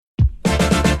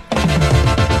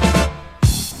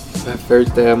My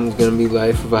first album's gonna be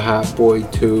Life of a Hot Boy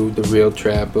 2, The Real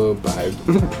Trapper by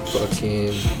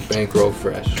fucking Bankroll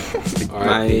Fresh.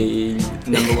 My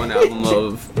number one album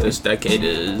of this decade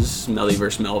is Melly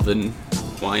vs. Melvin,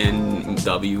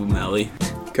 YNW Melly.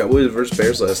 Cowboys vs.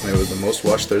 Bears last night was the most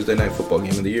watched Thursday night football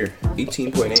game of the year.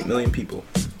 18.8 million people.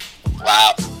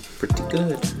 Wow. Pretty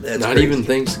good. That's not crazy. Even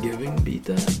Thanksgiving beat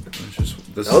that.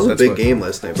 That was a big game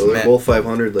last night, bro. They're both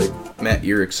 500. Like Matt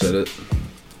Urich said it.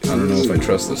 I don't know if I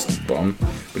trust this bum,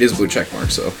 but he has a blue check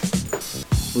mark, so.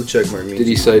 Blue check mark means. Did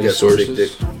he cite his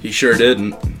sources? He sure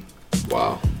didn't.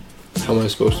 Wow. How am I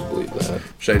supposed to believe that?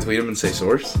 Should I tweet him and say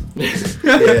source?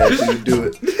 Yeah, dude, do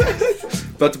it.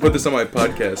 About to put this on my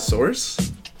podcast. Source?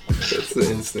 That's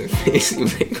the instant face you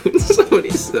make when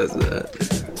somebody says that.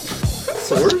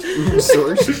 Source?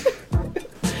 Source?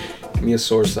 Give me a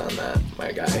source on that,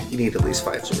 my guy. You need at least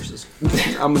 5 sources.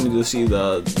 I'm gonna need to see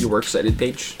your works cited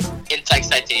page.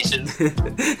 In-text citations.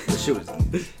 This shit was...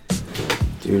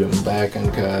 Dude, I'm back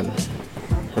on COD.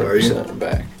 Are you? I'm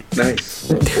back. Nice.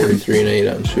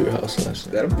 43-8 on Shoot House last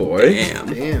night. That a boy.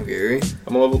 Damn, Gary.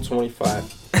 I'm level 25.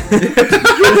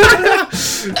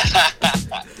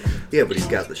 Yeah, but he's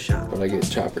got the shot. But I get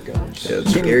chopper gunners. Yeah,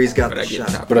 Gary's got the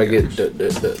shot. But I get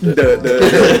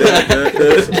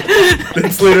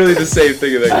That's literally the same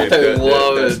thing in that game. I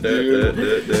love it,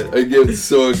 dude. I get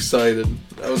so excited.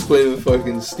 I was playing with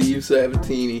fucking Steve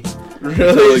Sabatini.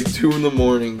 Until like 2 in the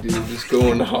morning, dude, just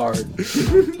going hard.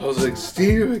 I was like,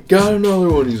 Steve, I got another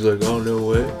one. He's like, oh, no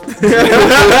way.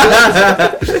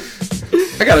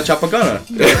 I got a chopper gunner.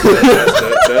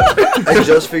 I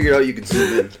just figured out you could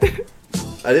zoom in.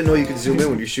 I didn't know you could zoom in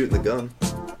when you're shooting the gun.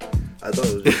 I thought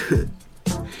it was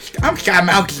just... I'm Scott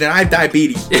Malkins and I have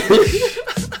diabetes.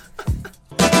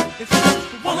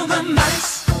 One of them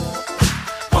nights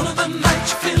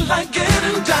you feel like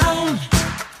getting down.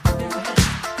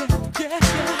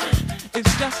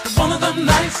 It's just one of them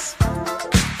nights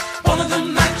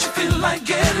you feel like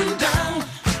getting down.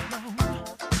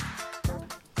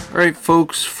 Alright,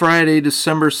 folks, Friday,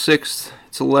 December 6th.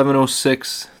 It's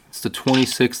 11:06. It's the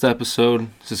 26th episode.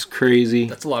 This is crazy.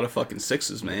 That's a lot of fucking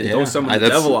sixes, man. Yeah. Don't summon the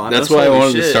devil on us. That's why I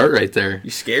wanted shit. to start right there. You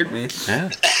scared me.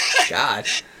 Yeah. God.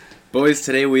 Boys,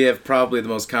 today we have probably the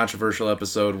most controversial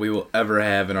episode we will ever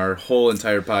have in our whole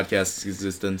entire podcast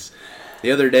existence.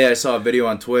 The other day I saw a video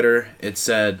on Twitter. It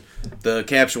said, the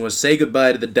caption was, say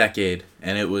goodbye to the decade.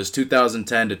 And it was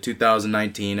 2010 to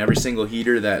 2019, every single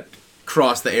heater that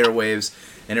crossed the airwaves.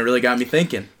 And it really got me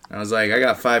thinking. I was like, I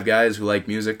got 5 guys who like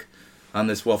music on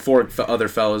this, 4 other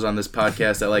fellows on this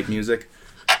podcast that like music.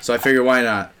 So I figured, why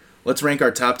not? Let's rank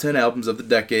our top 10 albums of the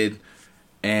decade.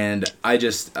 And I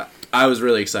was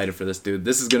really excited for this, dude.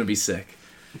 This is going to be sick.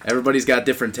 Everybody's got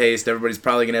different taste. Everybody's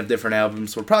probably going to have different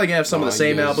albums. We're probably going to have some of the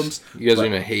same albums. You guys are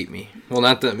going to hate me. Well,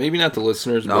 maybe not the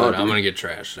listeners, but I'm going to get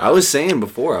trashed. I was saying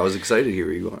before, I was excited to hear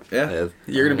where you're going. Yeah.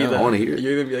 You're going to be I want to hear it.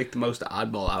 You're going to be like the most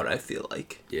oddball out, I feel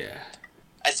like. Yeah.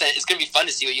 I said it's gonna be fun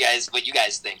to see what you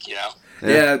guys think. You know.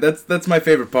 Yeah, that's my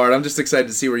favorite part. I'm just excited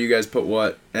to see where you guys put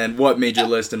what and what made your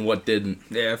list and what didn't.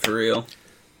 Yeah, for real.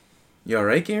 You all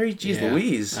right, Gary? Jeez, Yeah,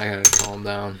 Louise. I gotta calm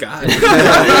down. God.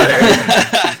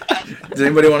 Does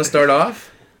anybody want to start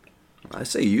off? I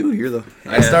say you're the...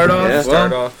 I start off. Yeah.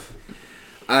 Start off.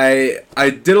 I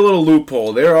did a little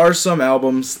loophole. There are some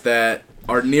albums that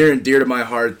are near and dear to my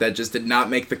heart that just did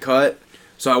not make the cut,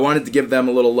 so I wanted to give them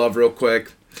a little love real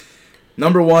quick.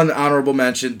 Number 1, honorable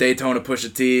mention, Daytona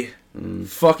Pusha T.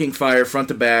 Fucking fire, front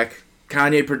to back.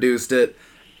 Kanye produced it.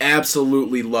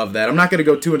 Absolutely love that. I'm not going to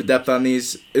go too in depth on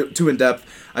these. Too in depth.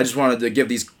 I just wanted to give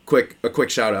these a quick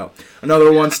shout out.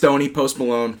 Another one, Stoney, Post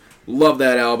Malone. Love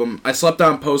that album. I slept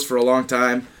on Post for a long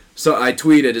time. So I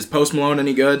tweeted, is Post Malone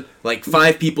any good? Like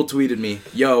 5 people tweeted me,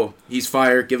 yo, he's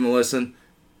fire, give him a listen.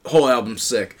 Whole album's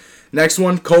sick. Next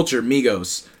one, Culture,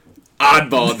 Migos.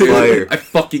 Oddball, dude. Fire. I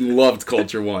fucking loved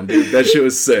Culture 1, dude. That shit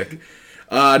was sick.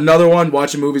 Another one,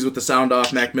 Watching Movies with the Sound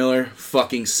Off, Mac Miller.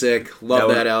 Fucking sick.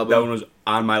 Love that album. That one was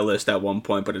on my list at one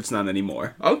point, but it's not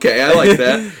anymore. Okay, I like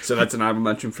that. So that's an honorable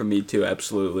mention from me too,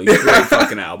 absolutely. Great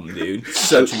fucking album, dude.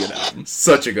 Such a good album.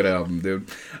 Such a good album, dude.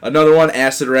 Another one,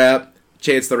 Acid Rap.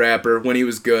 Chance the Rapper, when he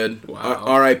was good. Wow.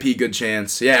 R.I.P. Good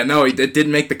Chance. Yeah, no, it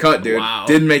didn't make the cut, dude. Wow.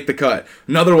 Didn't make the cut.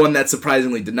 Another one that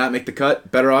surprisingly did not make the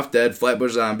cut, Better Off Dead,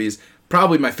 Flatbush Zombies.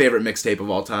 Probably my favorite mixtape of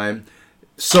all time.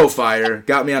 So fire.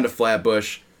 Got me onto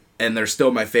Flatbush, and they're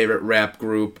still my favorite rap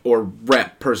group or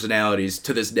rap personalities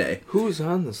to this day. Who's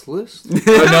on this list?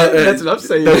 That's what I'm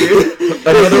saying, dude.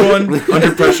 Another one,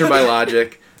 Under Pressure by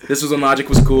Logic. This was when Logic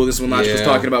was cool. This is when Logic was Yeah.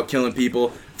 talking about killing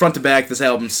people. Front to back, this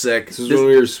album's sick. This is when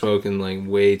we were smoking like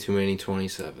way too many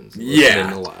 27s. Yeah. Listening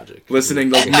to Logic.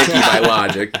 Listening to Nicki by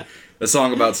Logic. A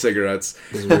song about cigarettes.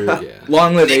 Yeah.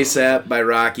 Long Live ASAP by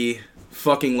Rocky.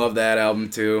 Fucking love that album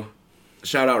too.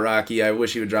 Shout out Rocky. I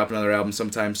wish he would drop another album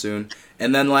sometime soon.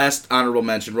 And then last honorable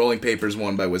mention, Rolling Papers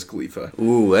 1 by Wiz Khalifa.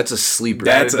 Ooh, that's a sleeper.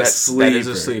 That's a That sleeper. is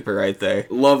a sleeper right there.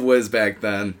 Love Wiz back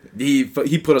then. He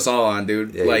put us all on,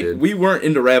 dude. Yeah, he like, did. we weren't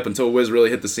into rap until Wiz really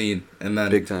hit the scene. And then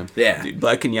Big time. Yeah. Dude,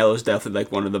 Black and Yellow is definitely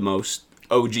like one of the most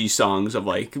OG songs of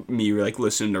like me like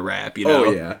listening to rap, you know?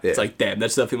 Oh, yeah. It's like, damn,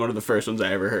 that's definitely one of the first ones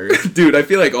I ever heard. Dude, I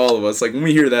feel like all of us, like, when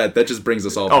we hear that just brings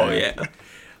us all back. Oh, yeah.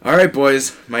 All right,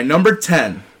 boys. My number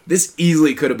 10. This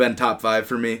easily could have been top 5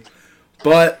 for me.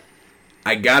 But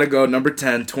I gotta go number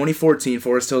 10, 2014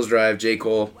 Forest Hills Drive, J.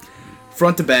 Cole.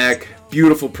 Front to back,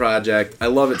 beautiful project. I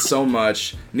love it so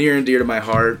much. Near and dear to my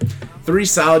heart. 3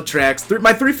 solid tracks.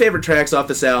 My 3 favorite tracks off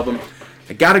this album.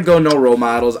 I gotta go No Role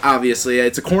Models, obviously.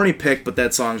 It's a corny pick, but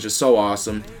that song's just so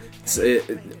awesome.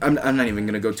 I'm not even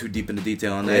gonna go too deep into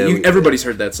detail on that. Yeah, Everybody's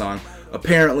heard that song.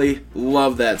 Apparently,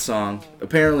 love that song.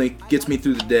 Apparently, gets me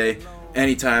through the day,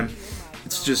 anytime.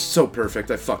 It's just so perfect.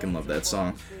 I fucking love that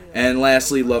song. And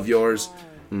lastly, Love Yours.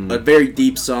 A very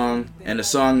deep song, and a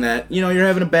song that, you know, you're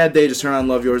having a bad day, just turn on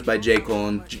Love Yours by J. Cole,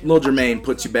 and Lil Jermaine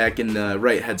puts you back in the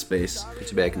right headspace.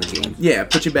 Put you back in the game. Yeah,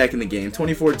 put you back in the game.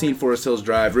 2014 Forest Hills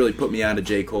Drive really put me onto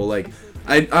J. Cole. Like,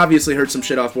 I obviously heard some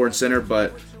shit off Born Sinner,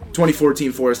 but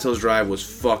 2014 Forest Hills Drive was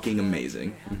fucking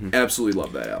amazing. Absolutely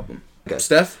love that album. Okay.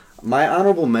 Steph? My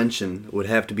honorable mention would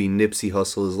have to be Nipsey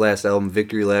Hussle. His last album,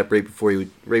 Victory Lap, right before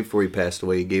he passed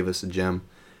away, he gave us a gem.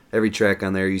 Every track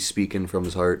on there, he's speaking from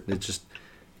his heart. It's just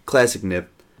classic Nip.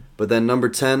 But then number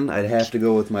 10, I'd have to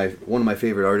go with one of my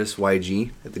favorite artists, YG.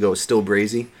 I have to go with Still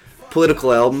Brazy.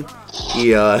 Political album.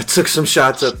 He took some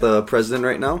shots at the president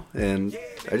right now, and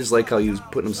I just like how he was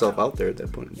putting himself out there at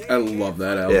that point. I love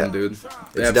that album, Yeah. dude.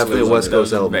 It's definitely a West That was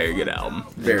Coast a album. very good album.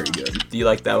 Very good. Do you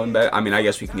like that one better? I mean, I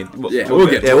guess we can get... We'll get Yeah, we'll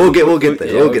get there. We'll get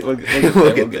there. We'll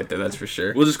We'll get get there, that's for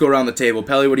sure. We'll just go around the table.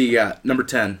 Pelly, what do you got? Number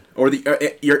 10. Or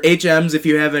your HMs, if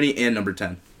you have any, and number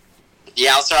 10.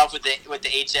 Yeah, I'll start off with the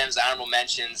HM's honorable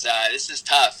mentions. This is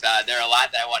tough. There are a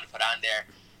lot that I want to put on there.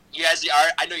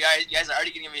 I know you guys are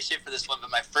already giving me shit for this one, but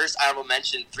my first honorable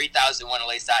mention, 3001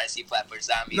 Lace Odyssey, Flatbush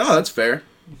Zombies. No, that's fair.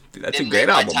 Dude, that's a Didn't great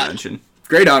make my album top. mention.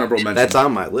 Great honorable mention. That's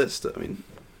on my list. I mean,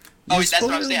 Oh, that's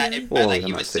what I'm saying. Well, Like, I'm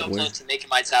he not was so saying close to making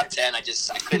my top 10. I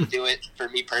couldn't do it for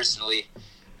me personally.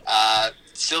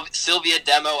 Sylvia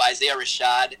Demo, Isaiah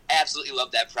Rashad. Absolutely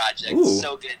love that project. Ooh.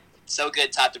 So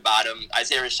good top to bottom.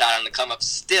 Isaiah Rashad on the come up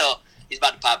still. He's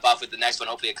about to pop off with the next one.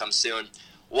 Hopefully it comes soon.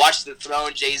 Watch the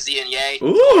Throne, Jay-Z and Ye.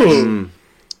 Ooh.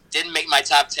 Didn't make my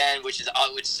top 10, which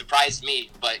surprised me,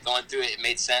 but going through it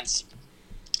made sense.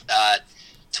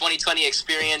 2020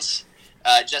 Experience,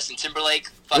 Justin Timberlake.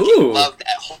 Fucking Ooh. love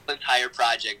that whole entire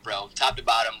project, bro. Top to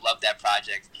bottom, love that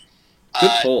project.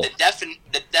 Good pull.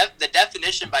 The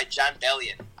Definition by John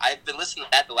Bellion. I've been listening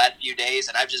to that the last few days,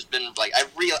 and I've just been like,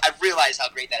 I've realized how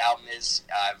great that album is.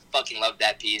 I fucking love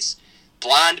that piece.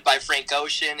 Blonde by Frank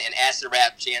Ocean and Acid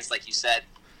Rap Chance, like you said.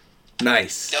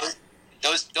 Nice.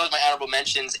 Those are my honorable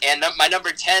mentions. And my number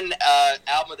 10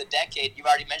 album of the decade, you've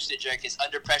already mentioned it, Jerk, is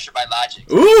Under Pressure by Logic.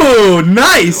 Ooh,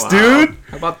 nice, Wow. dude.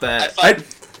 How about that?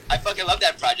 I fucking love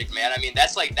that project, man. I mean,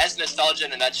 that's nostalgia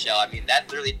in a nutshell. I mean,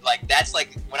 that really, that's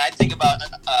when I think about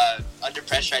Under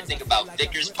Pressure, I think about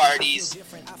Victor's parties.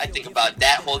 I think about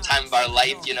that whole time of our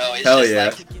life, you know. It's Hell just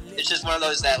yeah. it's just one of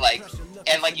those that,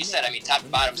 and like you said, I mean, top to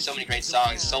bottom, so many great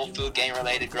songs. Soul Food, Gang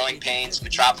Related, Growing Pains,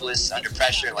 Metropolis, Under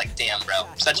Pressure. Damn, bro.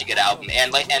 Such a good album.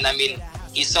 And I mean,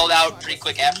 he sold out pretty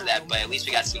quick after that, but at least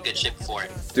we got some good shit before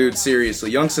it. Dude, seriously.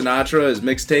 Young Sinatra, his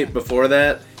mixtape before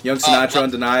that. Young Sinatra, well-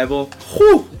 Undeniable.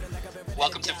 Whew.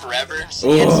 Welcome to Forever.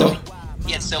 So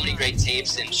he had so many great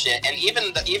tapes and shit. And even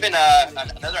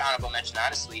another honorable mention,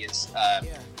 honestly, is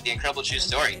The Incredible True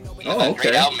Story. Oh, Great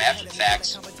okay. album after the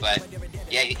facts, but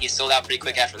yeah, he sold out pretty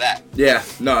quick after that. Yeah,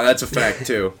 no, that's a fact,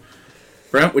 too.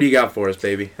 Brent, what do you got for us,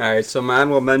 baby? All right, so my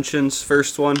honorable mentions.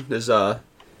 First one is I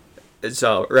guess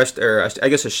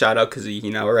a shout out because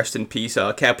rest in peace.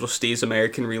 Capital Steez,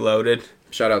 American Reloaded.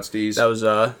 Shout out, Steez. That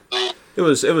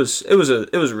was it was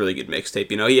a really good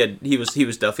mixtape. You know, he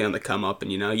was definitely on the come up,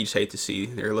 and you just hate to see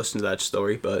or listen to that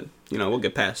story, but we'll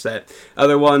get past that.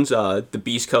 Other ones, the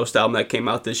Beast Coast album that came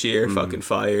out this year, fucking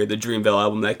fire. The Dreamville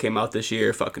album that came out this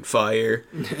year, fucking fire.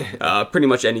 Pretty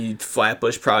much any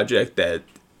Flatbush project that.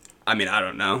 I mean, I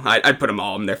don't know. I'd put them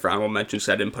all in there for honorable mentions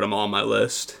because I didn't put them all on my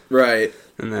list. Right.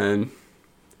 And then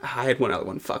I had one other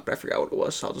one, but I forgot what it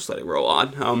was, so I'll just let it roll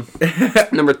on.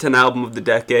 Number 10 album of the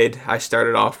decade, I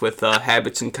started off with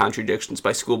Habits and Contradictions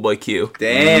by Schoolboy Q.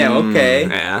 Damn, okay.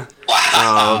 Yeah.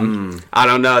 I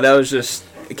don't know. That was just,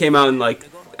 it came out in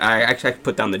I actually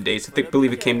put down the dates.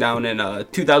 Believe it came down in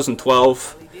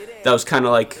 2012. That was kind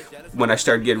of like when I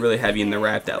started getting really heavy in the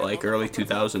rap, that like early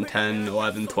 2010,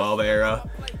 11, 12 era.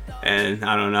 And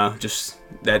I don't know, just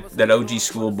that OG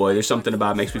Schoolboy. There's something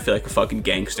about it makes me feel like a fucking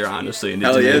gangster, honestly. And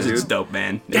it's dope,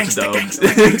 man. It's dope.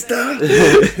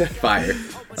 Gangsta. Fire.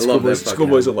 I love that.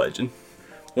 Schoolboy's a legend.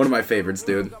 One of my favorites,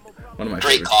 dude. One of my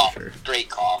Great favorites. call. For sure. Great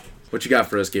call. What you got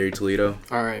for us, Gary Toledo?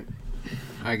 All right,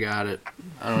 I got it.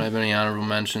 I don't have any honorable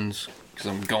mentions because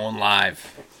I'm going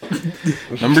live.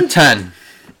 Number 10.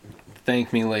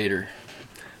 Thank Me Later.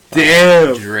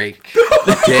 Damn. Drake.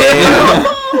 Damn.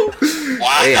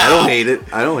 Wow. Hey, I don't hate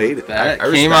it. That I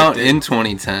came respect out it. in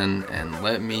 2010, and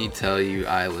let me tell you,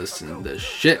 I listened the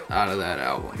shit out of that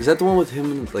album. Is that the one with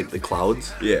him and like the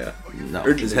clouds? Yeah. No,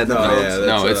 His head in the No, clouds? yeah,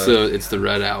 no, that's, it's the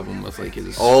Red album with like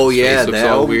his. Oh, yeah, face looks that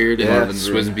all album? weird, Yeah. and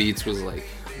Swizz Beats was like.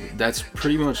 That's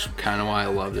pretty much kind of why I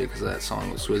loved it, because that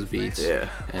song was Swizz Beats. Yeah.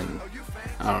 And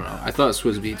I don't know. I thought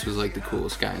Swizz Beats was like the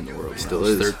coolest guy in the world when Still I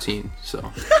was is. 13.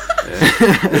 So.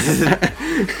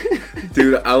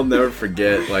 Dude, I'll never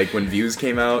forget, like, when Views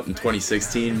came out in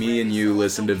 2016, me and you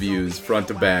listened to Views front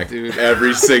to back Dude,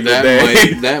 every single That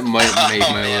day. might make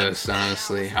my list,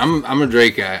 honestly. I'm a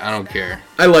Drake guy. I don't care.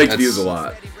 I liked That's- Views a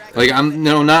lot. Like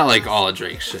not like all of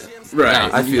Drake's shit. Right.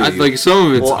 No, I feel you. like some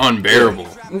of it's Well, unbearable.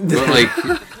 But like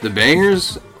the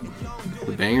bangers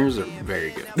are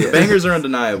very good. The bangers are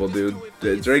undeniable, dude.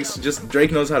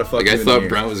 Drake knows how to fuck Like you I in the thought ear.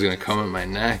 Brent was gonna come at my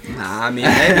neck. Nah, I mean,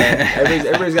 hey, man,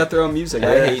 everybody's got their own music.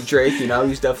 I hate Drake, you know,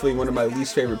 he's definitely one of my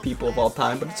least favorite people of all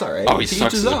time, but it's alright. Oh, he To each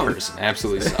sucks his as a own. person.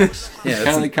 Absolutely sucks. Yeah, He's that's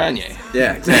kind of like Kanye.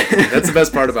 Yeah, exactly. That's the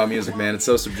best part about music, man. It's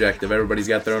so subjective. Everybody's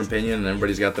got their own opinion and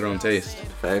everybody's got their own taste.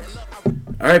 Facts.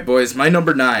 All right, boys. My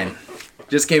number 9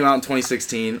 just came out in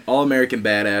 2016. All American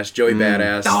Badass, Joey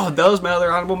Badass. Oh, that was my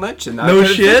other honorable mention. I No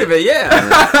couldn't shit? think of it,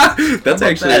 yeah. That's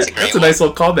actually That's a great that's a nice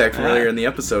little callback from earlier in the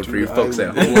episode for you folks I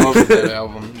at home. love that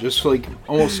album. Just like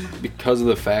almost because of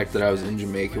the fact that I was in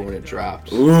Jamaica when it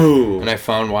dropped. Ooh. And I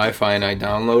found Wi-Fi and I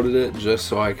downloaded it just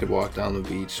so I could walk down the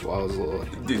beach while I was a little,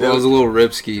 Dude, while I was a little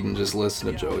ripskeed and just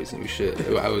listen to Joey's new shit. It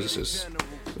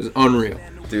was unreal.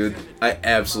 Dude, I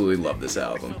absolutely love this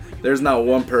album. There's not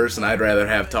one person I'd rather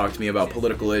have talk to me about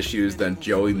political issues than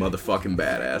Joey motherfucking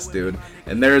Badass, dude.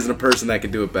 And there isn't a person that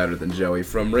can do it better than Joey.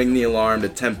 From Ring the Alarm to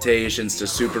Temptations to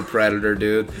Super Predator,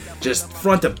 dude. Just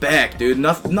front to back, dude.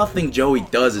 Nothing Joey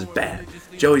does is bad.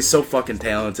 Joey's so fucking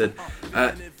talented.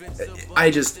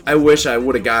 I wish I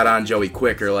would have got on Joey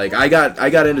quicker. Like I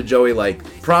got into Joey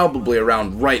like probably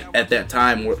around right at that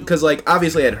time, because like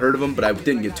obviously I'd heard of him, but I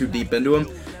didn't get too deep into him.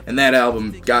 And that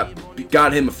album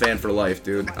got him a fan for life,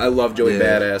 dude. I love Joey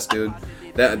Badass, dude.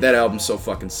 That album's so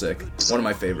fucking sick. One of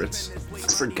my favorites. I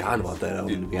forgot about that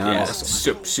album, to be Yeah, honest.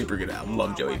 super good album.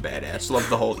 Love Joey Badass. Love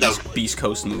the whole Beast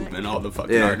Coast movement. All the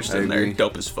fucking Yeah, artists I in there. agree.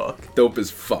 Dope as fuck. Dope as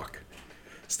fuck.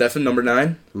 Stefan, number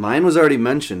 9. Mine was already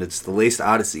mentioned. It's The Laced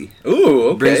Odyssey. Ooh,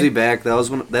 okay. Brings me back. That's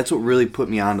what really put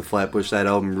me on to Flatbush. That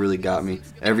album really got me.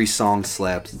 Every song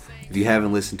slaps. If you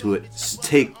haven't listened to it,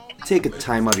 take a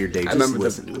time out of your day. I Just remember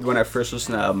listen to it. when I first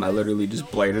listened to the album, I literally just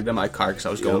blared it in my car because I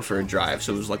was going for a drive,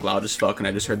 so it was like loud as fuck, and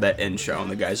I just heard that intro,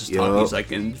 and the guy's just talking. Yup. He's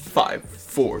like, in 5,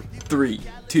 4, 3,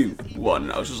 2, 1,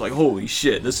 and I was just like, holy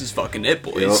shit, this is fucking it,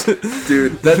 boys. Yup.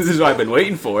 Dude, This is what I've been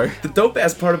waiting for. the dope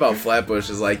ass part about Flatbush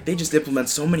is like they just implement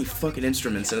so many fucking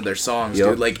instruments into their songs, Yup.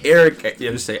 dude. Like Eric, You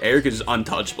have to say, Eric is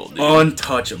untouchable, dude.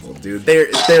 untouchable, dude. There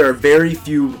are very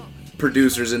few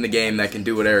producers in the game that can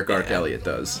do what Eric R. Elliott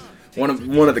does. One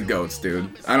of the goats, dude.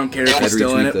 I don't care if I'd he's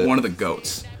still in retweet it. that. One of the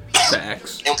goats.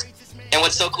 Facts. And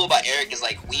what's so cool about Eric is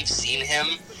like we've seen him,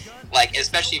 like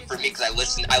especially for me because I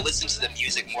listen to the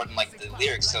music more than like the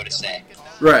lyrics, so to say.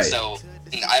 Right. So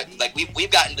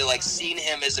we've gotten to like seeing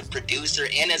him as a producer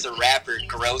and as a rapper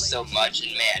grow so much,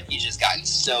 and man, he's just gotten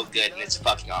so good, and it's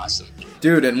fucking awesome.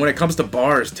 Dude, and when it comes to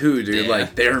bars too, dude, Yeah.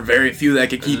 like there are very few that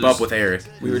could keep up with Eric.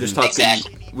 We were just talking.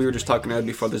 Exactly. We were just talking right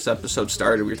before this episode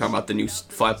started. We were talking about the new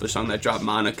Flatbush song that dropped,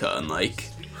 Monica, and like,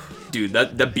 dude,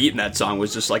 the beat in that song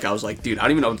was just like, I was like, dude, I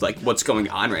don't even know like what's going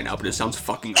on right now, but it sounds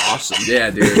fucking awesome. Yeah,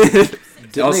 dude.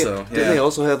 Didn't they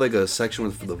also have like a section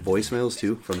with the voicemails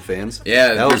too from the fans? Yeah,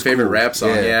 That that was was favorite cool. rap song.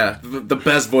 Yeah. Yeah, the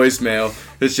best voicemail.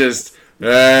 It's just,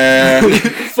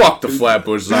 fuck the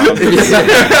Flatbush Zombies.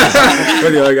 But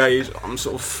the other guy, I'm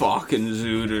so fucking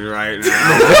zooted right now.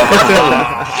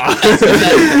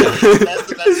 That's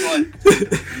the best one.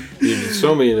 Dude,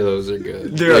 so many of those are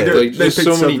good. They're- Like, they just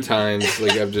picked so many some- times,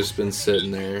 like I've just been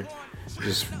sitting there,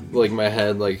 just like my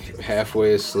head like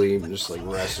halfway asleep, just like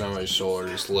resting on my shoulder,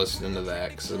 just listening to that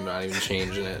because I'm not even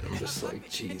changing it. I'm just like,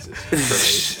 Jesus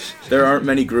Christ. There aren't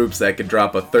many groups that could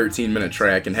drop a 13-minute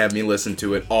track and have me listen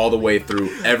to it all the way through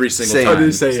every single Same. I time.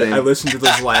 did say Same. I listen to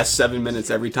those last 7 minutes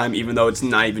every time, even though it's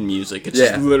not even music. It's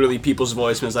Yeah. just literally people's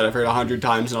voicemails that I've heard 100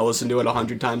 times, and I'll listen to it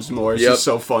 100 times more. It's Yep. just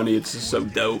so funny. It's just so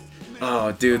dope.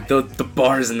 Oh, dude, the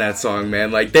bars in that song,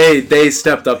 man. Like they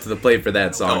stepped up to the plate for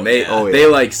that song. Oh, they yeah. they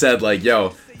like said like, yo,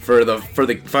 for the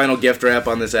final gift wrap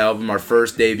on this album, our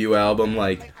first debut album,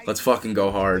 like let's fucking go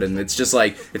hard. And it's just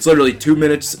like it's literally 2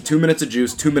 minutes of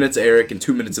Juice, 2 minutes of Eric, and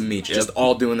 2 minutes of Meech, just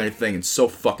all doing their thing. It's so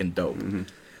fucking dope.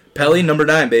 Pelly, number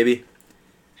 9, baby.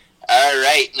 All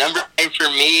right, number 9 for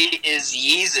me is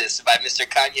Yeezus by Mr.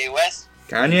 Kanye West.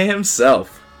 Kanye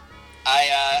himself.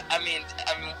 I mean,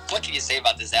 what can you say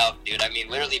about this album, dude? I mean,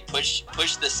 literally push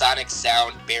the sonic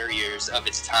sound barriers of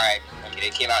its time. I mean,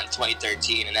 it came out in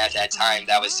 2013, and at that time,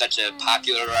 that was such a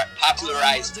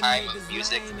popularized time of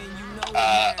music.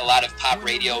 A lot of pop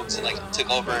radio took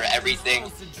over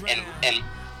everything, and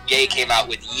Ye came out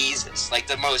with Yeezus, like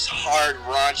the most hard,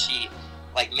 raunchy,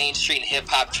 like mainstream hip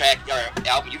hop track or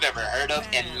album you've ever heard of.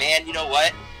 And man, you know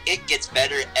what? It gets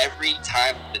better every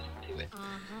time I listen to it.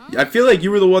 I feel like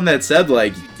you were the one that said,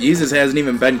 like, Yeezus hasn't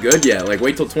even been good yet. Like,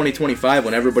 wait till 2025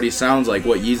 when everybody sounds like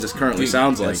what Yeezus currently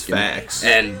sounds like. That's facts.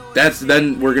 And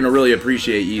then we're going to really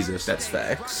appreciate Yeezus. That's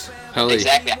facts. Hell,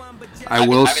 Exactly. I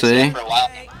will I've been saying say, for a while.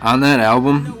 on that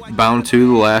album, Bound 2,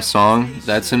 the last song,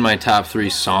 that's in my top 3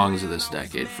 songs of this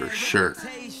decade for sure.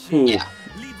 Yeah.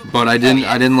 But I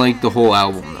didn't like the whole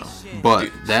album though.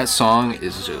 But that song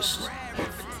is just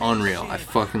unreal. I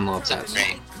fucking love that It's song.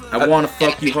 great. I want to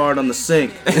fuck you hard on the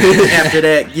sink. After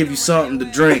that, give you something to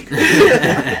drink.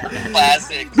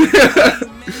 Classic.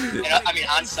 I mean,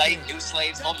 on site, New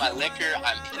Slaves, Hold My Liquor,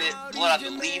 I'm in it, Blood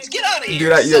on the Leaves. Get out of here.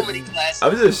 Dude, So many classics. I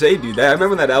was gonna say, dude, I remember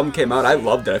when that album came out, I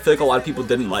loved it. I feel like a lot of people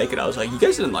didn't like it. I was like, you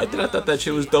guys didn't like it? I thought that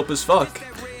shit was dope as fuck.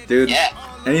 Dude, Yeah.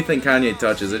 anything Kanye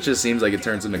touches, it just seems like it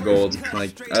turns into gold.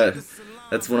 Like,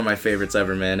 that's one of my favorites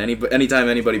ever, man. Anytime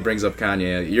anybody brings up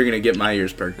Kanye, you're going to get my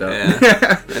ears perked up.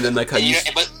 Yeah. And then like how you...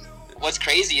 But what's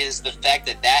crazy is the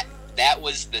fact that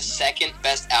was the second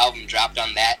best album dropped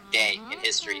on that day in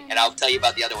history. And I'll tell you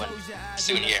about the other one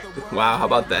soon here. Wow, how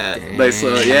about that? Nice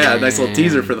little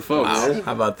teaser for the folks. Wow,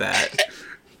 how about that?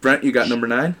 Brent, you got number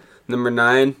 9? Number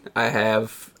 9, I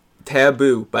have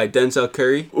Taboo by Denzel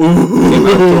Curry. Came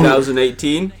out in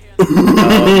 2018.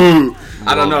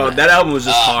 I don't know. That album was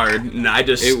just hard, and I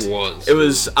just It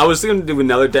was. I was gonna do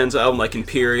another Denzel album like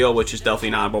Imperial, which is definitely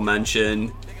an honorable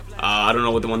mention. I don't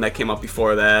know what the one that came out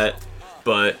before that,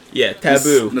 but yeah,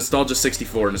 Taboo. Nostalgic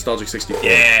 64.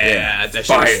 Yeah, that shit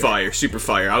Fire. was fire, super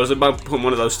fire. I was about to put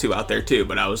one of those two out there too,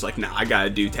 but I was like, nah, I gotta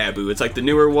do Taboo. It's like the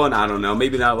newer one. I don't know,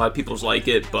 maybe not a lot of people's like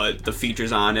it, but the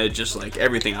features on it, just like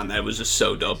everything on that was just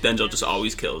so dope. Denzel just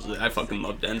always kills it. I fucking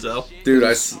love Denzel. Dude,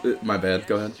 my bad.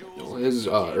 Go ahead. His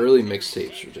early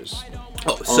mixtapes are just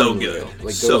Oh, so unreal. good,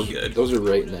 Like so those, good. Those are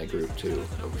right in that group too.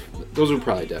 Those are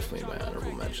probably definitely my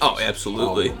honorable mentions. Oh,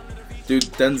 absolutely. Dude,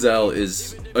 Denzel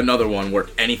is another one where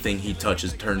anything he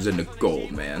touches turns into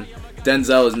gold, man.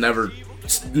 Denzel has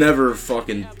never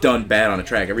fucking done bad on a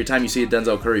track. Every time you see a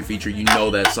Denzel Curry feature, you know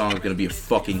that song is gonna be a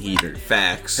fucking heater.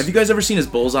 Facts. Have you guys ever seen his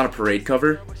Bulls on a Parade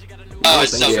cover? Oh,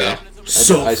 it's so Yeah. good.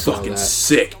 So I saw fucking that.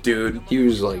 sick, dude. He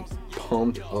was like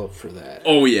pumped up for that.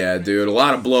 Oh yeah, dude. A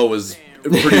lot of blow was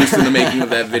produced in the making of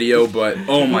that video, but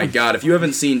oh my god, if you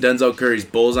haven't seen Denzel Curry's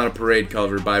Bulls on a Parade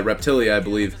cover by Reptilia, I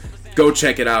believe, go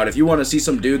check it out. If you want to see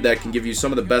some dude that can give you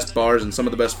some of the best bars and some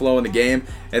of the best flow in the game,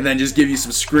 and then just give you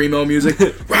some screamo music,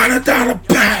 run it down a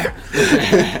back.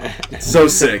 It's so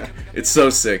sick. It's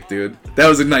so sick, dude. That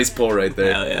was a nice pull right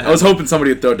there. Hell yeah. I was hoping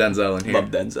somebody would throw Denzel in here.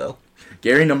 Love Denzel.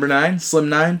 Gary, number 9, Slim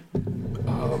 9.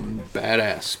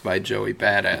 Badass by Joey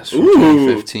Badass Ooh. from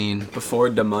 2015. Before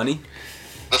the Money.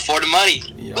 Before the Money.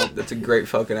 Yup. That's a great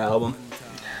fucking album.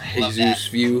 Jesus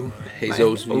View.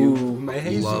 Jesus View. Ooh, my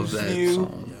Jesus Love that View.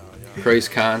 song.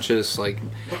 Christ Conscious. Like,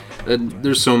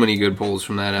 there's so many good pulls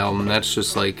from that album. That's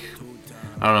just like,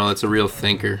 I don't know, it's a real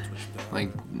thinker. Like,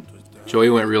 Joey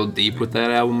went real deep with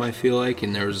that album, I feel like,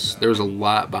 and there was a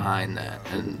lot behind that.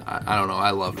 And I don't know,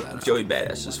 I love that album. Joey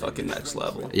Badass is fucking next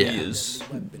level. Yeah. He is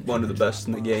one of the best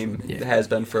in the game. Yeah. It has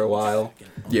been for a while.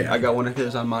 Yeah. I got one of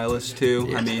his on my list too.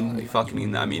 Yeah. I mean,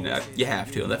 you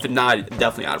have to. If not,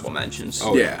 definitely honorable mentions.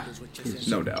 Oh, Yeah,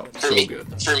 no doubt. For So me,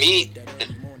 good. For me,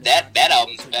 that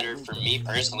album's better for me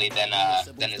personally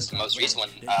than his most recent one,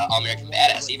 All American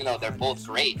Badass. Even though they're both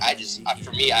great,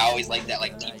 for me, I always like that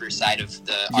like deeper side of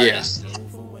the Yeah. artist.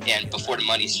 and Before the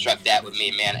Money struck that with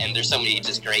me, man. And there's so many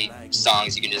just great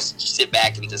songs you can just sit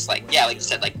back and just like, yeah, like you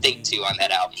said, like think to on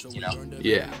that album, you know?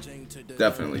 Yeah.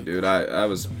 Definitely, dude. I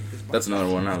was. That's another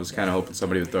one I was kind of hoping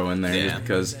somebody would throw in there, Yeah. just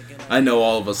because I know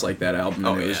all of us like that album.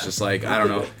 And it was just like, I don't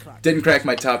know, didn't crack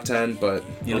my top 10, but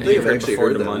You don't I think you've I've heard actually Before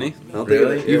heard the that Money? one. I don't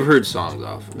Really? think You've heard songs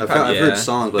off. I've Yeah. heard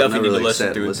songs, but I've Definitely never need to like listen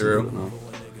sat through and and through. listened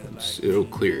to it, no. It'll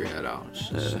clear your head out. It's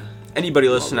just- Anybody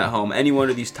listening at home, any one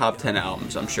of these top 10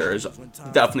 albums, I'm sure, is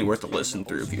definitely worth a listen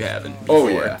through if you haven't. Oh,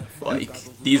 before. yeah.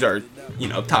 Like, these are,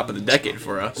 top of the decade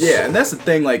for us. yeah, and that's the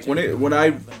thing. Like when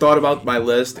I thought about my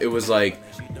list, it was like,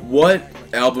 what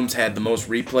albums had the most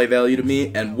replay value to me,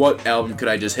 and what album could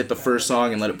I just hit the first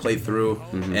song and let it play through,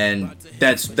 and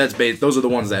that's those are the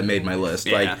ones that made my list.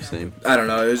 Yeah. Like, Same. I don't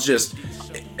know, it was just,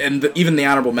 and even the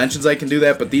honorable mentions I can do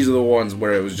that, but these are the ones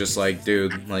where it was just like,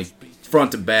 dude, like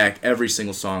front to back, every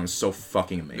single song is so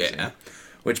fucking amazing. Yeah.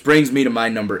 Which brings me to my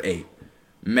number 8,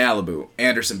 Malibu,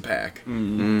 Anderson .Paak.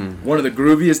 One of the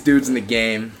grooviest dudes in the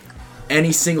game.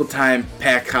 Any single time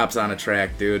Paak hops on a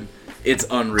track, dude, it's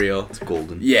unreal. It's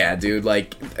golden. Yeah, dude,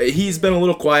 like, he's been a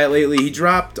little quiet lately. He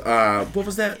dropped, what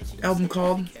was that album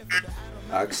called?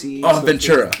 Oxy. Oh,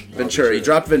 Ventura. Ventura. He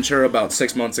dropped Ventura about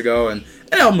 6 months ago, and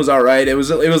that album was alright. It was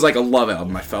like a love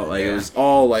album, I felt like. It was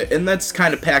all like, and that's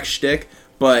kind of Paak's shtick,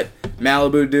 but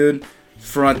Malibu, dude,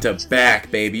 front to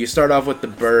back, baby. You start off with the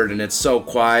bird, and it's so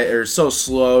quiet, or so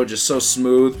slow, just so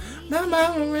smooth. My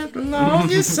mama went along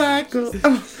your cycle.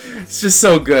 Oh, it's just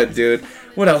so good, dude.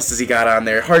 What else does he got on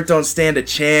there? Heart Don't Stand a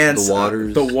Chance. The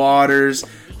Waters. The Waters.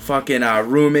 Fucking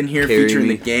Room in Here Carry featuring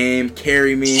Me. The Game.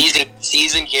 Carry Me.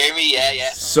 Season, Carry Me,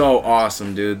 yeah. So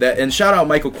awesome, dude. That, and shout out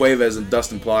Michael Cuevas and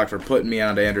Dustin Plock for putting me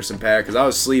onto Anderson .Paak, because I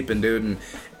was sleeping, dude, and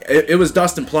it was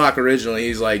Dustin Plock originally.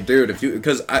 He's like, dude,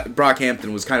 because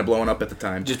Brockhampton was kind of blowing up at the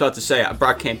time. Just about to say,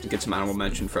 Brockhampton gets some honorable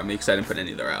mention from me because I didn't put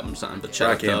any of their albums on. But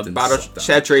shout out to Brockhampton's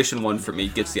Saturation 1 for me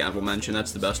gets the honorable mention.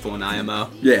 That's the best one, IMO.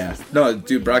 Yeah, no,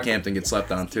 dude, Brockhampton gets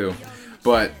slept on too.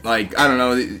 But like, I don't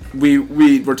know, we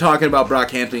were talking about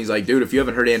Brockhampton. He's like, dude, if you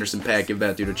haven't heard Anderson .Paak, give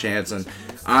that dude a chance. And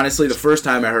honestly, the first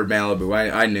time I heard Malibu,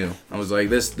 I knew. I was like,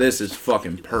 this is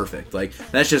fucking perfect. Like,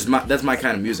 that's my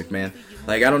kind of music, man.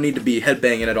 Like, I don't need to be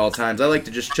headbanging at all times. I like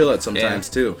to just chill it sometimes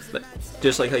too. But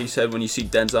just like how you said, when you see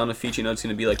Denzel on a feature, it's going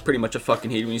to be like pretty much a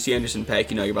fucking hit. When you see Anderson .Paak,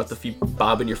 you're about to be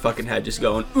bobbing your fucking head, just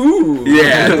going, ooh.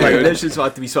 Yeah, like, dude. that shit's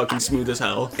about to be fucking smooth as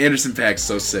hell. Anderson .Paak's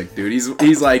so sick, dude.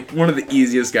 He's like one of the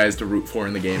easiest guys to root for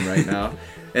in the game right now.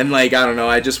 And like, I don't know,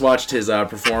 I just watched his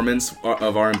performance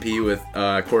of RMP with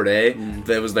Corday.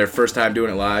 That was their first time doing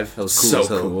it live. That was cool So as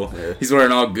hell. cool. Yeah. He's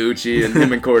wearing all Gucci, and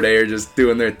him and Corday are just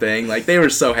doing their thing. Like, they were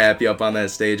so happy up on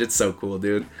that stage. It's so cool,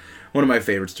 dude. One of my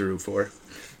favorites to root for.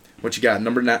 What you got?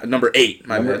 Number 8.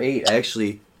 My Number bad. 8,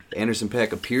 actually, Anderson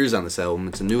 .Paak appears on this album.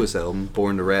 It's the newest album,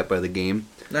 Born to Rap by The Game.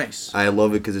 Nice. I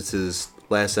love it because it's his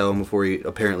last album before he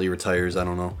apparently retires. I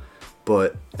don't know.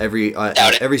 But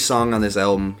every song on this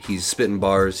album, he's spitting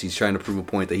bars. He's trying to prove a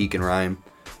point that he can rhyme,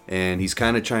 and he's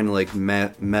kind of trying to like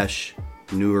mesh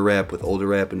newer rap with older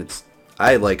rap. And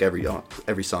I like every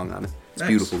song on it. It's Nice.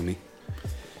 beautiful to me.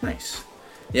 Nice.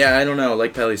 Yeah, I don't know.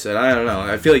 Like Pelly said, I don't know.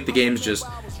 I feel like the game's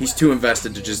he's too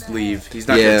invested to just leave. He's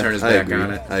not going to turn his I back agree.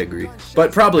 on it. I agree.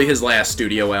 But probably his last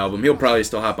studio album. He'll probably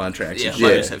still hop on tracks. Yeah, and might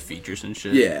shit. just have features and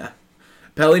shit. Yeah.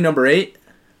 Pelly, number 8.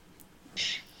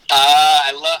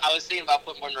 I was thinking about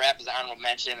putting Born to Rap as an honorable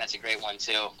mention. That's a great one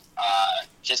too.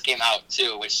 Just came out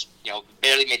too, which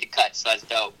barely made the cut, so that's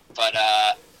dope. But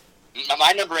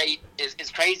my number 8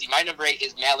 is crazy. My number 8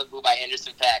 is Malibu by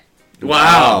Anderson .Paak.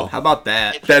 Wow. How about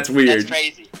that? That's weird. That's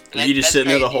crazy. You just That's sitting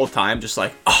there the crazy. whole time, just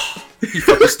like, oh, he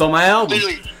fucking stole my album.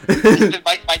 Literally,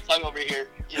 my tongue over here,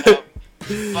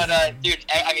 But dude,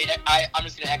 I'm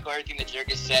just gonna echo everything that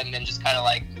Jerick said, and then just kind of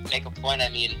like make a point. I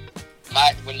mean,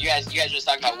 when you guys were just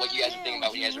talking about what you guys were thinking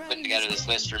about when you guys were putting together this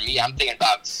list. For me, I'm thinking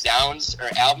about sounds or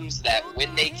albums that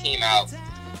when they came out,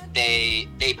 they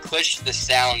pushed the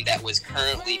sound that was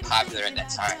currently popular at that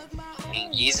time.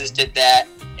 And Yeezus did that,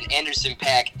 and Anderson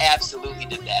 .Paak absolutely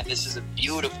did that. This is a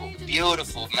beautiful,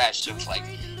 beautiful mesh of like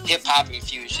hip hop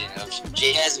infusion, of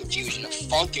jazz infusion, of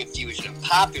funk infusion, of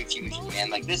pop infusion, man.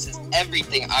 Like, this is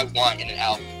everything I want in an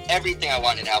album. Everything I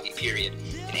want in an album, period.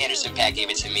 And Anderson .Paak gave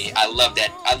it to me. I love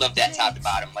that. I love that top to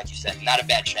bottom, like you said. Not a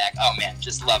bad track. Oh man,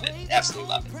 just love it. Absolutely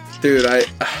love it. Dude,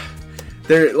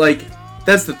 they're like,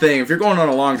 that's the thing. If you're going on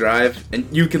a long drive, and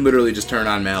you can literally just turn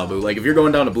on Malibu. Like, if you're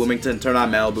going down to Bloomington, turn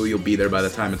on Malibu, you'll be there by the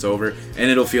time it's over,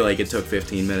 and it'll feel like it took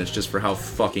 15 minutes just for how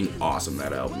fucking awesome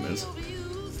that album is.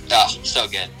 Oh, so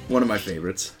good. One of my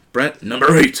favorites. Brent,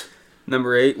 number 8.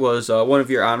 Number 8 was one of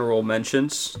your honorable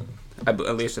mentions.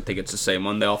 at least I think it's the same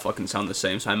one. They all fucking sound the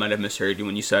same, so I might have misheard you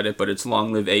when you said it, but it's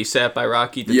Long Live ASAP by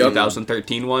Rocky, the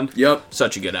 2013 one. Yep.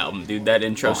 Such a good album, dude. That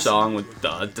intro song with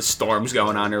the storms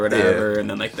going on or whatever, and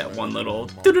then like that one little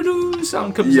doo-doo-doo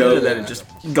sound comes in, and then it just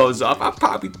goes off. I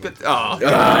probably,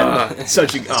 God.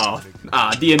 Such a,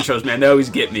 the intros, man, they always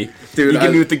get me. Dude, you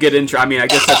get me with the good intro. I mean, I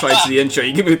guess that's why it's the intro.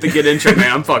 You get me with the good intro,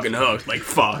 man, I'm fucking hooked. Like,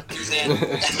 fuck.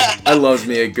 I loves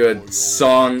me a good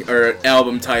song or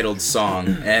album titled song,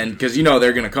 and because you know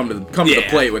they're gonna come to the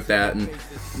plate with that. And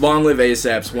Long Live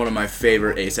ASAP's one of my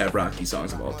favorite ASAP Rocky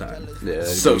songs of all time. Yeah,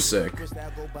 so sick.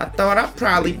 I thought I'd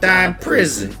probably die in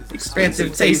prison.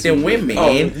 Expensive tasting women.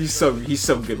 Oh, he's so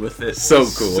good with it. So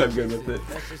cool. So good with it.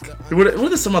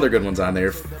 What are some other good ones on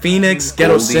there? Phoenix,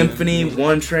 Ghetto Goldie. Symphony,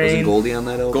 One Was Train. it Goldie on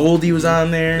that album? Goldie was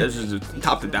on there. This is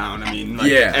top to down. I mean,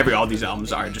 like, all these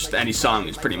albums are just any song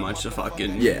is pretty much a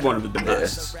fucking one of the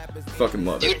best. Fucking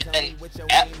love it. Dude, and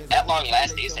at long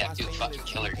last, ASAP, dude, fucking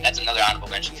killer. That's another honorable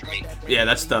mention for me. Yeah,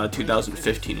 that's the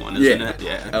 2015 one, isn't it?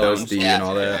 Yeah. LSD and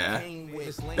all that.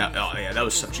 Yeah. That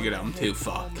was such a good album too.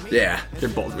 Fuck. Yeah. They're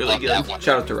both really Love good. that one.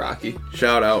 Shout out to Rocky.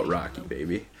 Shout out Rocky,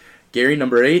 baby. Gary,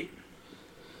 number 8.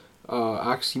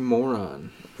 Oxymoron.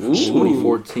 Ooh.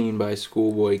 2014 by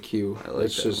Schoolboy Q. I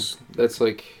like That's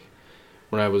like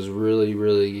when I was really,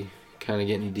 really kind of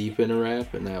getting deep into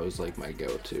rap, and that was like my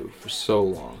go-to for so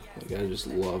long. Like I just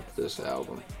loved this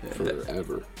album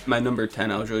forever. My number 10,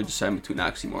 I was really deciding between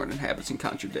Oxymoron and Habits and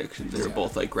Contradictions. They were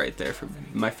both like right there for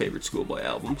my favorite Schoolboy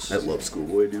albums. I love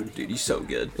Schoolboy, dude. Dude, he's so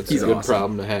good. That's He's a good awesome.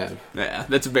 problem to have. Yeah,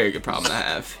 that's a very good problem to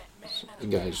have. The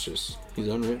guy's he's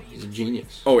unreal. He's a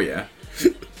genius. Oh yeah.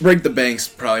 Break the Bank's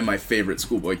probably my favorite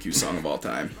Schoolboy Q song of all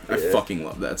time. I fucking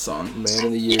love that song. Man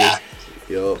of the year. Yeah.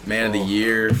 Yo. Man of the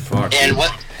Year. Fuck. And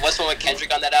what's one with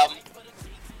Kendrick on that album?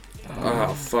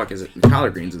 Oh fuck, is it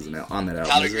Collard Greens isn't on that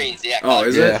album? Collard is it? Greens, yeah. Oh, Collard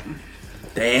is Yeah. it?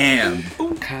 Damn.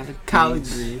 Collard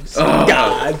Greens. Oh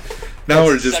God. Now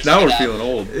we're Such a now good we're album. feeling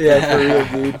old. Yeah,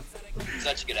 for real, dude.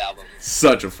 Such a good album.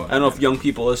 Such a fun. I don't know if young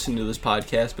people listen to this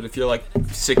podcast, but if you're like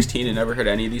 16 and never heard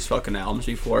any of these fucking albums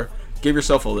before, give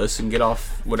yourself a listen. Get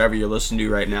off whatever you're listening to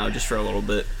right now just for a little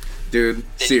bit. Dude,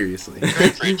 seriously. You're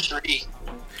in for a treat.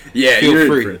 Yeah, Feel you're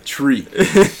free. in for a treat.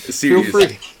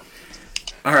 Seriously.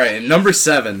 All right, number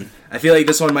 7. I feel like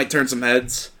this one might turn some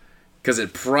heads because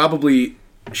it probably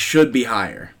should be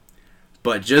higher.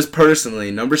 But just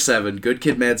personally, number 7, Good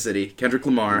Kid, Mad City, Kendrick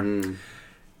Lamar.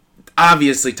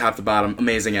 Obviously, top to bottom,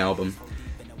 amazing album.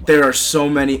 There are so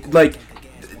many, like,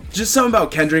 just something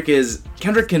about Kendrick is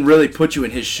Kendrick can really put you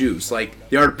in his shoes. Like,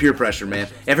 the art of peer pressure, man.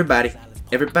 Everybody sit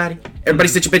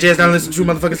your bitch ass down and listen to a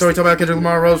motherfucking story talk about Kendrick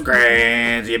Lamar Rose.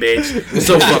 Crazy bitch.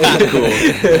 So fucking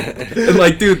cool. And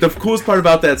like, dude, the coolest part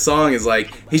about that song is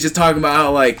like, he's just talking about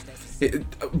how like,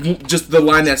 just the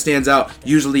line that stands out.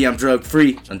 Usually I'm drug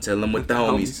free until I'm with the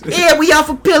homies. Yeah, we off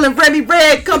a pill and Remy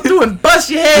Red. Come through and bust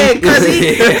your head,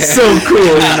 cuz so cool.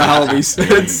 The homies.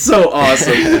 It's so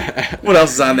awesome. What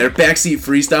else is on there? Backseat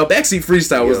Freestyle. Backseat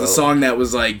Freestyle was Yo. the song that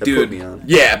was like, That dude. put me on.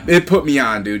 Yeah, it put me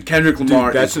on, dude. Kendrick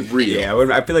Lamar That's is real. Yeah,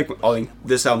 I feel like when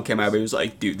this album came out, it was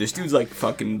like, dude, this dude's like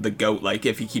fucking the GOAT. Like,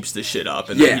 if he keeps this shit up,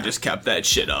 and then Yeah. he just kept that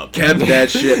shit up. Kept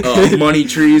that shit up. Money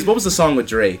Trees. What was the song with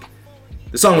Drake?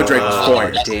 The song with Drake was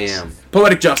fire. Damn.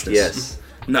 Poetic Justice. Yes.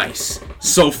 Nice.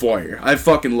 So fire. I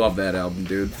fucking love that album,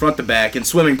 dude. Front to back. And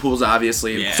Swimming Pools,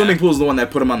 obviously. Yeah. Swimming Pools is the one that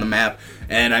put him on the map.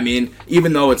 And I mean,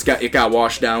 even though it got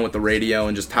washed down with the radio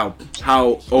and just how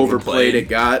overplayed it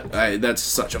got, that's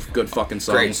such a good fucking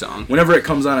song. Great song. Whenever it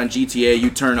comes on GTA,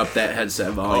 you turn up that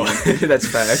headset volume. That's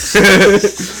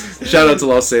facts. Shout out to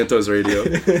Los Santos Radio.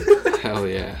 Hell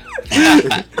yeah.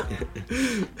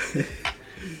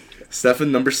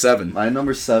 Stefan, number 7. My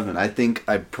number 7. I think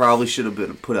I probably should have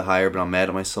been put it higher, but I'm mad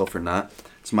at myself for not.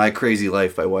 It's My Crazy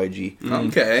Life by YG.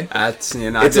 Okay. That's,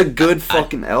 you know, It's a good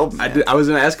fucking album. I was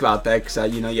gonna ask about that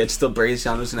because you had Still Brazy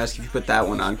on. I was gonna ask if you put that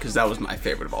one on because that was my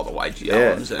favorite of all the YG Yeah,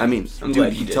 albums. and I mean, I'm dude,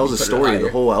 glad he you did. tells You a put it story of the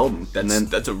higher. whole album. That's, and then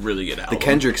that's a really good album. the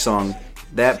Kendrick song,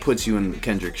 that puts you in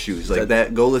Kendrick's shoes. Like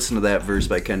that, go listen to that verse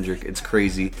by Kendrick. It's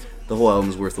crazy. The whole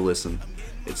album's worth a listen.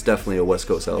 It's definitely a West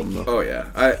Coast album, though. Oh yeah,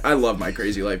 I love My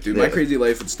Crazy Life, dude. Yeah. My Crazy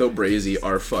Life and Still Brazy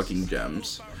are fucking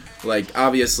gems. Like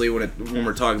obviously when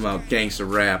we're talking about gangster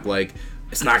rap, like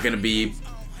it's just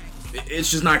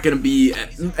not gonna be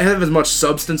have as much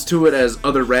substance to it as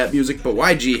other rap music. But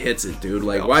YG hits it, dude.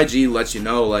 Like YG lets you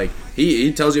know, like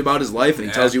he tells you about his life and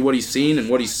he tells you what he's seen and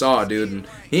what he saw, dude. And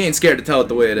he ain't scared to tell it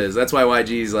the way it is. That's why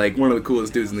YG's like one of the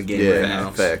coolest dudes in the game right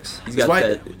now. Facts. He's Was,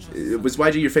 got was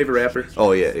YG your favorite rapper?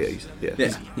 Oh yeah.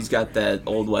 He's got that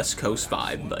old West Coast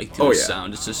vibe, like to Oh, his yeah.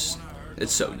 sound. It's just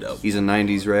It's so dope. He's a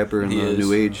 '90s rapper in He the is.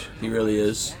 new age. He really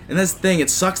is. And that's the thing. It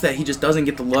sucks that he just doesn't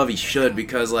get the love he should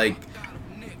because, like,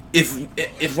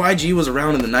 if YG was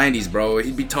around in the '90s, bro,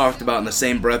 he'd be talked about in the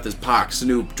same breath as Pac,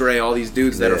 Snoop, Dre, all these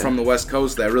dudes that are Yeah. from the West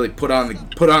Coast that really put on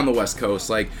the West Coast.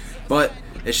 Like, but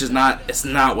it's just not. It's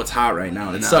not what's hot right now.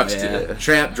 And it No, sucks. yeah. Dude.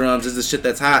 Trap drums is the shit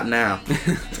that's hot now.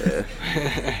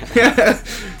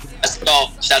 That's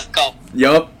Cole. Shouts to Cole.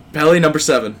 Yup. Pelly number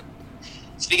 7.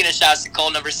 Speaking of shouts to Cole,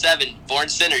 number 7, Born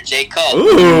Sinner, J. Cole.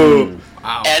 Ooh.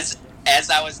 Wow. As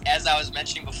I was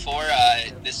mentioning before,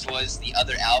 this was the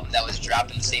other album that was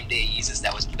dropped on the same day as Yeezus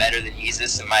that was better than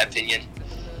Yeezus, in my opinion.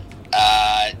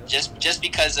 Just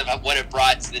because of what it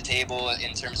brought to the table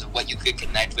in terms of what you could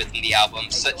connect with in the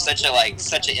album. Such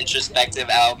an introspective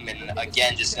album, and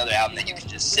again, just another album that you can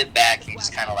just sit back and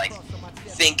just kind of like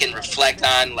think and reflect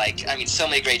on. Like, I mean, so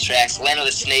many great tracks. Land of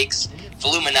the Snakes,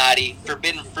 Illuminati,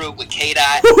 Forbidden Fruit with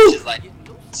K-Dot, which is like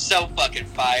so fucking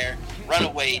fire.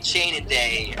 Runaway, Chain and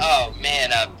Day. Oh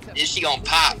man, Is She Gonna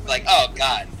Pop? Like, oh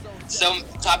god. So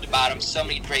top to bottom, so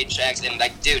many great tracks, and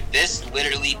like, dude, this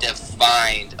literally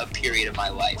defined a period of my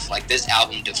life. Like, this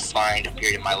album defined a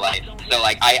period of my life. So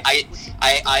like,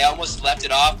 I almost left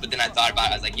it off, but then I thought about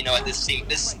it. I was like, you know what, this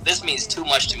means too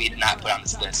much to me to not put on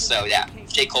this list. So yeah,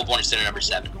 J. Cole, Born Sinner, number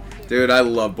 7. Dude, I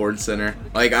love Born Sinner.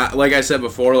 Like I said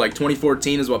before, like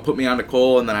 2014 is what put me onto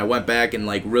Cole, and then I went back and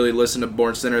like really listened to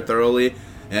Born Sinner thoroughly.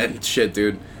 And shit,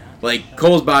 dude, like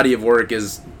Cole's body of work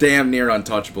is damn near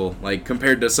untouchable. Like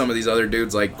compared to some of these other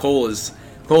dudes, like Cole is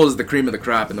the cream of the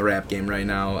crop in the rap game right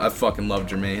now. I fucking love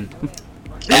Jermaine.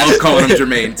 I love calling him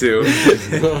Jermaine too.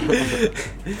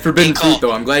 Forbidden Fruit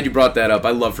though, I'm glad you brought that up.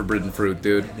 I love Forbidden Fruit,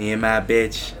 dude. Me and my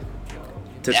bitch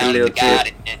took a Down little the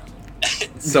god. trip.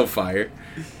 So fire.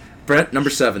 Brent, number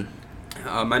 7.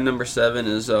 My number 7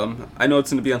 is, I know it's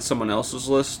going to be on someone else's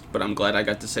list, but I'm glad I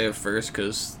got to say it first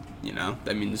because, you know,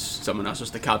 that means someone else has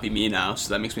to copy me now,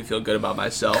 so that makes me feel good about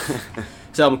myself.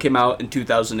 This album came out in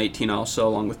 2018 also,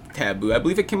 along with Taboo. I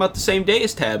believe it came out the same day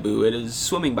as Taboo. It is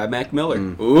Swimming by Mac Miller.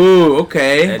 Ooh,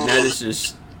 okay. And that is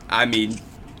just, I mean,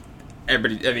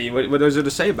 what is there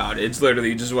to say about it? It's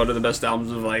literally just one of the best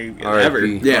albums of, like, ever.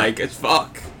 Yeah. Like, it's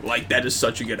fuck. Like, that is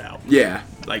such a good album. Yeah.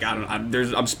 Like,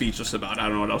 I'm speechless about it. I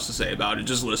don't know what else to say about it.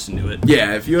 Just listen to it.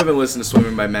 Yeah, if you haven't listened to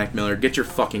Swimming by Mac Miller, get your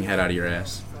fucking head out of your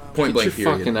ass. Point Get blank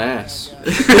your period. fucking ass.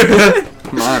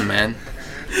 Come on, man.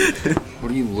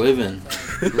 What are you living?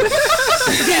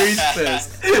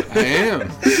 I am.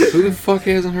 Who the fuck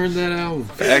hasn't heard that album?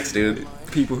 Facts, dude.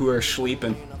 People who are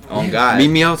sleeping. Oh, God. Meet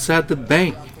me outside the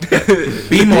bank.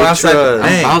 Be more outside the Trust.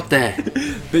 bank. About that.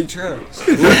 Big Charles.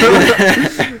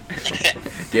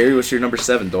 Gary, what's your number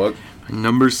 7, dog?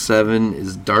 Number 7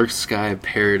 is Dark Sky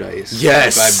Paradise.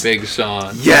 Yes. By Big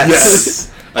Sean.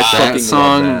 Yes. I fucking That love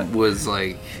song that. was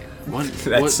like what?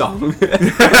 That what? song.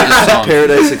 That song.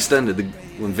 Paradise Extended.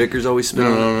 When Vickers always spin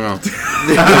on it. No.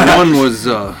 The one was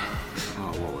what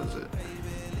was it?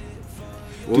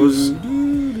 What was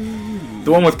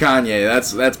the one with Kanye?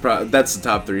 That's the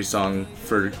top 3 song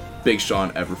for Big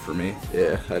Sean ever for me.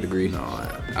 Yeah, I'd agree. No,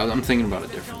 I'm thinking about a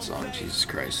different song. Jesus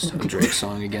Christ, a Drake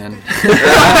song again.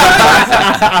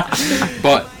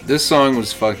 But this song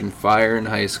was fucking fire in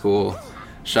high school.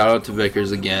 Shout out to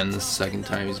Vickers again. This is the second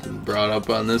time he's been brought up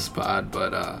on this pod,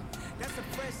 but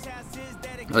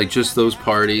like just those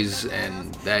parties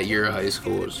and that year of high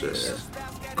school was just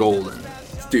golden.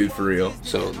 Dude, for real.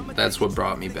 So that's what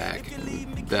brought me back.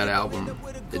 And that album,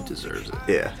 it deserves it.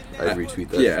 Yeah, I'd retweet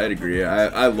that. Yeah, I'd agree.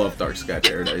 I love Dark Sky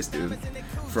Paradise, dude.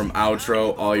 From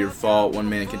outro, All Your Fault, One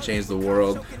Man Can Change the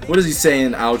World. What does he say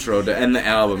in outro to end the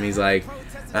album? He's like,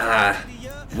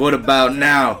 what about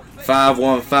now?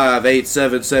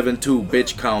 515-8772,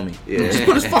 bitch, call me. Yeah. Just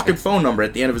put his fucking phone number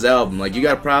at the end of his album. Like, you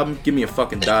got a problem? Give me a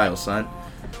fucking dial, son.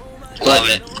 Love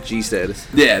it. G status.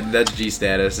 Yeah, that's G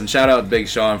status. And shout out Big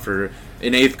Sean for,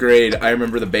 in 8th grade, I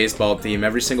remember the baseball team,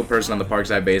 every single person on the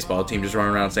Parkside baseball team just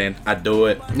running around saying, I do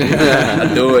it.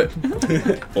 I do it.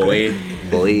 Boy.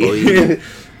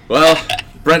 Well,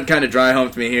 Brent kind of dry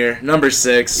humped me here. Number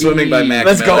 6, Swimming by Mac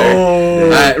Let's Miller.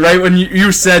 go. Right when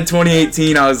you said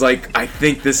 2018, I was like, I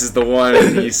think this is the one.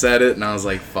 And you said it, and I was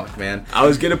like, fuck, man. I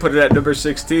was gonna put it at number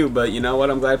 6 too, but you know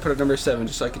what? I'm glad I put it at number 7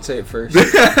 just so I could say it first.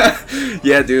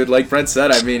 Yeah, dude, like Brent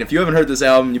said, I mean, if you haven't heard this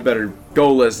album, you better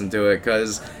go listen to it,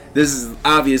 because this is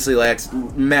obviously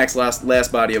Mac's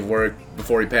last body of work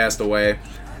before he passed away.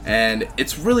 And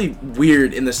it's really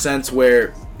weird in the sense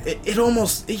where it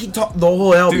almost the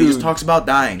whole album he just Dude. talks about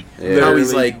dying. Yeah. How he's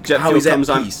Literally, like Jet how Fuel he's at comes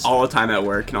on peace. all the time at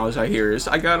work, and all I hear is,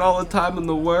 "I got all the time in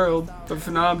the world, but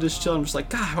for now I'm just chilling." I'm just like,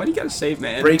 God, why do you gotta save,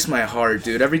 man? Breaks my heart,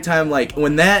 dude. Every time, like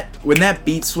when that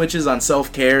beat switches on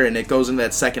Self Care and it goes into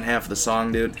that second half of the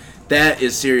song, dude, that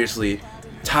is seriously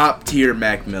top tier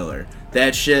Mac Miller.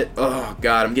 That shit, oh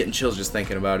god, I'm getting chills just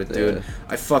thinking about it, dude. Yeah.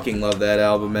 I fucking love that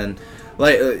album, and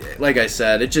like I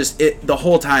said, the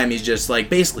whole time he's just like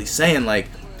basically saying like,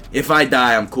 if I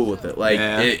die, I'm cool with it. Like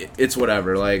it's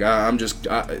whatever. Like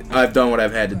I've done what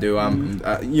I've had to do.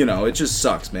 It just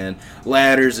sucks, man.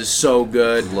 Ladders is so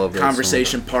good. Love that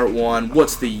Conversation Part 1.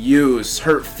 What's the use?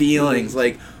 Hurt Feelings.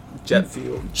 Like Jet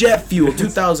Fuel. Jet Fuel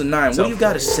 2009. What do you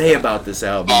got to say about this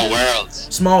album? Small dude?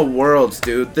 worlds. Small Worlds,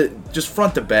 dude. Just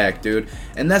front to back, dude.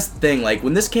 And that's the thing. Like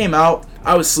when this came out,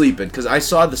 I was sleeping because I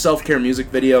saw the Self Care music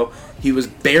video. He was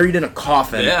buried in a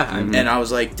coffin. Yeah. And I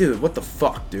was like, dude, what the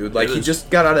fuck, dude? Like It he was- just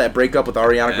got out of that breakup with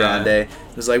Ariana Yeah. Grande.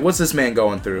 It was like, what's this man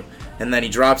going through? And then he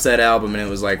drops that album, and it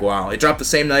was like, wow. It dropped the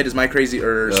same night as My Crazy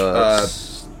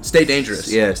Stay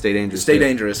Dangerous. Yeah, Stay Dangerous. Stay yeah.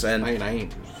 Dangerous, and I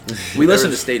ain't. we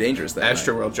listened to Stay Dangerous that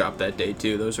Astro night. World dropped that day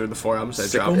too. Those were the 4 albums that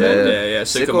Sicko dropped Mode? that day. Yeah,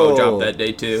 Sicko Mode dropped that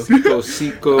day too.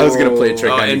 Seco. I was gonna play a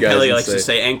trick Oh, on you and guys Pelly and likes to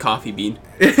say, and Coffee Bean.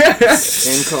 and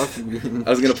coffee bean. I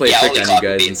was gonna play a Yeah, trick only on you Coffee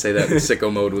guys Bean. and say that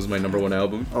Sicko Mode was my #1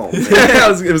 album. Oh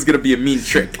man. It was gonna be a mean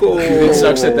trick. It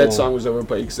sucks that that song was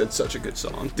overplayed because it's such a good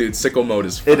song. Dude, Sicko Mode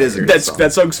is fire. It is a good song.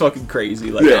 That song's fucking crazy.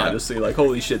 Like Yeah. honestly, like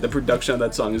holy shit, the production on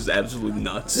that song is absolutely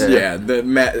nuts. Yeah,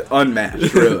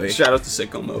 unmatched, really. Shout out to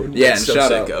Sicko Mode. Yeah, It's and so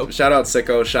shout sicko. out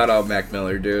Sicko, shout out Mac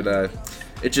Miller, dude.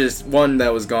 It just one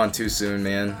that was gone too soon,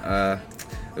 man.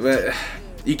 But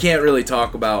you can't really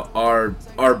talk about our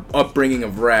upbringing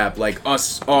of rap, like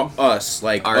us,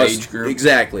 like Our us, age group.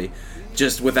 exactly.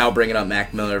 Just without bringing up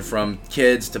Mac Miller, from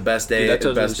Kids to Best Day, Dude, that's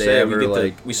what I was Best gonna Day say.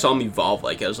 Ever. We saw him evolve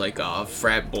like as like a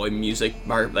frat boy music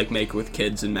like maker with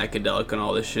Kids and Macadelic and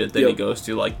all this shit. Then he Yep. goes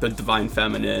to like the Divine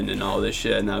Feminine and all this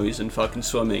shit. And now he's in fucking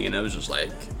swimming, and it was just like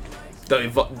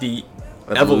the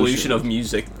evolution of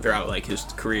music throughout like his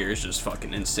career is just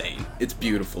fucking insane. It's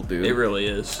beautiful, dude. It really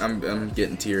is. I'm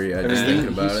getting teary eyed I just mean,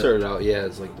 thinking about he it. started out,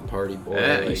 as like the party boy.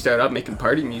 Yeah, like, he started out making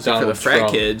party music for Donald the frat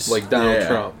Trump, kids. like Donald Yeah.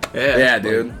 Trump. Yeah,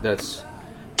 dude. Like, that's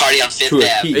Party on Fifth To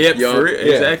a Ave. T. Yep, Yup.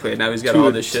 exactly. And now he's got To all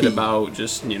a this shit T. about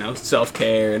just self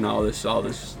care and all this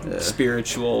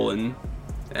spiritual and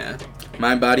yeah.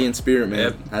 Mind, body, and spirit, man.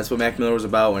 Yep. That's what Mac Miller was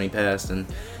about when he passed, and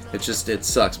it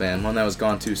sucks, man. One that was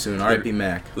gone too soon. R.I.P.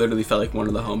 Mac. Literally felt like one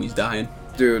of the homies dying.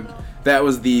 Dude, that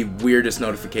was the weirdest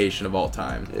notification of all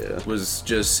time. Yeah. Was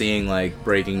just seeing like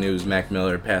breaking news: Mac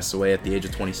Miller passed away at the age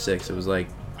of 26. It was like,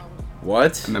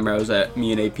 what? I remember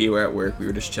me and AP were at work, we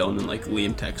were just chilling, and like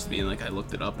Liam texted me, and like I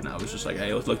looked it up, and I was just like,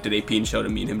 I looked at AP and showed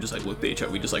him, me and him just like looked at each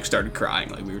other, we just like started crying,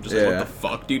 like we were just like, Yeah. what the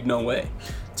fuck, dude, no way.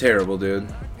 Terrible, dude.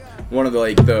 One of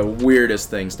the weirdest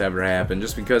things to ever happen,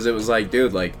 just because it was like,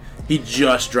 dude, like he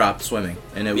just dropped swimming,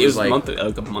 and it It was like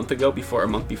a month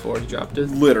before he dropped it.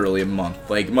 literally a month.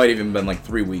 Like it might even been like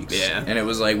 3 weeks. Yeah. And it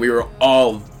was like we were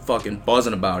all fucking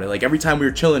buzzing about it. Like every time we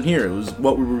were chilling here, it was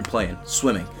what we were playing,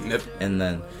 swimming. Yep. And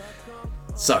then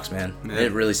sucks, man. Yeah.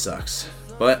 It really sucks.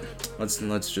 But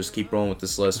let's just keep rolling with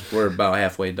this list. We're about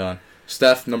halfway done.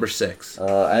 Steph, number 6.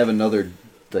 I have another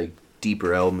like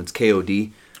deeper album. It's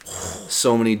KOD.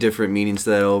 So many different meanings to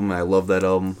that album. I love that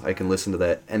album. I can listen to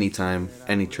that anytime,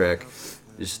 any track.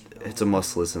 It's a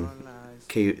must listen.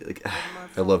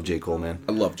 I love J. Cole, man.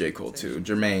 I love J. Cole too.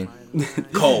 Jermaine.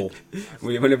 Cole.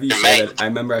 Whenever you said it, I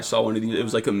remember I saw one of these. It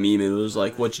was like a meme. It was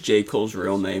like, "What's J. Cole's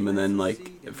real name?" And then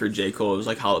like for J. Cole, it was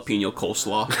like jalapeno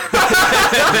coleslaw.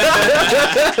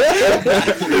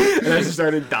 And I just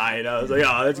started dying. I was like,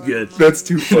 "Oh, that's good." That's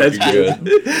too fucking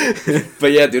good.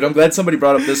 But yeah, dude, I'm glad somebody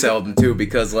brought up this album too,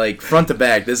 because like front to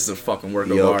back, this is a fucking work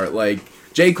of Yup. art. Like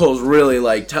J. Cole's really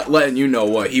like letting you know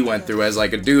what he went through as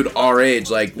like a dude our age,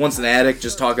 like once an addict,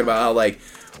 just talking about how like,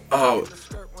 oh,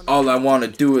 all I want to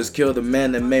do is kill the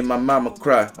man that made my mama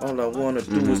cry. All I want to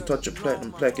do is touch a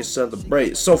platinum plaque and celebrate.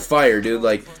 It's so fire, dude.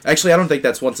 Like, actually, I don't think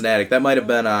that's Once an Addict. That might have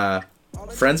been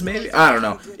Friends, maybe? I don't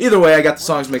know. Either way, I got the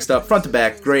songs mixed up. Front to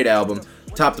back, great album.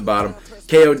 Top to bottom.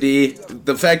 KOD,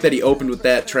 the fact that he opened with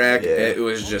that track, Yeah. it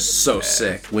was just so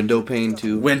sick. Window Pane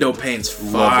too. Window Pane's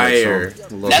Love that fire.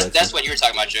 song. Love That's that that's song. what you were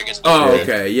talking about, Jurgis. Oh,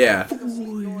 okay, yeah.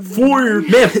 Foyer,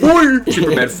 man, Foyer.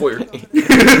 Superman Foyer.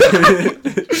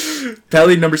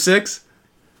 Pelly, number 6.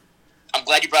 I'm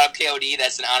glad you brought up KOD.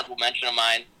 That's an honorable mention of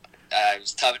mine. It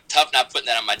was tough not putting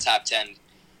that on my top 10.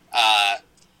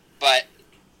 But,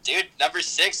 dude, number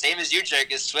 6, same as you,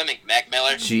 Jerk, is Swimming. Mac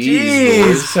Miller.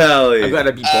 Jeez, Pelly. I'm glad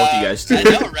I beat both you guys too. I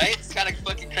know, right? It's kind of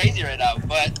fucking crazy right now,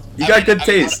 but You got good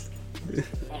taste.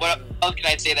 what else can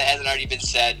I say that hasn't already been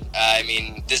said? I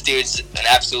mean, this dude's an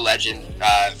absolute legend.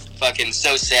 Fucking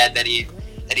so sad that he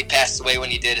passed away when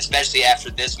he did, especially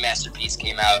after this masterpiece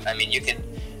came out. I mean, you could,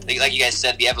 like you guys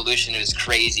said, the evolution was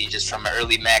crazy, just from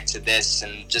early Mac to this,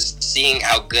 and just seeing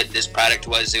how good this product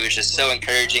was. It was just so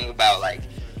encouraging about, like,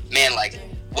 man, like,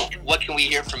 what can we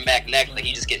hear from Mac next? Like,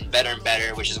 he's just getting better and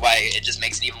better, which is why it just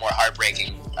makes it even more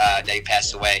heartbreaking that he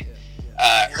passed away.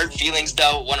 Hurt Feelings,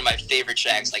 though, one of my favorite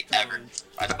tracks, like, ever.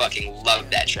 I fucking love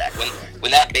that track.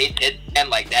 When that bass hit, and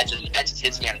like, that just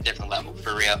hits me on a different level,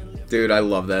 for real. Dude, I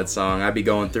love that song. I be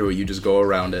going through it. You just go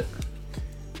around it.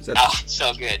 Oh,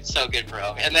 so good,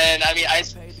 bro. And then, I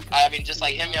mean, just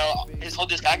like him, you know, his whole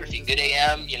discography, Good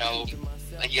AM, you know,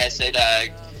 like you guys said,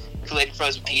 Kool-Aid and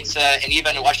Frozen Pizza, and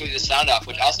even Watching Through the Sound Off,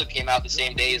 which also came out the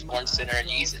same day as Born Sinner and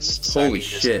Yeezus. So, Holy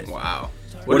shit. Wow.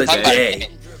 What a day.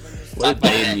 What a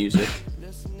day in music.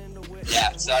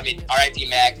 Yeah, so I mean, R.I.P.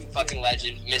 Mac, fucking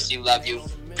legend. Miss you, love you,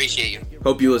 appreciate you.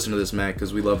 Hope you listen to this, Mac,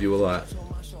 because we love you a lot.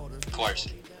 Of course.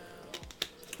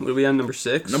 What are we on, number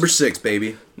 6? Number 6,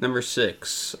 baby. Number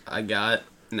 6, I got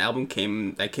an album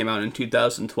that came out in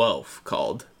 2012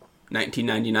 called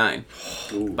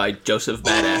 1999 by Joseph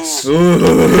Badass.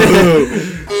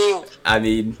 I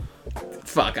mean,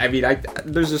 fuck. I mean,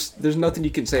 there's nothing you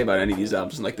can say about any of these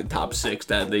albums in like the top 6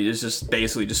 that they just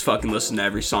basically just fucking listen to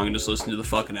every song and just listen to the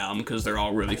fucking album because they're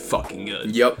all really fucking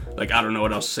good. Yep. Like, I don't know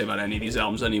what else to say about any of these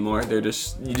albums anymore. You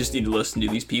just need to listen to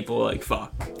these people. Like,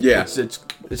 fuck. Yeah.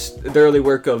 It's the early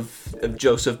work of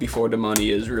Joseph Before the Money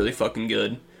is really fucking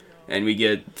good. And we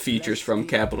get features from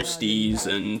Capital Steez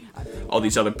and all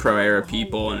these other pro-era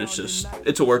people, and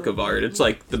it's a work of art. It's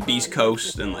like the Beast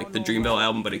Coast and like the Dreamville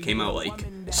album, but it came out like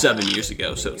 7 years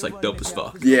ago, so it's like dope as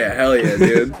fuck. Yeah, hell yeah,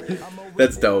 dude.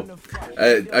 That's dope.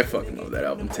 I fucking love that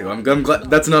album too. I'm glad.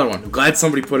 That's another one. I'm glad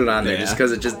somebody put it on there, just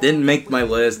because it just didn't make my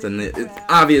list, and it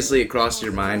obviously it crossed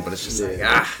your mind, but it's just like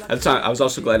At the time, I was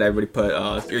also glad everybody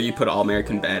put you put All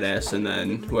American Badass, and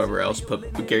then whoever else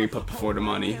Gary put Before the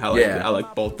Money. I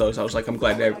like both those. I was like, I'm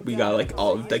glad that we got like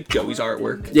all like Joey's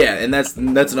artwork. Yeah, and that's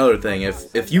another thing.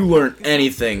 If you learn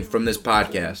anything from this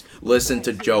podcast, listen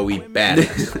to Joey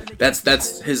Badass.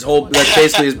 that's his whole. That's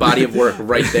basically his body of work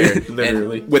right there.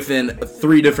 Literally. And within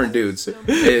 3 different dudes.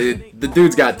 The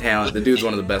dude's got talent. The dude's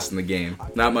one of the best in the game.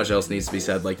 Not much else needs to be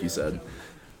said, like you said.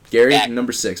 Gary,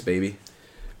 number 6, baby.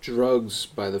 Drugs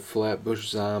by the Flatbush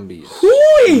Zombies.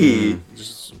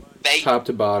 Just top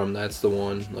to bottom, that's the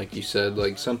one. Like you said,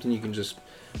 like something you can just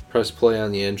press play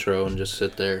on the intro and just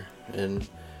sit there and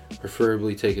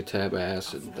preferably take a tab of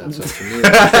acid. That's up to me.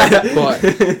 But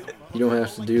you don't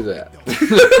have to do that.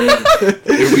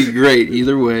 It would be great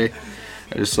either way.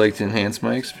 I just like to enhance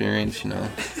my experience, you know,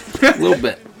 a little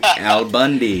bit. Al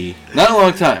Bundy. Not a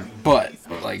long time, but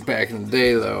like back in the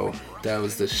day, though, that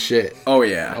was the shit. Oh,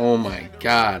 yeah. Oh, my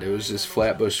God. It was just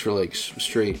Flatbush for like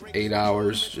straight 8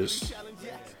 hours, just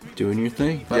doing your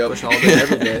thing. Flatbush all day,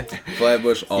 every day.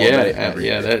 Flatbush all day, every day.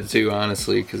 Yeah, that too,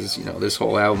 honestly, because, you know, this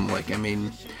whole album, like, I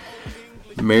mean,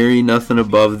 Mary, Nothing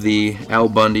Above Thee, Al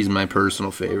Bundy's my personal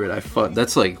favorite.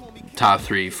 That's like top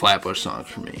 3 Flatbush songs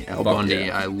for me. Al Bundy,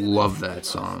 yeah. I love that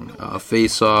song.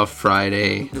 Face Off,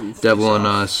 Friday, Devil on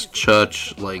Us,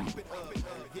 Chutch, like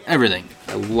everything.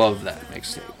 I love that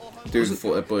mixtape. Dude,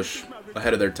 Flatbush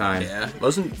ahead of their time. Yeah.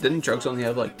 Didn't Drugs only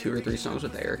have like 2 or 3 songs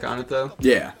with Eric on it though?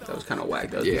 Yeah. That was kind of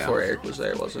whack. That was before Eric was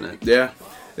there, wasn't it? Yeah.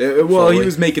 Well, he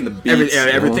was making the beats.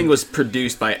 Everything was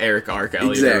produced by Eric R.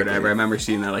 Kelly exactly. or whatever. I remember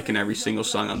seeing that like in every single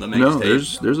song on the mixtape. No,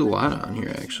 there's a lot on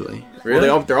here actually. Really?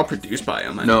 Well, they're all produced by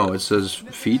him. No, it says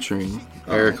featuring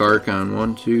Eric Archon.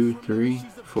 1, 2, 3,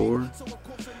 4,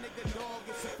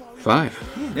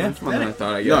 5. Yeah, it's more than I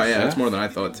thought. I guess. No, yeah, it's more than I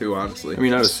thought too. Honestly. I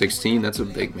mean, out of 16, that's a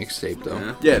big mixtape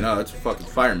though. Yeah, no, it's a fucking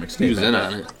fire mixtape. He was in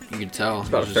on it. You could tell. It's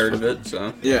about a third of it.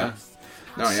 So yeah.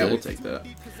 No, yeah, Sick. we'll take that.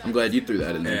 I'm glad you threw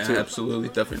that in there yeah, too. absolutely,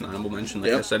 definitely an honorable mention.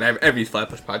 Like I said, every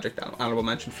Flatbush project honorable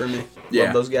mention for me. Yeah.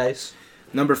 Love those guys.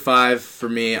 Number 5 for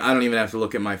me. I don't even have to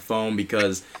look at my phone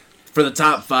because for the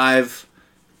top 5,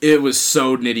 it was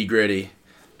so nitty gritty,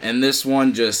 and this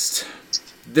one this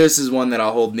is one that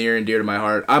I'll hold near and dear to my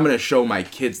heart. I'm gonna show my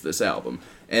kids this album,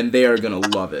 and they are gonna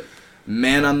love it.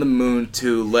 Man on the Moon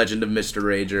 2, Legend of Mr.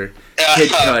 Rager, Kid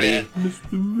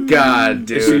Cudi. God,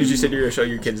 dude. As soon as you said you were gonna show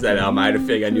your kids that album, I had a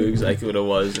feeling I knew exactly what it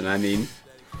was, and I mean,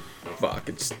 fuck,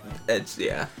 it's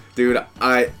yeah. Dude,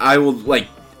 I will, like,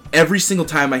 every single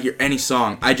time I hear any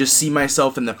song, I just see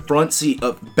myself in the front seat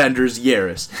of Bender's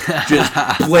Yaris,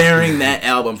 just blaring that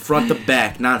album front to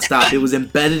back, nonstop. It was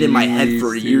embedded in my head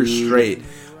for a year straight.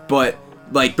 But,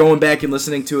 like, going back and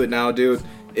listening to it now, dude,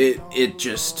 it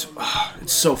just,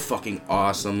 it's so fucking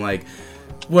awesome. Like,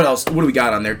 What else? What do we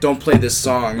got on there? Don't Play This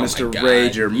Song, Oh Mr. my God.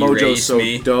 Rager, Mojo's Erase So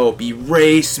Me. Dope,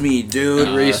 Erase Me, dude.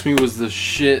 Erase Me was the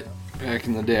shit back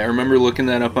in the day. I remember looking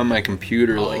that up on my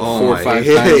computer like Oh 4 or my- 5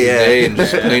 yeah, times a yeah. day and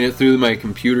just playing it through my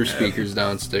computer speakers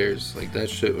downstairs. Like that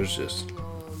shit was just,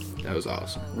 that was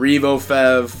awesome. Revo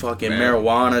Fev, fucking Man.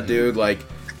 Marijuana, dude. Like,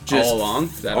 just All along?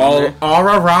 Is that on all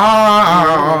there?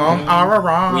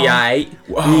 around. We aight.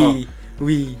 Wow.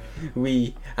 We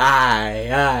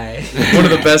aye. One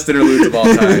of the best interludes of all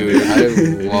time, Dude,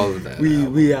 dude. I love that.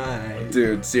 album. We aye.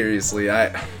 Dude, seriously,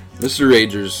 Mr.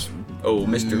 Rager's Oh,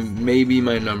 Mr. maybe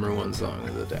my #1 song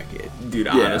of the decade. Dude,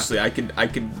 Yeah. honestly, I could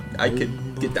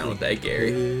get down with that,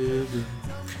 Gary.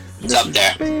 It's up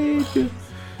there.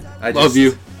 I Love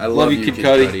you. I love you, Kid Kid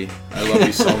Cudi. Cudi. I love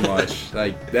you so much.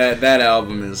 Like that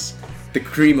album is the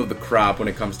cream of the crop when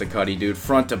it comes to Cudi, dude.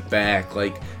 Front to back.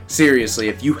 Like seriously,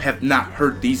 if you have not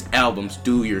heard these albums,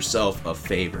 do yourself a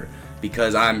favor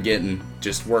because I'm getting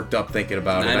just worked up thinking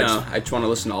about it. I know. I just want to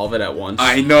listen to all of it at once.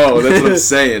 I know. That's what I'm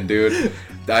saying, dude.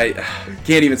 I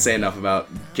can't even say enough about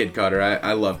Kid Cudi.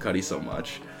 I love Cudi so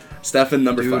much. Stefan,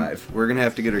 number Dude, 5. we're gonna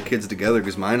have to get our kids together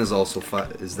because mine is also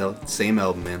is the same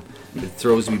album, man. It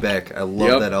throws me back. I love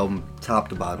Yep. that album, top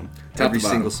to bottom. Top Every to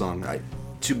bottom. single song.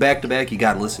 Back to back, you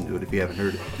gotta listen to it if you haven't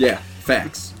heard it. Yeah,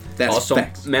 facts. That's also,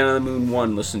 facts. Man on the Moon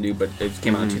 1 listened to, but it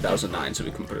came out in 2009, so we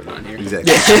couldn't put it on here.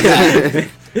 Exactly.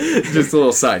 Just a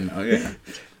little side note. Yeah.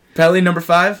 Pelly, number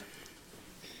 5.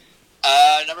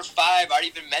 Number 5, already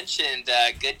been mentioned.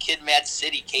 Good Kid, Mad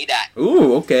City, K-Dot.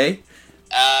 Ooh, okay.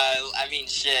 I mean,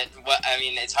 shit.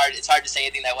 It's hard to say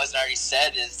anything that wasn't already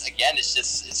said.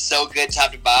 It's so good,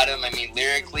 top to bottom. I mean,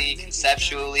 lyrically,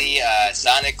 conceptually,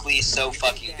 sonically, so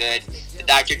fucking good. The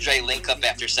Dr. Dre link up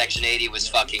after Section 80 was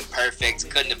fucking perfect.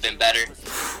 Couldn't have been better.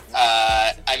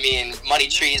 I mean, Money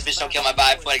Trees, Bitch Don't Kill My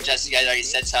Vibe, Poetic Justice. You guys already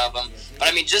said some of them. But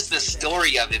I mean, just the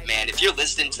story of it, man. If you're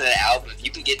listening to the album, if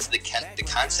you can get to the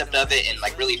concept of it and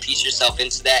like really piece yourself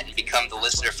into that and become the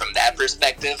listener from that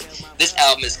perspective, this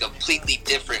album is completely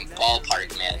different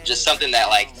ballpark, man. Just something that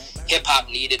like hip hop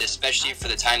needed, especially for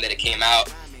the time that it came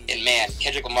out. And man,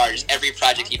 Kendrick Lamar, just every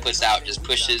project he puts out just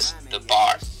pushes the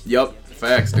bar. Yep,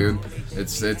 facts, dude.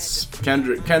 It's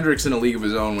Kendrick's in a league of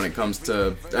his own when it comes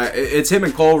to it's him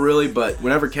and Cole really, but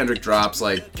whenever Kendrick drops,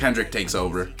 like Kendrick takes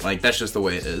over. Like that's just the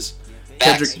way it is.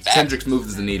 Facts. Kendrick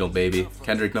moves the needle, baby.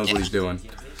 Kendrick knows what he's doing.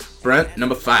 Brent,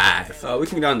 number 5. We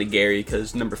can go on to Gary,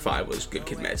 because number 5 was Good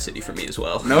Kid, Mad City for me as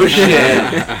well. No shit.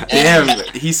 Damn,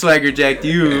 he swagger jacked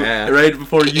you Yeah. right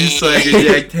before you swagger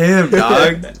jacked him,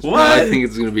 dog. What? I think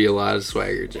it's gonna be a lot of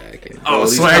swagger jacking. Oh,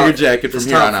 these swagger top- jacket from It's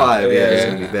here top on out. 5, yeah. It's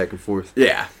Yeah. gonna be back and forth.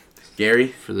 Yeah.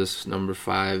 Gary, For this number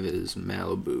 5 is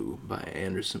Malibu by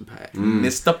Anderson .Paak.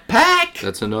 Mr. Pack.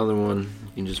 That's another one.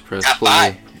 You can just press Top play,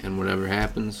 5. and whatever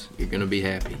happens, you're gonna be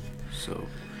happy. So,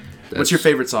 What's your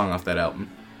favorite song off that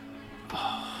album?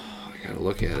 I gotta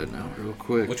look at it now, real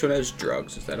quick. Which one has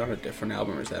drugs? Is that on a different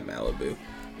album, or is that Malibu?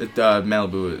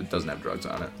 Malibu doesn't have drugs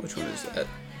on it. Which one is that?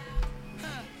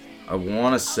 I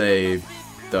want to say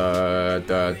the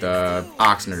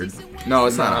Oxnard. No,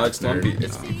 it's not No, it's not. Oxnard.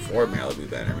 It's before Malibu,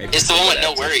 then, or maybe. It's the one with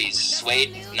No before that. Worries, Suede.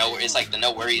 It's like the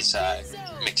No Worries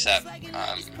mix up.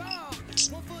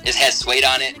 It has Suede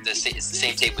on it. It's the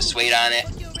same tape with Suede on it.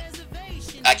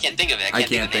 I can't think of it. I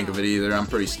can't think of it either. I'm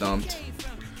pretty stumped.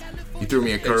 You threw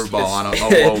me a It's- curveball on a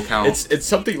it's- low count. It's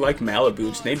something like Malibu.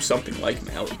 It's named something like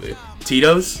Malibu.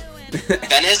 Tito's?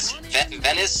 Venice?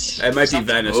 Venice? It might be Something?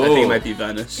 Venice. I think Oh. it might be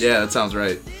Venice. Yeah, that sounds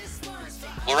right.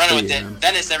 We're running with it. Yeah.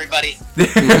 Venice, everybody.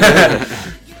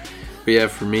 But yeah,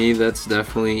 for me, that's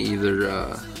definitely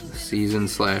either Season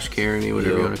 / Carry Me,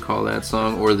 whatever you Yep. want to call that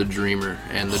song, or The Dreamer.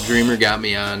 And The Dreamer got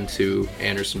me on to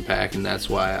Anderson .Paak, and that's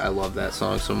why I love that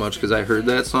song so much, because I heard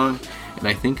that song, and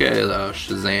I think I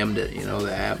Shazammed it, you know,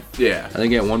 the app. Yeah. I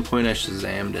think at one point I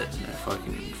Shazammed it, and I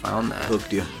fucking found that.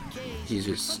 Hooked you. He's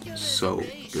just so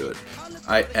good.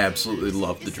 I absolutely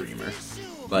love The Dreamer.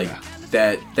 Like,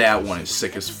 that one is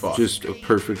sick as fuck. Just a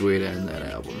perfect way to end that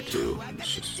album, too.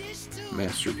 It's just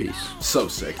masterpiece. so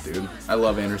sick, dude. I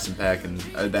love Anderson .Paak, and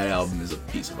that album is a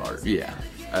piece of art. Yeah.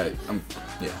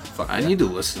 Fuck I yeah. need to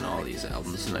listen to all these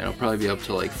albums tonight. I'll probably be up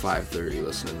till like 5:30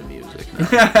 listening to music now.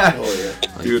 Oh yeah.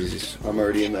 Like, Dude. these- I'm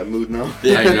already in that mood now.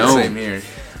 Yeah, I know. Same here.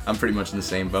 I'm pretty much in the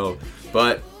same boat.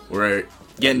 But we're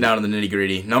getting down to the nitty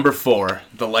gritty. Number 4,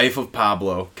 The Life of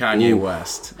Pablo, Kanye Ooh.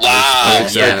 West. Wow. I'm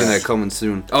expecting yes. that coming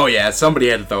soon. Oh yeah, somebody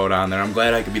had to throw it on there. I'm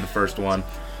glad I could be the first one.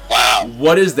 Wow.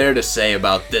 What is there to say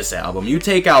about this album? You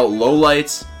take out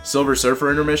Lowlights, Silver Surfer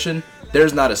Intermission,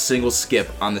 there's not a single skip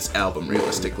on this album,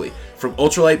 realistically. From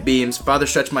Ultralight Beams, Father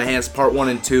Stretch My Hands Part 1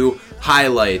 and 2,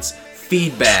 Highlights,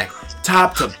 Feedback,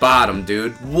 top to bottom,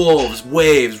 dude. Wolves,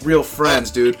 Waves, Real Friends,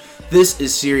 dude. This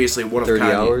is seriously one of 30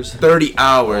 Kanye. hours? 30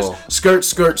 hours. Oh. Skirt,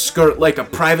 skirt, skirt, like a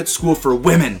private school for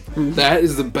women. That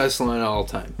is the best line of all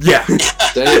time. Yeah.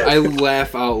 I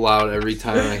laugh out loud every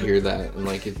time I hear that, and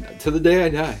like to the day I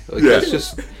die. Like Yeah.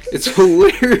 it's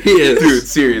hilarious, Dude,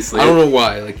 seriously. I don't know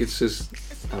why. Like it's just,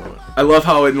 I don't know. I love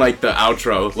how in like the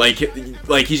outro,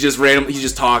 like he's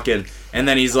just talking, and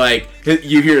then he's like,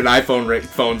 you hear an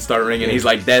phone start ringing. He's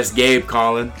like, "That's Gabe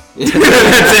calling." That's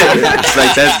it. It's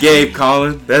like, "That's Gabe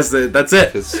calling." That's it. That's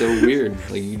it. It's so weird.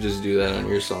 Like you just do that on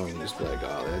your song, and just be like,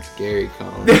 "Oh, that's Gary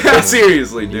calling."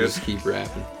 Seriously, You dude. just keep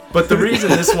rapping. But the reason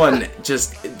this one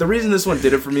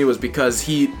did it for me was because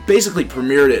he basically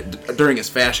premiered it during his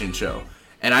fashion show.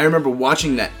 And I remember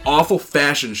watching that awful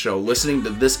fashion show, listening to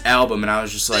this album, and I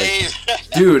was just like,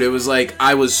 dude, it was like,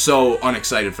 I was so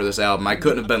unexcited for this album. I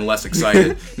couldn't have been less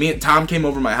excited. Me and Tom came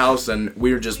over to my house, and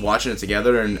we were just watching it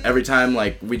together, and every time,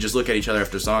 like, we just look at each other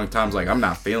after a song, Tom's like, I'm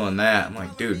not feeling that. I'm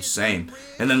like, dude, same.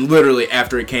 And then literally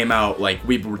after it came out, like,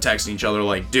 we were texting each other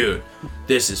like, dude,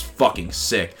 this is fucking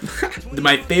sick.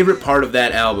 My favorite part of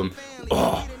that album,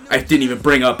 I didn't even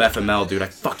bring up FML, dude. I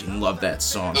fucking love that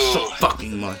song so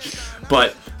fucking much.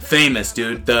 But Famous,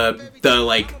 dude.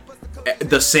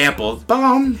 The sample.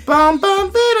 Bum bum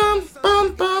bum bum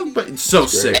bum bum. It's so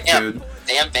sick, dude.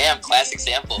 Bam, classic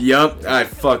sample. Yup, I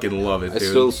fucking love it,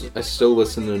 dude. I still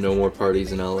listen to No More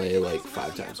Parties in LA like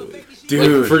 5 times a week.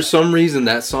 Dude. Like, for some reason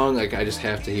that song, like I just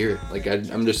have to hear it. Like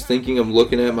I'm just thinking, I'm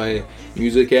looking at my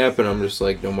music app and I'm just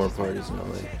like, No More Parties in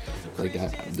LA.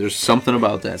 Like there's something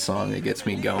about that song that gets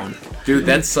me going. Dude,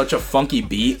 that's such a funky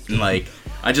beat, and like,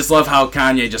 I just love how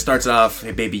Kanye just starts off,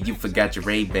 "Hey baby, you forgot your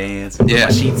Ray-Bans. Yeah.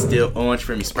 My sheet's still orange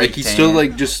for me spray Like he's tan." still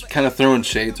like just kind of throwing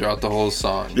shade throughout the whole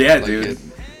song. Yeah, Like, dude.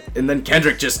 And then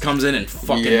Kendrick just comes in and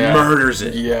fucking Yeah. murders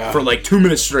it. Yeah. For like 2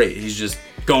 minutes straight. He's just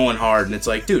going hard, and it's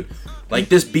like, dude, like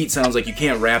this beat sounds like you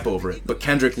can't rap over it, but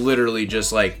Kendrick literally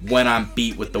just like went on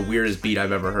beat with the weirdest beat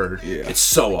I've ever heard. Yeah. It's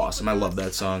so awesome. I love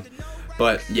that song.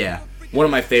 But yeah, one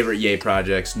of my favorite Ye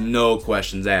projects, no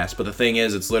questions asked. But the thing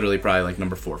is, it's literally probably like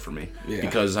number 4 for me. Yeah.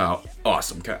 Because of how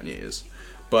awesome Kanye is.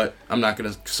 But I'm not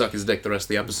going to suck his dick the rest of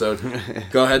the episode.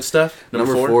 Go ahead, Steph.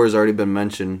 Number 4 has already been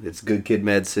mentioned. It's Good Kid,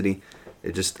 Mad City.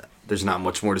 There's not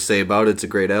much more to say about it. It's a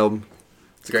great album.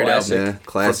 It's a great Classic. album. Yeah,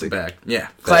 classic. Front to back. Yeah,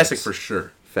 classic Facts. for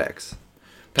sure. Facts.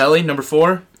 Pelly, number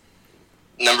 4.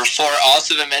 Number 4,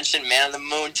 also been mentioned, Man on the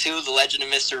Moon 2, The Legend of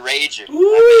Mr. Rager.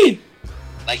 Woo!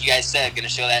 Like you guys said, gonna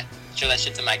show that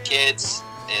shit to my kids.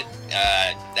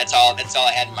 That's all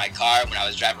I had in my car when I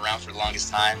was driving around for the longest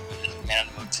time. Man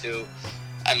on the Moon 2.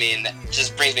 I mean, it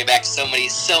just brings me back so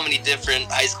many different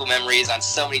high school memories on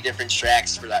so many different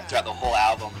tracks throughout the whole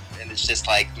album. And it's just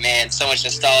like, man, so much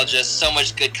nostalgia, so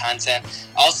much good content.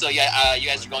 Also, you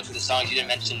guys are going through the songs. You didn't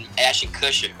mention Ashton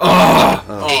Kutcher.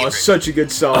 Oh, such a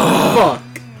good song. Fuck.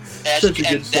 Ashton, such a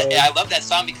good song. I love that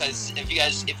song because if you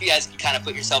guys can kind of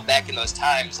put yourself back in those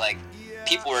times, like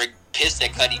people were pissed at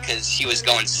Cudi because he was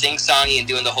going sing-songy and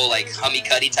doing the whole like hummy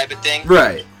Cudi type of thing.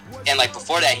 Right. And like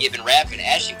before that, he had been rapping.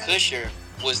 Ashton Kutcher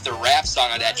was the rap song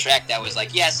on that track that was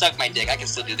like, yeah, suck my dick, I can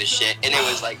still do this shit. And it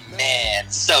was like, man,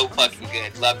 so fucking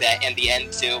good. Love that. And the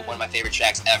end too, one of my favorite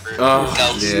tracks ever.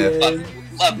 Ghost. yeah.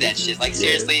 Love that shit. Like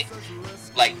seriously,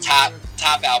 like top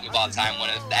album of all time.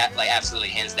 One of that, like absolutely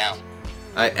hands down.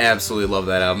 I absolutely love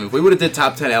that album. If we would have did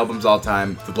top 10 albums all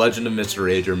time, The Legend of Mr.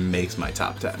 Rager makes my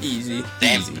top 10. Easy.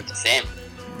 Same.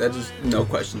 That's just no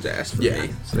questions asked for Yeah.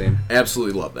 me. Same.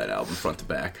 Absolutely love that album front to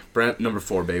back. Brent, number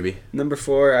 4, baby. Number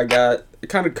 4, I got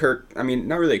kind of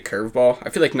not really a curveball. I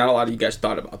feel like not a lot of you guys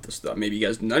thought about this stuff. Maybe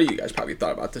none of you guys probably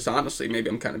thought about this, honestly. Maybe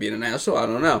I'm kind of being an asshole. I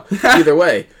don't know. Either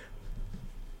way.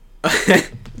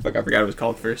 Fuck, I forgot it was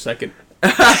called for a second.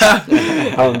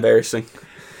 How embarrassing.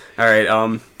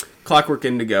 Alright, Clockwork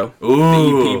Indigo. Ooh.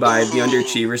 The EP by The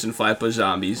Underachievers and Flatbush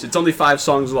Zombies. It's only 5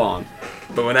 songs long.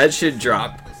 But when that shit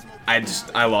dropped,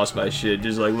 I lost my shit.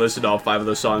 Just like listened to all 5 of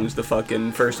those songs. The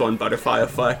fucking first one, Butterfly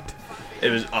Effect. It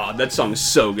was that song is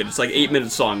so good. It's like 8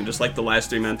 minutes long. Just like the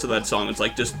last 3 minutes of that song, it's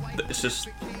just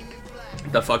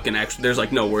the fucking actual. There's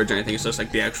like no words or anything. It's just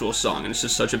like the actual song, and it's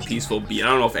just such a peaceful beat. I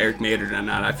don't know if Eric made it or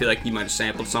not. I feel like he might have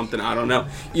sampled something. I don't know.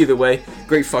 Either way,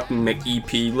 great fucking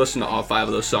EP. Listen to all 5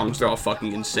 of those songs. They're all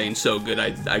fucking insane. So good.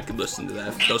 I could listen to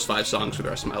those 5 songs for the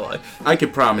rest of my life. I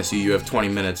can promise you have 20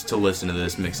 minutes to listen to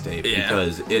this mixtape Yeah.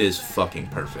 because it is fucking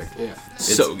perfect. Yeah.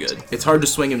 So good. It's hard to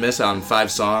swing and miss on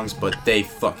 5 songs, but they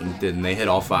fucking didn't. They hit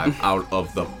all 5 out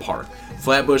of the park.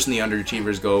 Flatbush and the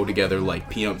Underachievers go together like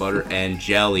peanut butter and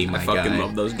jelly, my I fucking guy.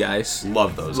 love those guys.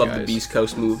 Love those Love guys. the Beast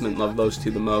Coast movement. Love those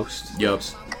 2 the most. Yup.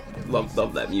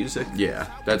 Love that music. Yeah,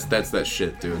 that's that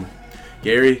shit, dude.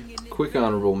 Gary? Quick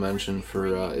honorable mention for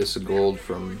Issa Gold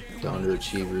from The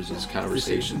Underachievers is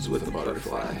Conversations with a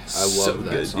Butterfly. I love So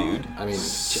that good, song. dude. I mean,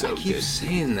 So I keep good.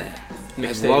 saying that.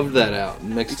 Mixtape. I love that out.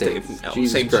 Mixtape. Mixtape.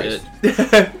 Jesus Same Christ. shit.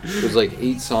 It was like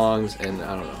 8 songs, and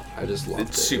I don't know. I just loved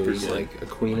It's it. super It was good. like A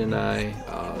Queen and I,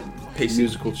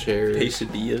 Musical Chairs.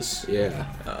 Quesadillas. Yeah,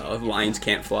 Lions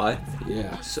Can't Fly.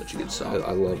 yeah. Such a good I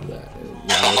song. love that.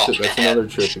 That's another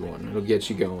trippy one. It'll get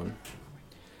you going.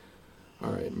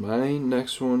 All right, my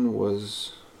next one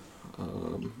was.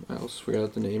 I also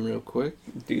forgot the name real quick.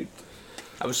 Dude,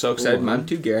 I was so excited. Mine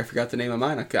too, Gary. I forgot the name of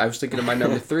mine. I was thinking of my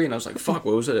number 3, and I was like, fuck,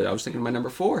 what was it? I was thinking of my number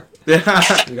 4.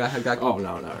 I got Oh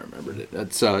no, I remembered it.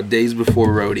 That's Days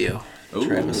Before Rodeo.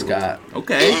 Travis Scott.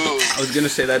 Okay. I was going to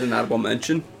say that in honorable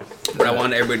mention, but I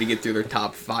wanted everybody to get through their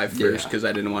top 5 first because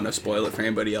I didn't want to spoil it for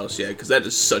anybody else yet because that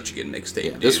is such a good mixtape.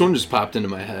 Yeah, dude. this one just popped into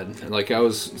my head. Like, I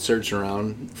was searching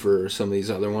around for some of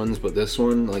these other ones, but this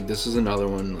one, like, this is another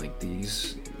one, like,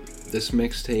 this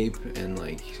mixtape and,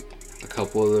 like, a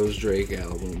couple of those Drake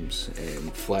albums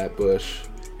and Flatbush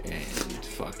and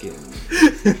fucking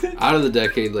out of the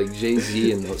decade, like,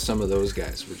 Jay-Z and some of those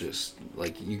guys were just,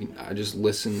 like, I just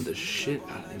listened the shit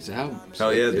out of these albums. Hell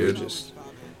Like, yeah, they were dude. just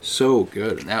so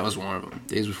good, and that was one of them.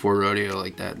 Days Before Rodeo,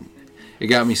 like that. It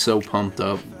got me so pumped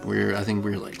up. I think we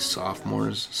were like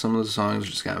sophomores. Some of the songs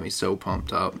just got me so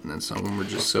pumped up, and then some of them were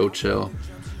just so chill.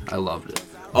 I loved it.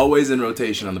 Always in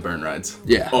rotation on the burn rides.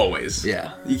 Yeah. Always.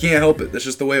 Yeah. You can't help it. That's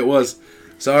just the way it was.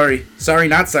 Sorry. Sorry,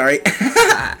 not sorry.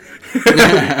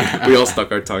 We all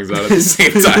stuck our tongues out at the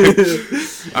same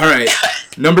time. All right.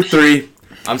 Number 3.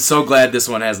 I'm so glad this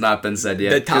one has not been said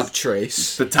yet. The top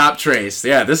trace. The top trace.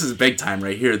 Yeah, this is big time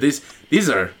right here. This is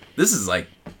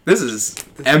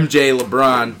MJ,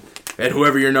 LeBron, and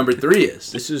whoever your number 3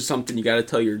 is. This is something you got to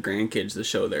tell your grandkids to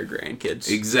show their grandkids.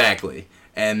 Exactly.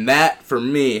 And that, for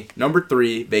me, number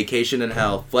 3, Vacation in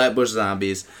Hell, Flatbush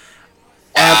Zombies.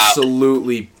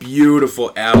 Absolutely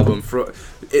beautiful album.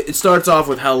 It starts off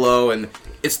with Hello, and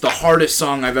it's the hardest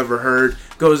song I've ever heard.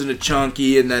 Goes into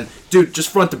Chunky, and then, dude, just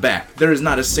front to back. There is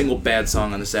not a single bad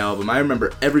song on this album. I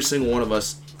remember every single one of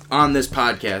us on this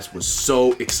podcast was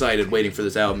so excited waiting for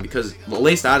this album because the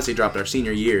Laced Odyssey dropped our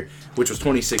senior year, which was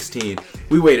 2016.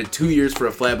 We waited 2 years for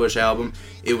a Flatbush album.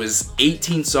 It was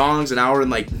 18 songs, an hour and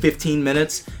like 15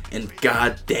 minutes, and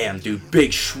goddamn, dude,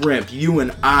 Big Shrimp, You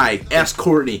and I, Ask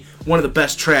Courtney, one of the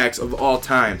best tracks of all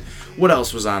time. What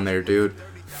else was on there, dude?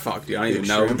 Fuck, dude, I don't even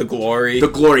know. Shrimp. The Glory. The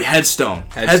Glory, Headstone.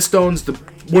 Headstone's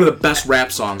one of the best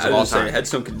rap songs I of all was gonna say, time.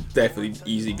 Headstone could definitely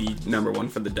easily be number 1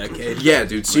 for the decade. Yeah,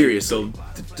 dude, seriously.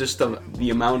 So just the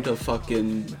amount of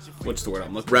fucking what's the word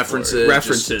I'm looking References, for?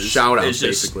 References, just shout-outs, is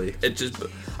just- basically. It just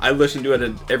I listen to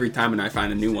it every time and I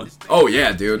find a new one. Oh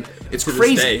yeah, dude, it's To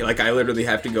crazy. this day, like I literally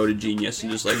have to go to Genius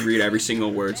and just like read every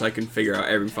single word so I can figure out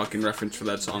every fucking reference for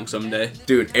that song someday.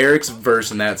 Dude, Eric's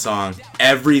verse in that song,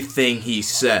 everything he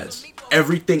says,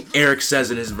 everything Eric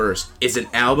says in his verse is an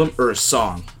album or a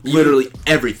song. Literally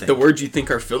everything. The words you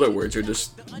think are filler words are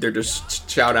they're just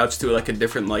shout outs to like a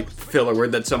different like filler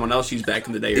word that someone else used back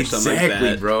in the day or something like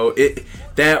that. bro.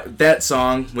 That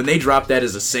song, when they dropped that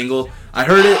as a single, I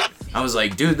heard it, I was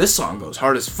like, dude, this song goes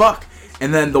hard as fuck.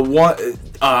 And then the one,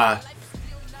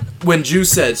 when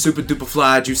Juice said, super duper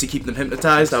fly, Juicy keep them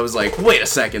hypnotized, I was like, wait a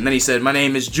second. Then he said, my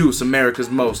name is Juice, America's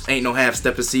most, ain't no half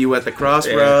step to see you at the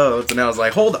crossroads. And I was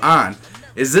like, hold on.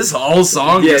 Is this whole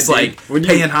song Yeah, just dude. like When you-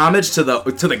 paying homage to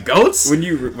the goats?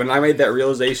 When I made that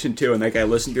realization too, and like I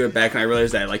listened to it back and I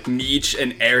realized that like Meech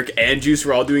and Eric and Juice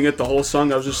were all doing it the whole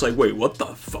song, I was just like, wait, what the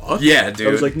fuck? Yeah, dude.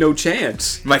 I was like, no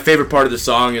chance. My favorite part of the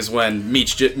song is when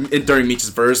during Meech's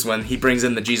verse, when he brings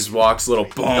in the Jesus Walks little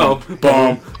boom,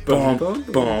 boom, boom,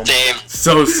 boom. Same.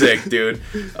 So sick, dude.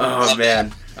 Oh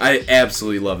man, I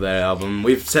absolutely love that album.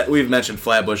 We've mentioned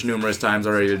Flatbush numerous times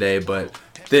already today, but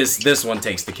this one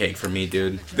takes the cake for me,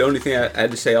 dude. The only thing I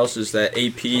had to say else is that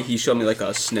AP, he showed me like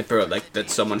a snippet like that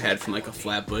someone had from like a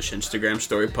Flatbush Instagram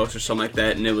story post or something like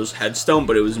that, and it was Headstone,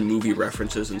 but it was movie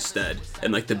references instead.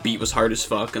 And like the beat was hard as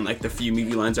fuck, and like the few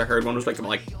movie lines I heard, one was like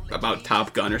about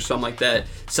Top Gun or something like that.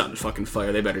 Sounded fucking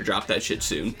fire. They better drop that shit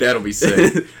soon. That'll be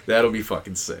sick. That'll be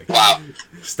fucking sick. Wow.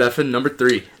 Stefan, number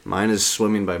 3. Mine is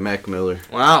Swimming by Mac Miller.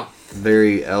 Wow.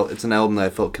 It's an album that I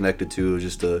felt connected to. It was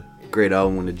just a great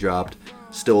album when it dropped.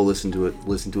 Still listen to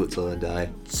it till I die.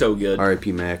 So good.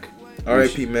 R.I.P. Mac.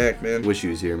 R.I.P. Mac, man. Wish he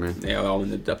was here, man. Yeah, all in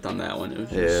the depth on that one. It was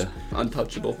just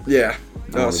untouchable. Yeah.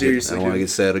 I don't want to get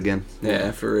sad again.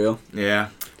 Yeah, for real. Yeah.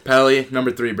 Pelly,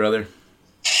 number 3, brother.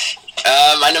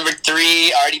 My number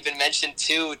 3 already been mentioned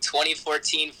too.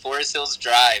 2014 Forest Hills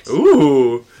Drive.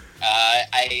 Ooh.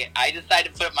 I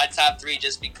decided to put it in my top 3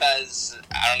 just because,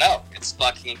 I don't know, it's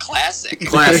fucking classic.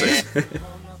 Classic.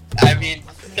 I mean,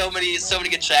 so many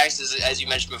good tracks, as you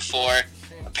mentioned before.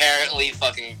 Apparently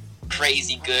fucking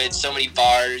crazy good, so many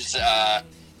bars.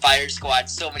 Fire Squad,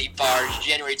 so many bars.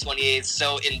 January 28th,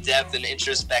 so in-depth and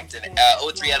introspective.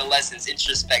 03 Adolescence,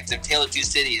 introspective. Tale of Two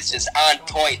Cities, just on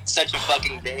point. Such a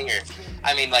fucking banger.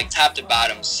 I mean, like, top to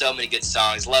bottom, so many good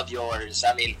songs. Love Yours.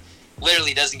 I mean,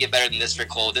 literally doesn't get better than this for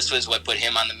Cole. This was what put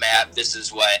him on the map. This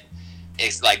is what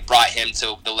it's like brought him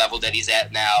to the level that he's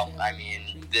at now. I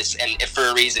mean, this, and for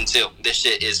a reason too. This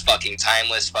shit is fucking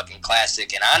timeless, fucking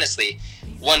classic, and honestly,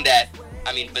 one that,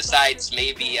 I mean, besides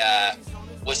maybe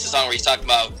what's the song where he's talking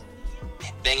about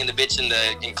banging the bitch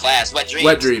in class? Wet Dreams.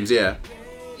 Wet Dreams, yeah.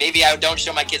 Maybe I don't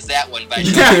show my kids that one, but I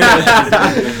should.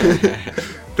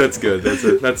 That's good.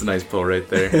 That's a nice pull right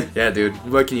there. Yeah, dude.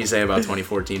 What can you say about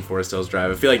 2014 Forest Hills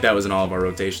Drive? I feel like that was in all of our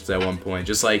rotations at one point.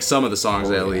 Just like some of the songs,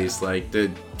 at least, like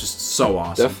they're just so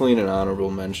awesome. Definitely an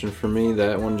honorable mention for me.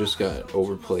 That one just got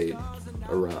overplayed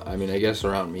around. I mean, I guess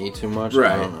around me too much.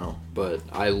 Right. I don't know, but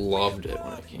I loved it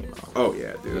when it came out. Oh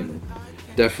yeah, dude. And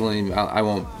definitely, I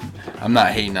won't. I'm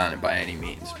not hating on it by any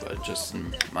means, but just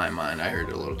in my mind, I heard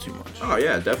it a little too much. Oh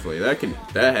yeah, definitely.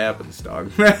 That happens,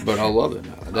 dog. But I'll love it.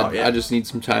 Yeah. I just need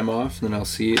some time off, and then I'll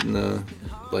see it in the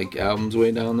albums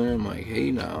way down there. I'm like,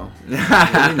 hey now,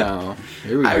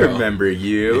 here we go. I remember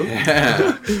you.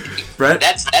 Yeah. Brett.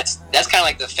 That's kind of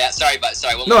like the sorry.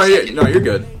 One No, more second. you're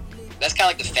good. That's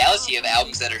kind of like the fallacy of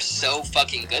albums that are so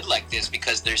fucking good like this,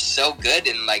 because they're so good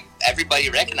and like everybody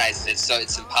recognizes it, so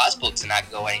it's impossible to not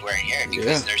go anywhere and hear it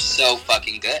because they're so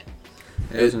fucking good.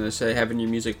 I was gonna say, having your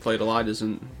music played a lot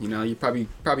isn't, you probably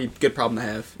a good problem to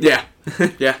have. Yeah,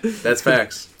 yeah, that's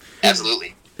facts.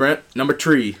 Absolutely. Brent, number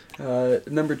 3.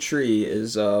 Number 3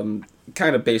 is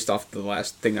kind of based off the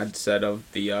last thing I'd said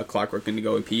of the Clockwork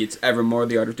Indigo EP. It's Evermore,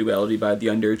 The Art of Duality by The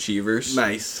Underachievers.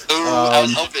 Nice. Ooh,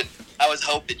 I was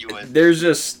hoping you would. There's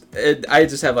just, I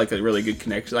just have like a really good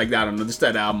connection. Like, I don't know, just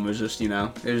that album was just, it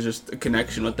was just a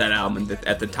connection with that album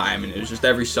at the time, and it was just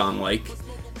every song, like,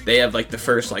 they have like the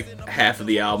first like half of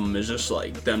the album is just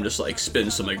like them just like spitting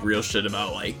some like real shit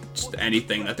about like just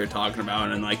anything that they're talking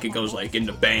about, and like it goes like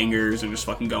into bangers and just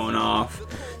fucking going off.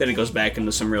 Then it goes back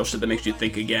into some real shit that makes you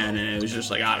think again, and it was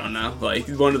just like, I don't know, like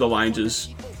one of the lines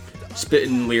is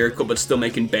spitting lyrical but still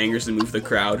making bangers to move the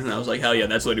crowd, and I was like, hell yeah,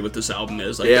 that's literally what this album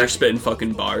is. Like, they're spitting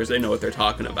fucking bars, they know what they're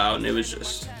talking about, and it was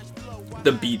just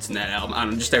the beats in that album, I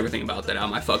don't know, just everything about that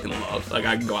album I fucking love. Like,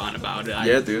 I can go on about it.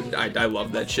 Yeah, dude. I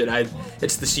love that shit.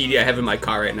 It's the CD I have in my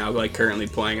car right now, like currently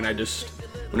playing, and I just,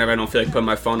 whenever I don't feel like putting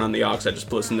my phone on the aux, I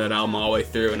just listen to that album all the way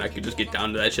through, and I could just get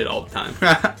down to that shit all the time.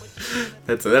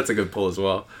 That's a good pull as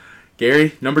well.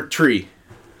 Gary, number 3.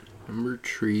 Number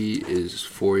 3 is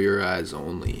For Your Eyes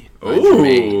Only. By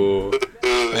Ooh.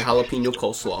 My jalapeno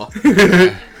coleslaw.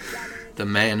 The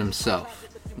man himself.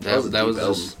 That's what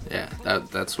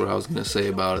I was gonna say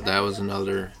about it. That was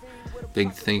another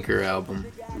big thinker album.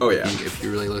 Oh yeah. If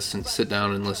you really sit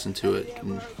down and listen to it, you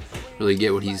can really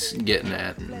get what he's getting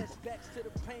at and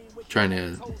trying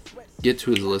to get to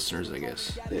his listeners, I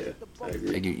guess. Yeah, I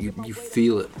agree. Like you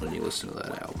feel it when you listen to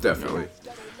that album. Definitely.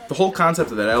 The whole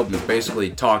concept of that album is basically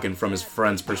talking from his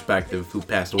friend's perspective, who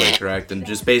passed away, correct? And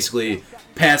just basically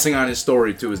passing on his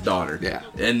story to his daughter. Yeah.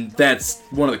 And that's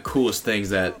one of the coolest things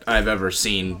that I've ever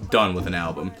seen done with an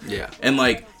album. Yeah. And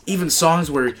like, even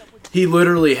songs where he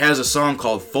literally has a song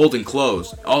called Folding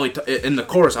Clothes. In the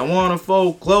chorus, I want to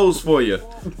fold clothes for you.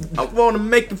 I want to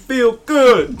make you feel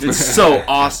good. It's so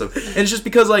awesome. And it's just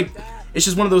because, like, it's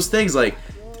just one of those things, like,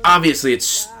 obviously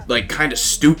it's, like, kind of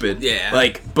stupid. Yeah.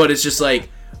 Like, but it's just like,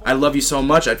 I love you so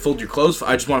much, I'd fold your clothes.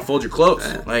 I just want to fold your clothes.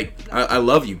 Like, I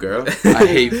love you, girl. I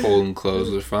hate folding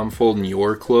clothes. If I'm folding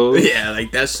your clothes, Yeah,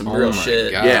 like that's some real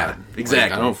shit. God. Yeah, exactly.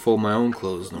 Like, I don't fold my own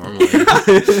clothes normally.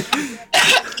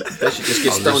 That shit just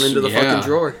gets thrown into the fucking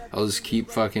drawer. I'll just keep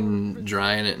fucking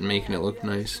drying it and making it look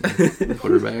nice and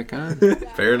put her back on.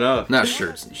 Fair enough. Not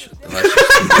shirts and shit, though. That's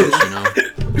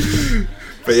just too much,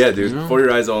 But yeah, dude, For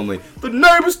Your Eyes Only. The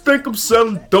neighbors think I'm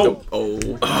selling dope.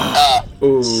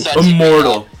 Such a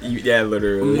Immortal. Yeah,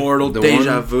 literally. Immortal, The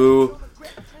Deja one- Vu.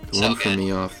 The So one for good.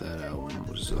 me off that album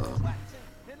was, God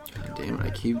damn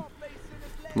it, the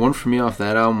one for me off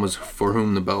that album was For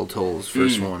Whom the Bell Tolls,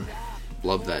 first one.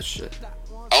 Love that shit.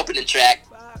 Opening track.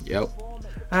 Yep.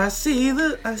 I see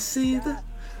the.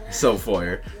 So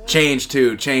fire. Change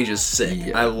too. Change is sick.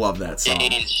 Yeah. I love that song.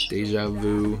 Change. Deja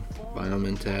Vu, Vinyl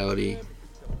Mentality.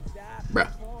 Bruh.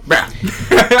 Bruh.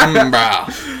 Bruh.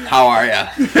 How are ya?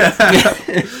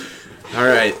 All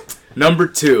right. Number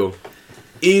 2.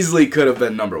 easily could have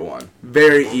been number one.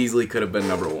 Very easily could have been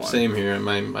number one. Same here.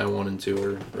 My 1 and 2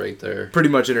 are right there. Pretty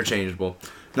much interchangeable.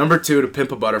 Number 2, To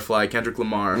Pimp a Butterfly, Kendrick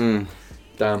Lamar.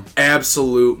 Damn.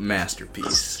 Absolute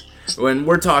masterpiece. When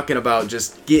we're talking about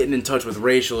just getting in touch with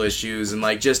racial issues and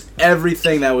like just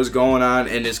everything that was going on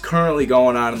and is currently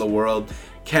going on in the world,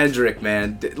 Kendrick,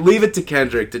 man, leave it to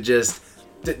Kendrick to just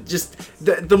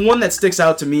the one that sticks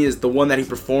out to me is the one that he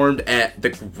performed at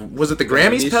was it the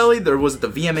Grammys, Pelly, or was it the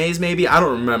VMAs maybe? I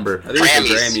don't remember. I think it was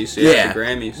the Grammys. Yeah, the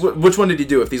Grammys. Which one did he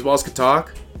do? If These Walls Could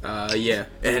Talk? Yeah.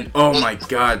 And oh my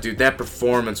god, dude, that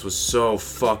performance was so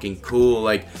fucking cool.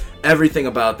 Like everything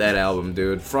about that album,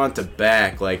 dude, front to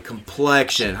back, like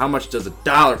complexion. How much does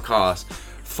 $1 cost?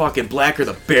 Fucking Blacker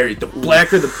the Berry. The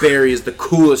Blacker the Berry is the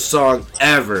coolest song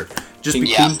ever. Just King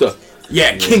because. Kunta.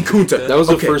 Yeah, King Kunta. That was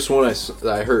the first one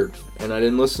I heard, and I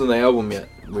didn't listen to the album yet.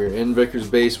 We were in Vickers'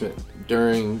 basement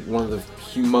during one of the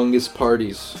humongous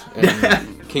parties,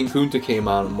 and King Kunta came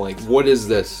on. I'm like, what is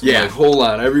this? Yeah. I'm like, hold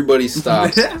on, everybody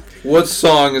stop. What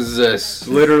song is this?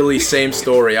 Literally same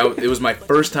story. It was my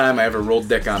first time I ever rolled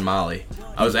dick on Molly.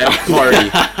 I was at a party.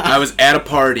 That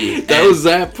was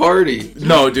that party.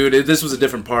 No, dude, this was a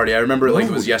different party. I remember it like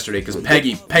it was yesterday because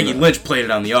Peggy Lynch played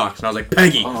it on the aux, and I was like,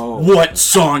 Peggy, what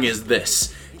song is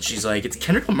this? She's like, it's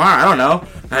Kendrick Lamar. I don't know.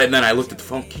 And then I looked at the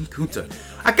phone, King Kunta.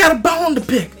 I got a bone to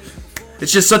pick.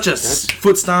 It's just such a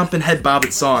foot stomping, head bobbing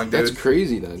song, dude. That's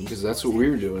crazy then, because that's what we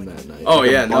were doing that night. Oh,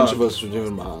 Like, yeah, a bunch of us were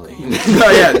doing Molly. No,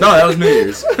 that was New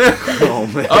Year's. Oh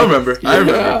man. I remember.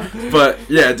 But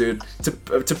yeah, dude,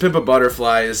 to Pimp a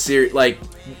Butterfly is serious. Like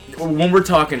when we're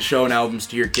talking showing albums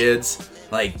to your kids,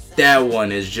 like that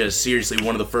one is just seriously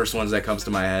one of the first ones that comes to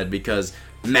my head because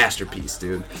masterpiece,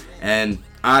 dude. And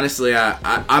honestly,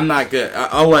 I'm not good.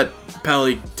 I'll let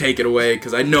Pelly take it away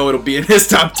because I know it'll be in his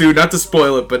top 2. Not to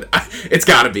spoil it, but it's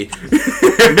gotta be.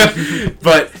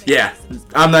 But yeah,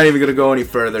 I'm not even gonna go any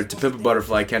further. To Pimp a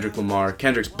Butterfly, Kendrick Lamar,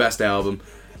 Kendrick's best album.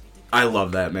 I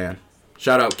love that, man.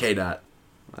 Shout out K. Dot.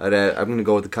 I'm gonna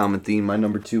go with the common theme. My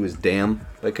number 2 is "Damn"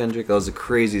 by Kendrick. That was the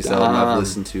craziest album I've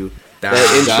listened to. That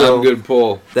intro, good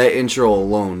pull. That intro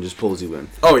alone just pulls you in.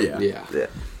 Oh yeah. Yeah.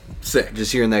 Sick.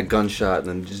 Just hearing that gunshot and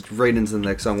then just right into the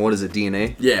next song. What is it?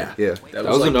 DNA. Yeah. Yeah. That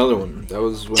was another one. That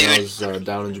was when I was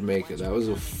down in Jamaica. That was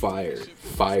a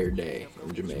fire day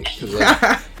in Jamaica. 'Cause,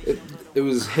 like, it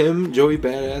was him, Joey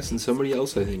Badass, and somebody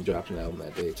else I think dropped an album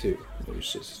that day too. It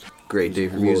was just Great day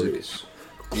for music.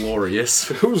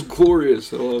 Glorious. It was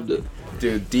glorious. I loved it.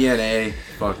 Dude, DNA,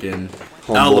 fucking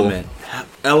Humble.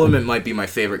 Element might be my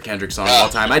favorite Kendrick song of all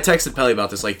time. I texted Pelly about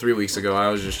this like 3 weeks ago. I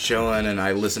was just chilling and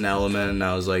I listened to Element and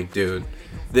I was like, dude,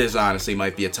 this honestly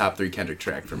might be a top 3 Kendrick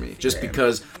track for me. Just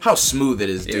because how smooth it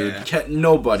is, dude. Yeah.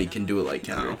 Nobody can do it like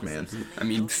Kendrick, man. I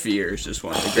mean, Fear is just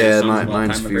one of the greatest songs of all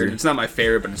mine's time. Fear. It's not my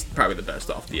favorite, but it's probably the best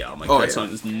off the album. Like, that song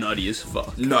is nutty as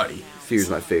fuck. Nutty. Fear's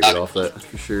my favorite off that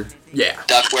for sure. Yeah.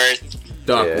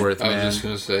 Duckworth, I man. was just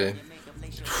gonna say.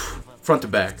 Front to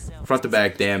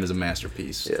back, Damn is a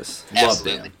masterpiece. Yes. Love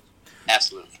absolutely, Damn.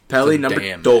 absolutely. Pelly, It's a number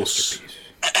damn dos.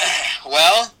 masterpiece.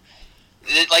 Well,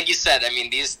 like you said, I mean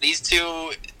these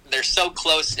two, they're so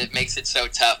close. It makes it so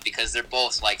tough because they're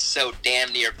both like so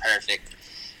damn near perfect.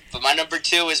 But my number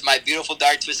 2 is My Beautiful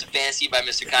Dark Twisted Fantasy by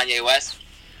Mr. Kanye West.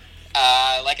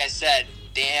 Like I said,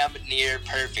 damn near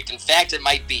perfect. In fact, it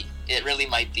might be. It really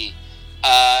might be.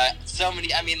 So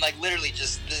many. I mean, like literally,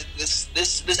 just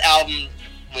this album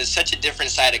was such a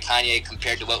different side of Kanye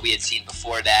compared to what we had seen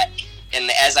before that. And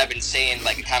as I've been saying,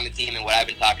 like a common theme and what I've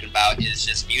been talking about is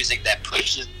just music that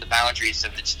pushes the boundaries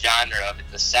of its genre, of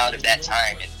the sound of that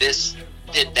time. And this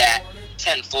did that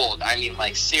tenfold. I mean,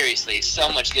 like seriously, so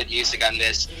much good music on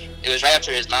this. It was right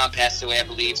after his mom passed away, I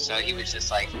believe, so he was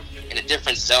just like in a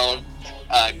different zone.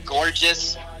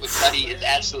 Gorgeous with Cudi is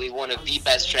absolutely one of the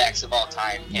best tracks of all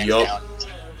time, hands down.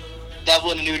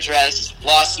 Devil in a New Dress,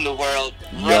 Lost in the World,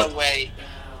 Runaway.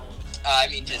 I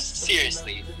mean, just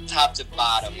seriously, top to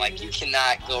bottom, like you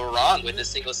cannot go wrong with a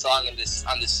single song on this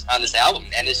album.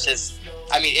 And it's just,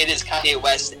 I mean, it is Kanye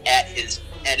West at his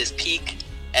peak,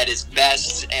 at his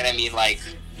best, and I mean, like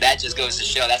that just goes to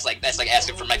show that's like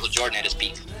asking for Michael Jordan at his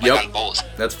peak, like on Bulls.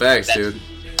 That's facts, dude.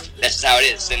 That's just how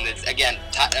it is. And it's, again,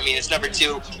 I mean, it's number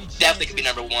 2. Definitely could be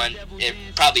number 1. It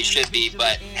probably should be,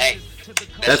 but hey,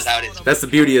 that's just how it is. That's the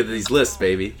beauty of these lists,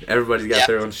 baby. Everybody's got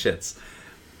their own shits.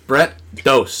 Brett,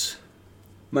 dos.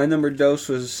 My number dose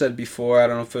was said before. I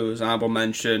don't know if it was honorable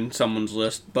mention, someone's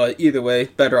list, but either way,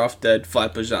 Better Off Dead,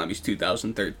 Flatbush Zombies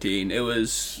 2013. It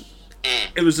was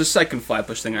the second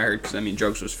Flatbush thing I heard because I mean,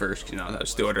 Drugs was first. You know,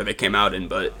 that's the order they came out in.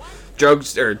 But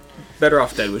Better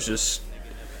Off Dead was just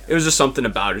it was just something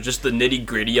about it, just the nitty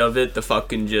gritty of it. The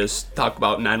fucking just talk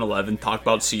about 9/11, talk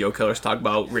about serial killers, talk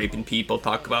about raping people,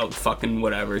 talk about fucking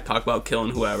whatever, talk about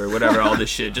killing whoever, whatever, all this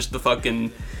shit. Just the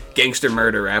fucking gangster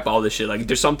murder rap, all this shit. Like,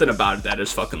 there's something about it that I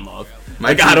just fucking love.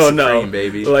 Like, I don't know,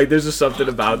 baby. Like, there's just something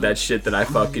about that shit that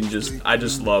I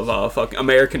just love. Fucking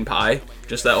American Pie,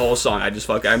 just that whole song. I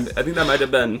think that might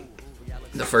have been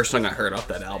the first song I heard off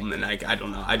that album, and I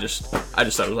don't know. I just thought it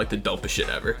was like the dopest shit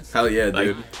ever. Hell yeah, Like,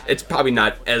 dude. it's probably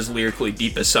not as lyrically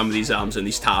deep as some of these albums and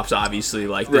these tops, obviously.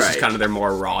 Like, this is Right. kind of their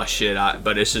more raw shit,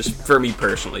 but it's just, for me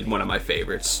personally, one of my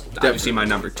favorites. Obviously my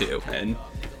number 2, and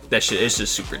that shit is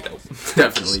just super dope.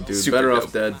 Definitely, dude. Super Better dope.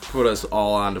 Off Dead put us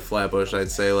all onto Flatbush, I'd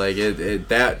say. Like,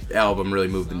 that album really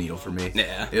moved the needle for me.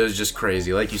 Yeah. It was just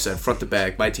crazy. Like you said, front to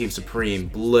back, My Team Supreme,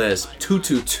 Bliss,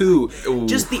 222. Ooh.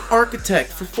 Just The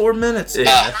Architect for 4 minutes.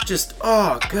 Yeah. Just,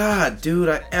 oh, God, dude.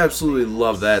 I absolutely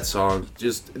love that song.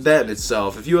 Just that in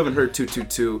itself. If you haven't heard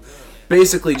 222,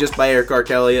 basically just by Eric R.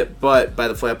 Elliott, but by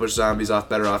the Flatbush Zombies off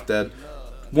Better Off Dead,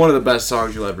 one of the best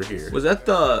songs you'll ever hear. Was that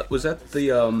the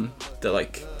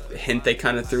like hint they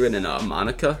kind of threw in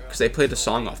Monica? Because they played a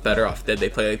song off Better Off Dead. They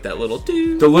played like that little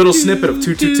The little snippet of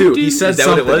 222. He said Is that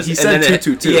what something. it was? He And said then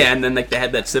 222. Yeah, and then like they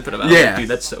had that snippet of it. Yeah. Dude,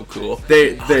 that's so cool.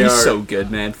 They He's are so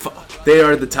good, man. Fuck. They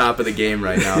are the top of the game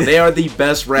right now. They are the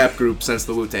best rap group since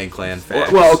the Wu-Tang Clan.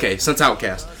 Facts. Well, okay, since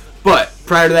Outkast. But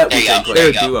prior to that, There you Wu-Tang go. Clan. They're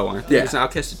a There you duo, aren't they? Yeah. Is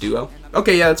Outkast a duo?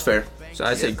 Okay, yeah, that's fair. So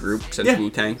I'd say group since Yeah.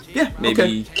 Wu-Tang. Yeah,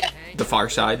 Maybe The Far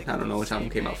Side. I don't know which album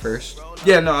came out first.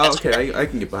 Yeah, no, okay, I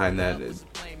can get behind that.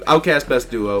 Outkast,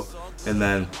 best duo, and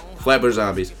then Flatbush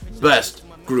Zombies, best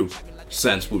group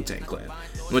since Wu-Tang Clan. And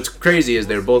what's crazy is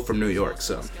they're both from New York,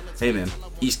 so, hey man,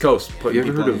 East Coast, putting You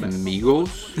ever people heard of on the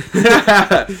Migos?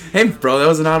 map. Hey bro, that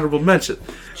was an honorable mention.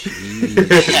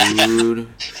 Jeez, dude.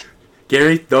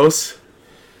 Gary, those.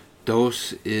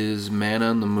 Dose is Man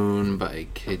on the Moon by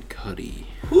Kid Cudi.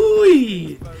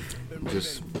 Hooey!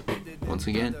 Just, once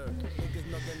again,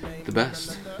 the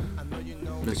best.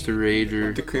 Mr.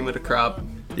 Rager. The cream of the crop.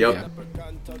 Yep. Yeah.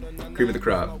 Cream of the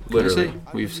crop, What can I literally. say?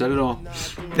 We've said it all.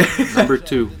 Number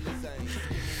 2.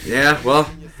 Yeah, well,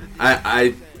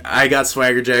 I got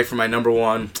Swagger Jack for my number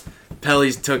 1.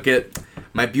 Pelly's took it.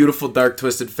 My Beautiful Dark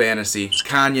Twisted Fantasy,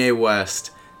 Kanye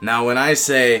West. Now, when I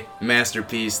say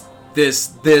masterpiece,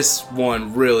 this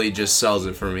one really just sells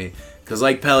it for me. Because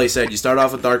like Pelly said, you start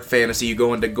off with Dark Fantasy, you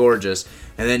go into Gorgeous,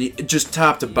 and then you, just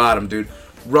top to bottom, dude.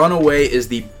 Runaway is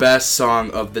the best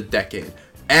song of the decade.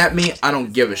 At me, I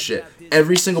don't give a shit.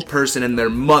 Every single person and their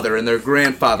mother and their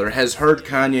grandfather has heard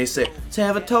Kanye say, "Let's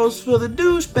have a toast for the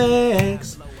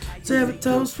douchebags. Let's have a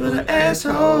toast for the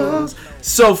assholes."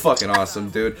 So fucking awesome,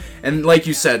 dude. And like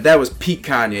you said, that was peak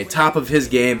Kanye, top of his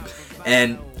game.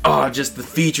 And oh, just the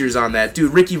features on that.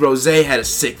 Dude, Ricky Rose had a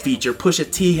sick feature. Pusha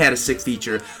T had a sick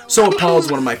feature. So Appalled's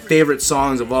one of my favorite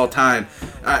songs of all time.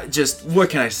 Just, what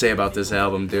can I say about this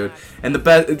album, dude? And the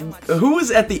best, who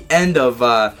was at the end of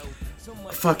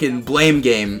fucking Blame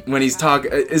Game when he's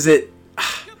talking, is it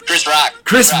Chris Rock.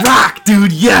 Chris Rock,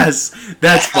 dude, yes!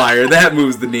 That's fire. That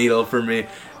moves the needle for me.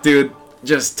 Dude,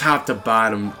 just top to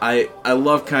bottom. I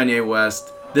love Kanye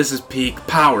West. This is peak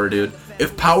Power, dude.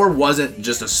 If Power wasn't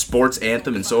just a sports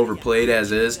anthem and so overplayed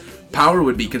as is, Power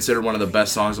would be considered one of the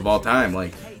best songs of all time.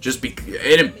 Like,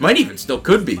 it might even still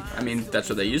could be. I mean, that's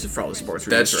what they use it for all the sports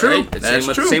That's reasons, true. right? It's That's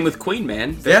true. Same with Queen,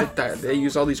 man. Yeah. They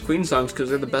use all these Queen songs because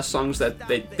they're the best songs that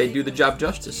they do the job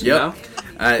justice, you Yep. know?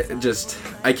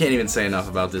 I can't even say enough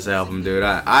about this album, dude.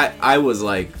 I was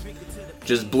like,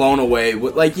 just blown away.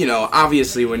 Like, you know,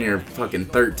 obviously when you're fucking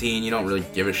 13, you don't really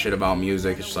give a shit about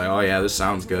music. It's just like, oh yeah, this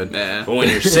sounds good. Yeah. But when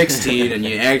you're 16 and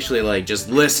you actually like just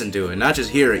listen to it, not just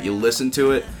hear it, you listen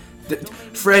to it.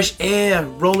 Fresh air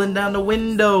rolling down the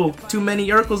window. Too many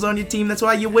Urkels on your team, that's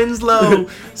why your win's low.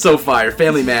 So fire.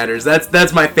 Family Matters.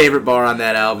 That's my favorite bar on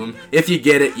that album. If you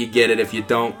get it, you get it. If you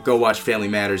don't, go watch Family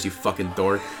Matters, you fucking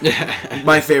dork.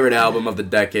 My favorite album of the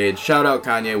decade. Shout out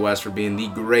Kanye West for being the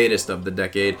greatest of the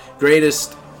decade.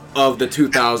 Greatest of the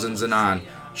 2000s and on.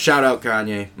 Shout out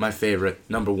Kanye, my favorite.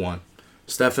 Number 1.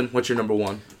 Stefan, what's your number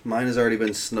 1? Mine has already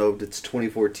been snubbed. It's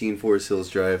 2014 Forest Hills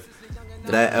Drive.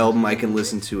 That album I can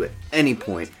listen to at any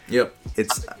point. Yep.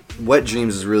 It's Wet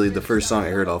Dreams is really the first song I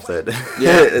heard off that.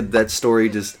 Yeah. That story,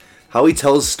 just how he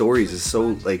tells stories is so,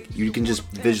 like, you can just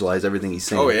visualize everything he's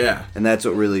saying. Oh, yeah. And that's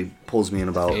what really pulls me in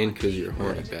about. And because you're a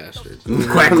horny bastard.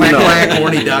 Quack, quack, quack,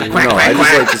 horny duck. Quack, No, I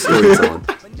quack, just quack. like the storytelling.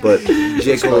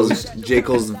 But J.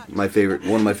 Cole's my favorite,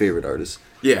 one of my favorite artists.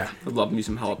 Yeah. I love me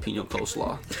some jalapeno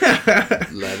coleslaw.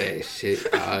 Love that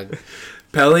shit, dog.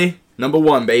 Pelly, number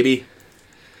 1, baby.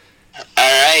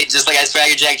 Alright, just like I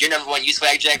swagger jacked your number 1, you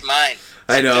swagger jacked mine.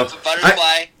 I know.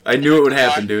 Butterfly. I knew it would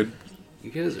happen, dude.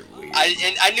 You guys are weird.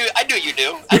 I knew you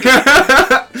knew.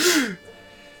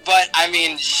 But I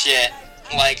mean, shit.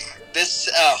 Like this.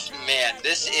 Oh man,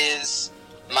 this is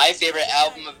my favorite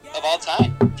album of all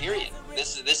time. Period.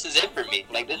 This is it for me.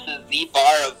 Like, this is the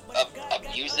bar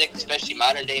of music, especially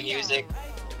modern day music.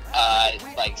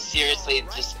 Like, seriously,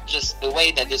 just the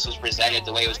way that this was presented,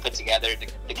 the way it was put together,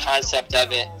 the concept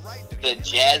of it, the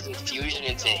jazz infusion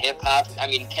into hip hop. I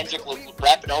mean, Kendrick was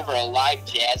rapping over a live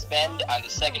jazz band on the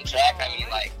second track. I mean,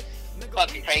 like,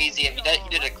 fucking crazy. I mean, he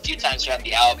did it a few times throughout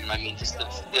the album. I mean, just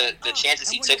the chances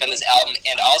he took on this album,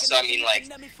 and also, I mean,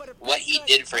 like, what he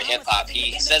did for hip hop.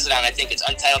 He says it on, I think it's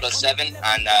Untitled 07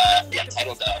 on the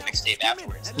Untitled mixtape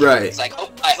afterwards. Right. It's like,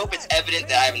 I hope it's evident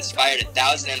that I've inspired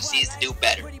 1,000 MCs to do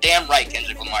better. Damn right,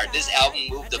 Kendrick Lamar. This album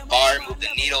moved the bar, moved the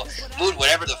needle, moved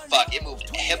whatever the fuck. It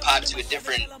moved hip hop to a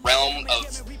different realm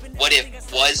of what it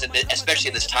was, especially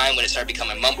at this time when it started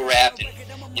becoming mumble rap and,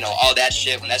 you know, all that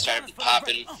shit, when that started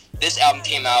popping. This album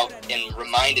came out and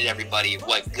reminded everybody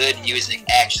what good music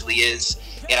actually is.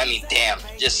 And I mean, damn,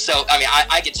 just so, I mean,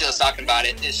 I get chills talking about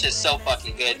it. It's just so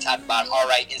fucking good, top to bottom. All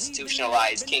right,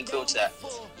 institutionalized, King Kunta.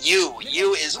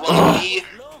 You is one of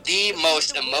the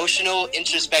most emotional,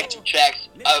 introspective tracks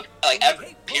of, like, ever,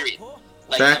 period.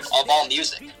 Like, of all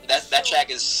music. That track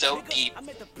is so deep,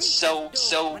 so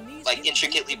like,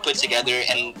 intricately put together,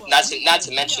 and not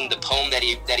to mention the poem that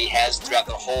he has throughout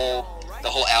the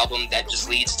whole album that just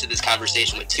leads to this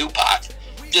conversation with Tupac.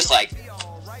 Just, like,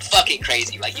 fucking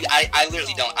crazy. Like, I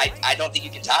literally don't think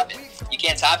you can top it. You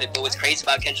can't top it. But what's crazy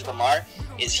about Kendrick Lamar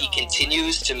is he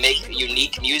continues to make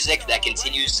unique music that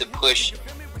continues to push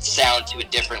sound to a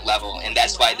different level, and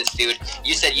that's why this dude,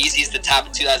 you said Yeezy's the top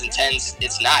of 2010s.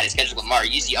 It's not. It's Kendrick Lamar.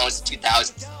 Yeezy owns the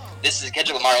 2000s. This is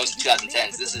Kendrick Lamar owns the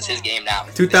 2010s. This is his game now.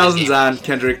 2000s on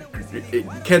Kendrick.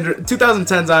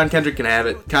 2010s on Kendrick can have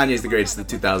it. Kanye's the greatest of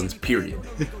the 2000s. Period.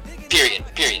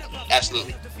 Period.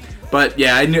 Absolutely. But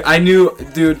yeah, I knew,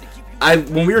 dude.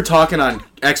 When we were talking on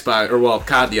Xbox or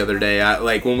COD the other day,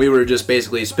 like when we were just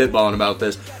basically spitballing about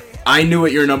this, I knew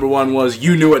what your number one was.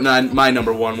 You knew what my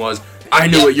number one was. I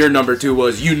knew what your number two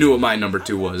was. You knew what my number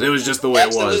two was. It was just the way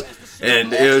it was,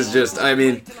 and it was just. I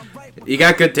mean, you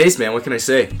got good taste, man. What can I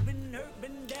say?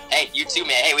 Hey, you too,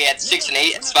 man. Hey, we had 6 and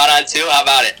 8, spot on too. How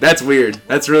about it? That's weird.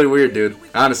 That's really weird, dude.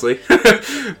 Honestly,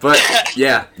 but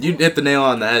yeah, you hit the nail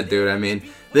on the head, dude. I mean,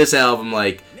 this album,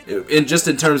 like, in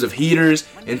terms of heaters,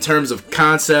 in terms of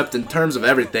concept, in terms of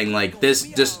everything, like, this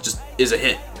just is a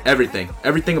hit.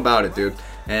 Everything about it, dude.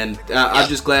 And I'm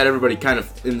just glad everybody kind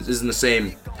of is in the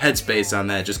same headspace on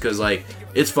that, just because, like,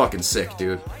 it's fucking sick,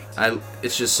 dude.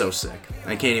 It's just so sick.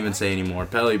 I can't even say anymore.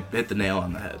 Pelly hit the nail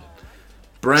on the head.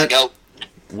 Brent,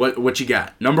 what you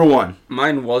got? Number one.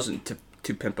 Mine wasn't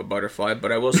to Pimp a Butterfly,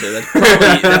 but I will say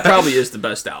that probably is the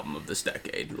best album of this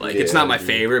decade. Like, it's not my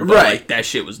favorite, but like, that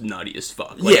shit was nutty as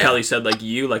fuck. Like Kelly said, like,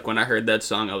 like, when I heard that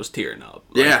song, I was tearing up.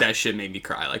 Like, that shit made me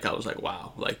cry. Like, I was like,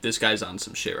 wow, like, this guy's on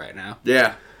some shit right now.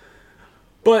 Yeah.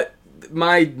 But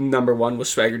my number one was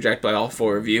Swagger Jacked by all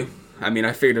four of you. I mean,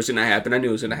 I figured it was gonna happen. I knew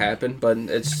it was gonna happen, but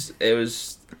it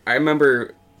was. I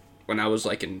remember when I was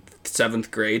like in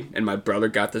 7th grade, and my brother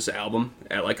got this album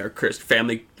at like our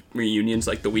family reunions,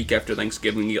 like the week after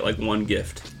Thanksgiving. You get like one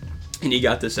gift, and he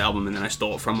got this album, and then I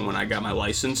stole it from him when I got my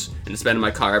license, and it's been in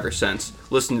my car ever since.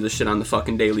 Listening to this shit on the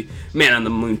fucking daily. Man on the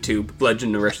Moon Tube,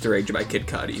 Legend of Restoration by Kid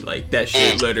Cudi. Like, that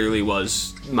shit literally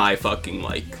was my fucking,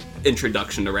 like,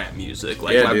 introduction to rap music.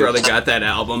 Like, my brother got that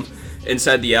album.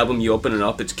 Inside the album, you open it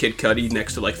up, it's Kid Cudi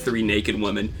next to like 3 naked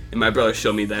women, and my brother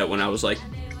showed me that when I was like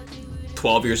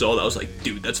 12 years old. I was like,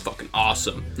 dude, that's fucking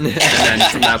awesome. And then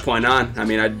from that point on, I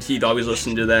mean, he'd always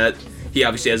listen to that. He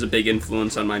obviously has a big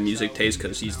influence on my music taste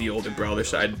because he's the older brother,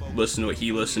 so I'd listen to what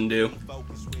he listened to.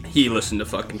 He listened to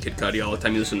fucking Kid Cudi all the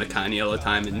time. He listened to Kanye all the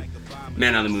time, and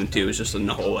Man on the Moon too was just a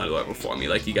whole other level for me.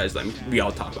 Like, you guys, like, we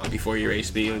all talk about Before You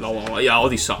Erase Me, and all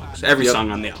these songs. Every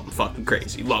song on the album, fucking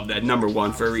crazy. Love that. Number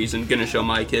one for a reason. Gonna show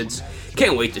my kids.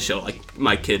 Can't wait to show, like,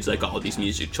 my kids, like, all these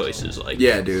music choices. Like,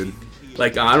 yeah, dude.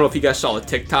 Like, I don't know if you guys saw the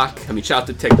TikTok. I mean, shout out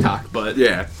to TikTok, but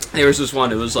yeah, there was this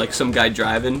one. It was like some guy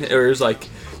driving. It was like,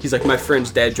 he's like, my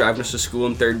friend's dad driving us to school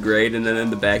in 3rd grade, and then in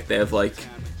the back they have like,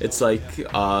 it's like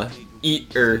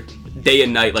eat or day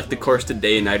and night, like the course to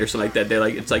day and night or something like that. They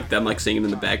like, it's like them like singing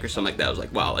in the back or something like that. I was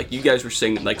like, wow, like you guys were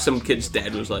singing. Like, some kid's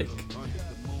dad was like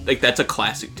that's a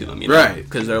classic to them, you know? Right?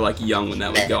 Because they're like young when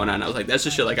that was going on. I was like, that's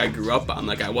the shit like I grew up on.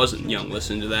 Like, I wasn't young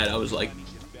listening to that. I was like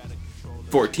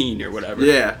 14 or whatever.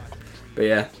 Yeah. But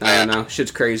yeah, I don't know.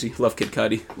 Shit's crazy. Love Kid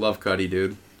Cudi. Love Cudi,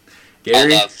 dude.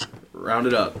 Gary, round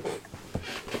it up.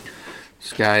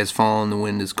 Sky is falling, the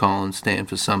wind is calling, stand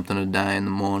for something to die in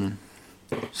the morning.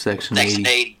 Section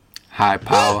 80. High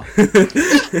Power.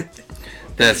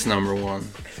 That's number one.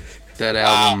 That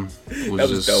album was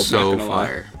was just dope, not so gonna lie.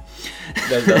 fire.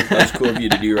 That was cool of you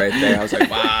to do right there. I was like,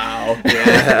 wow.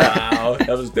 Yeah, wow.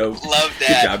 That was dope. Love that.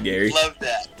 Good job, Gary. Love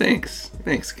that. Thanks,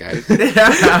 guys.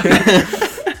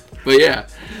 But yeah,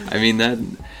 I mean that.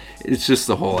 It's just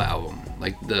the whole album.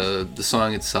 Like the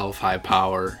song itself, High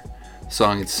Power.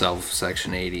 Song itself,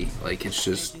 Section 80. Like it's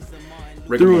just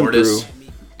Rigor through and mortis. through.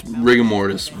 Rigor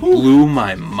Mortis blew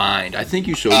my mind. I think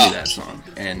you showed me that song,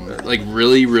 and like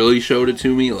really showed it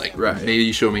to me. Like Right. maybe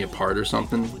you showed me a part or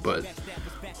something, but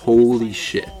holy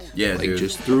shit! Yeah, like dude.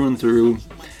 just through and through.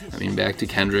 I mean, back to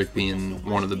Kendrick being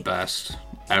one of the best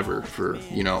ever for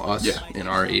us in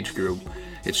our age group.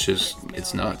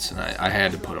 It's nuts, and I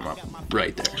had to put him up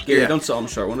right there. Gary, Yeah. don't sell him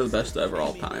short. One of the best ever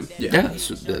all time. Yeah,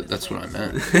 that's what I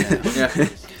meant. Yeah.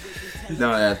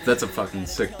 No, that's a fucking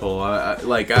sick pull. I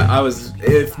was,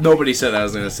 if nobody said that, I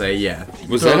was gonna say yeah.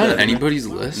 Was Throw that on in there. anybody's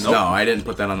list? No, I didn't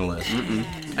put that on the list.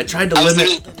 I tried to I was limit.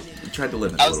 literally- Tried to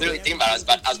limit. I a was little literally bit. thinking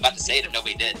about it. I was about to say it if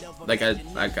nobody did. Like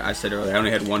I said earlier, I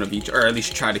only had one of each, or at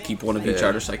least try to keep one of each Yeah.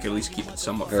 artist, so I could at least keep it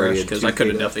somewhat Or fresh. you had Because two I could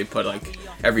have people. definitely put like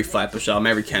every Flatbush album,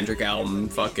 every Kendrick album,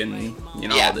 fucking,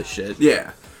 Yeah. all this shit.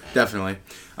 Yeah, definitely.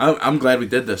 I'm glad we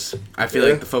did this. I feel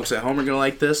like the folks at home are gonna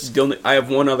like this. I have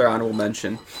one other honorable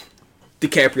mention.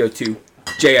 DiCaprio 2,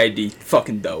 JID,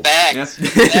 fucking dope. Facts.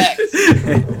 Facts.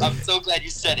 I'm so glad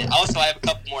you said it. Also, I have a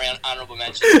couple more honorable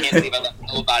mentions. I can't believe I left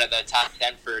know about it, the top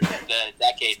 10 for the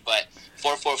decade, but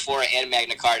 444 and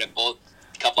Magna Carta, both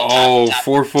a couple of Oh, top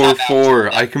 444.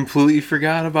 albums. I completely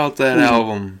forgot about that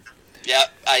album.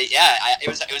 Yep. It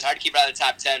was hard to keep it out of the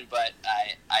top 10, but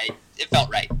it felt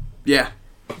right. Yeah,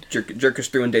 Jerk us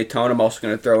through in Daytona. I'm also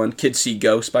going to throw in Kids See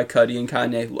Ghosts by Cudi and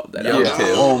Kanye. Love that Yeah. album too.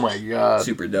 Oh my god.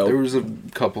 Super dope. There was a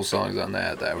couple songs on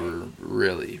that were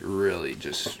really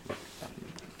just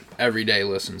everyday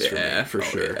listens for me, for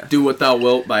sure. Yeah. Do What Thou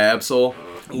Wilt by Absol.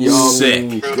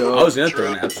 Sick. I was gonna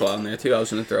throw an Absol on there too. I was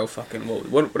gonna throw fucking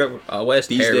whatever. Last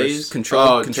These Terrorist. days? Control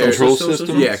Oh, control System?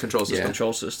 system. Yeah, Control System. Yeah.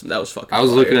 Control system. That was fucking. I was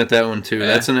fire. looking at that one too. Yeah.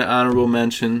 That's an honorable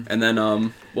mention. And then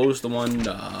what was the one?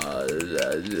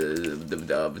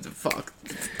 Fuck.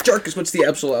 Jerkus. What's the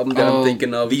Absol album that I'm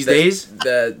thinking of? These Days?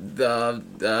 The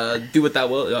Do What Thou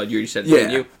Will. Oh, you already said it, Yeah.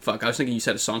 didn't you? Fuck. I was thinking you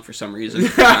said a song for some reason.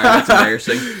 Alright, that's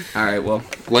embarrassing. All right, well,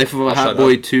 Life of a I'll Hot shut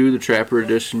Boy up. 2, the Trapper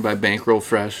Edition by Bankroll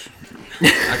Fresh.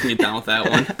 I can get down with that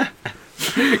one.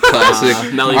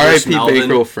 Classic. Melly vs. R.I.P. Melvin.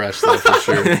 Bankroll Fresh, though, for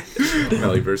sure.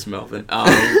 Melly vs. Melvin.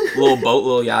 Little Boat,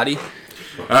 Little Yachty.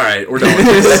 All right, we're done with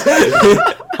this.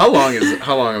 How long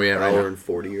are we at right Hour now? and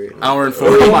 40 right now. Hour and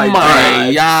 40. Oh my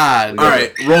god. All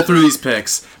right, roll through these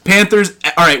picks. Panthers.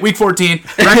 All right, week 14.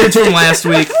 Record to him last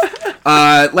week.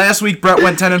 Last week Brett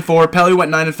went 10-4. Pelly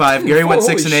went 9-5. Gary went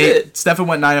Holy 6-8. shit. Stefan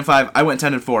went 9-5. I went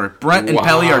 10-4. Brett and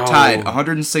Pelly are tied,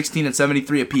 116 and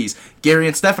 73 apiece. Gary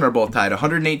and Stefan are both tied,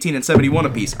 118 and 71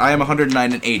 apiece. I am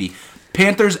 109 and 80.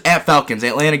 Panthers at Falcons.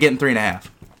 Atlanta getting 3.5.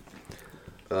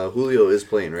 Julio is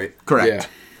playing, right? Correct.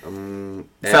 Yeah.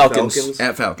 At Falcons.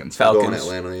 At Falcons. Going Falcons.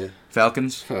 Atlanta, yeah.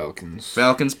 Falcons. Falcons.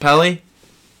 Falcons. Pelly.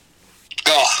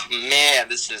 Oh man,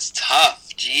 this is tough.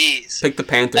 Jeez. Pick the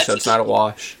Panthers, so it's not a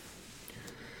wash.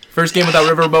 First game without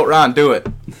Riverboat Ron. Do it.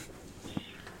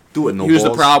 Do it, no He was the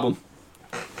balls. problem.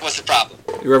 What's the problem?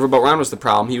 Riverboat Ron was the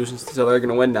problem. He was so they're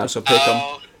gonna win now. So pick him.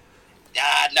 Oh,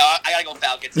 no, I gotta go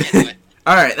Falcons. Can't do it.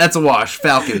 All right, that's a wash.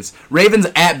 Falcons. Ravens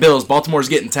at Bills. Baltimore's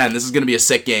getting 10. This is going to be a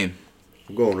sick game.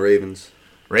 I'm going Ravens.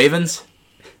 Ravens?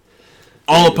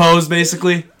 All opposed,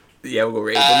 basically? Yeah, we'll go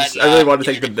Ravens. no, I really want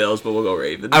to take the Bills, but we'll go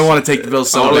Ravens. I want to take the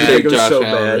Bills so I wanna bad. take them Josh so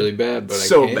Allen bad. really bad, but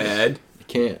so I can't. bad. I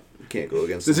can't. You can't go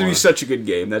against This is gonna Lamar. be such a good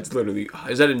game. That's literally.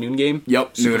 Is that a noon game?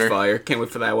 Yep, Super nooner. fire. Can't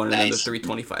wait for that one. And then the Nice.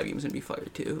 3:25 game's gonna be fire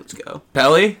too. Let's go.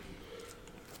 Pelly?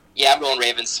 Yeah, I'm going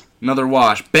Ravens. Another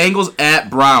wash. Bengals at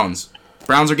Browns.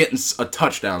 Browns are getting a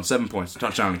touchdown. 7 points.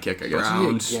 Touchdown and kick, I guess.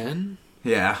 Browns. Again?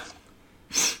 Yeah.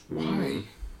 Why?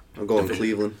 I'm going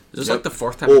Cleveland. Is this Yep. like the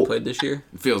fourth time Oh. we played this year?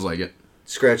 It feels like it.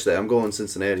 Scratch that. I'm going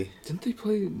Cincinnati. Didn't they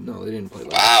play? No, they didn't play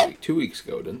last Wow. week. 2 weeks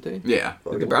ago, didn't they? Yeah.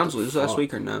 Did the Browns lose last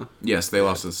week or no? Yes, they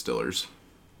lost to the Stillers.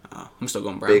 Oh, I'm still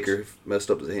going Browns. Baker messed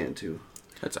up his hand, too.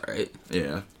 That's all right.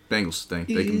 Yeah. Bengals stink.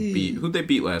 They can beat... Who'd they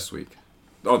beat last week?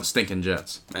 Oh, the stinking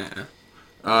Jets.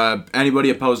 Anybody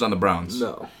opposed on the Browns?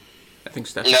 No. I think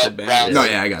Steph No, said Browns. Bengals. No,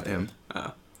 yeah, I got him.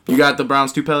 Oh. You got the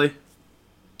Browns too, Pelly?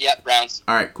 Yep, Browns.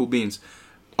 All right, cool beans.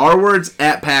 Our words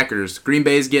at Packers. Green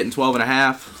Bay's getting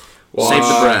 12.5. Save the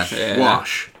Wash, breath. yeah.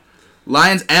 Wash.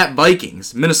 Lions at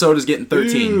Vikings. Minnesota's getting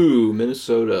 13. Ooh,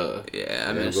 Minnesota. Yeah,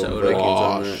 I'm going Minnesota. Vikings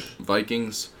on Wash. that.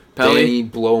 Vikings. Pelly. Danny,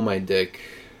 blow my dick.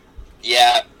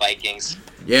 Yeah, Vikings.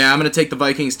 Yeah, I'm going to take the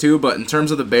Vikings too, but in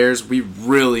terms of the Bears, we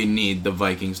really need the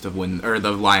Vikings to win, or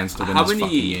the Lions to win How this many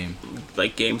fucking game.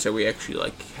 like games are we actually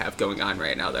like have going on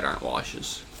right now that aren't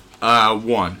washes?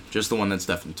 One. Just the one that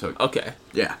Stefan took. Okay,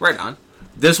 Yeah. right on.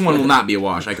 This one will not be a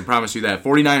wash, I can promise you that.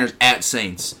 49ers at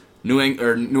Saints. New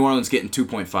Orleans getting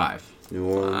 2.5. New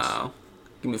Orleans. Wow,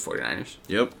 give me 49ers.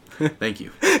 Yep. Thank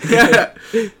you.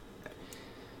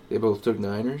 They both took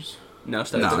Niners. No,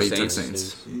 Steph No, took he took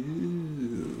Saints.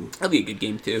 Saints. That'll be a good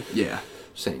game too. Yeah.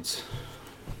 Saints.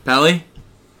 Pelly?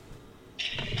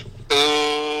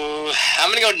 Ooh, I'm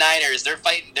gonna go Niners. They're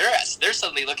fighting. They're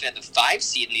suddenly looking at the 5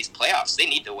 seed in these playoffs. They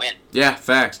need to win. Yeah,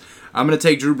 facts. I'm going to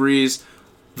take Drew Brees,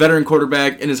 veteran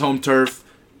quarterback in his home turf,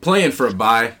 playing for a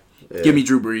bye. Yeah. Give me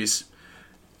Drew Brees.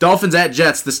 Dolphins at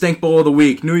Jets, the stink bowl of the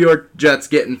week. New York Jets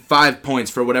getting 5 points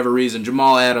for whatever reason.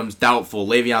 Jamal Adams, doubtful.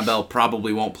 Le'Veon Bell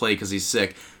probably won't play because he's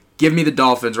sick. Give me the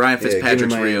Dolphins. Ryan Yeah,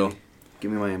 Fitzpatrick's real.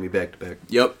 Give me Miami back to back.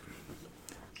 Yep.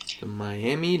 The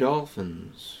Miami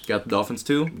Dolphins. Got the Dolphins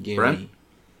too. Gimme. Brent?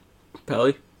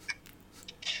 Pelly.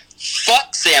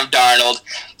 Fuck Sam Darnold.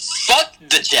 Fuck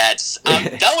the Jets.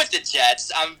 I'm done with the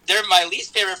Jets. They're my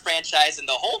least favorite franchise in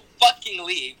the whole fucking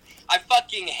league. I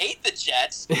fucking hate the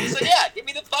Jets. So yeah, give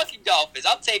me the fucking Dolphins.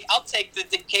 I'll take the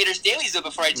Decatur's Dailies though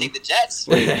before I take the Jets.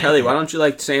 Pelly, why don't you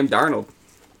like Sam Darnold?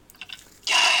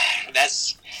 God,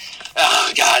 that's.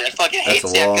 Oh god, I fucking hate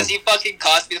That's a Sam long- because he fucking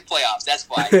cost me the playoffs. That's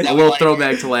why. A little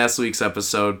throwback to last week's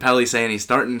episode. Pelly saying he's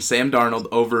starting Sam Darnold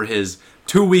over his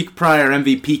 2-week prior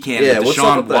MVP candidate, Yeah, what's up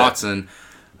Deshaun with that? Watson.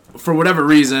 For whatever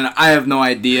reason, I have no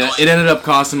idea. It ended up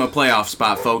costing him a playoff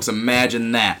spot, folks.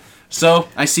 Imagine that. So,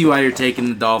 I see why you're taking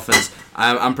the Dolphins.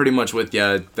 I'm pretty much with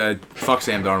you. Fuck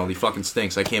Sam Darnold. He fucking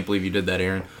stinks. I can't believe you did that,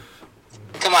 Aaron.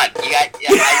 Come on, you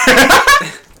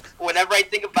got. Whenever I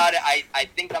think about it, I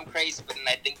think I'm crazy, but then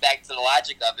I think back to the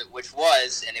logic of it, which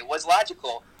was, and it was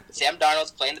logical. Sam Darnold's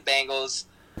playing the Bengals,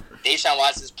 Deshaun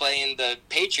Watson's playing the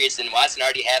Patriots, and Watson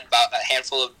already had about a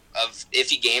handful of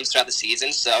iffy games throughout the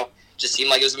season, so just seemed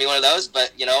like it was going to be one of those,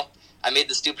 but, you know, I made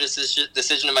the stupidest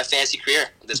decision of my fantasy career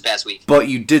this past week. But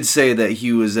you did say that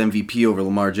he was MVP over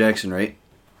Lamar Jackson, right?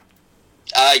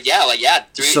 Yeah.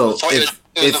 So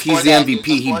if he's the MVP,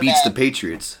 he beats the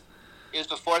Patriots. It was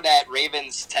before that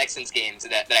Ravens-Texans game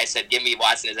that I said, give me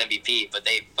Watson as MVP. But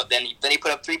then he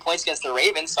put up 3 points against the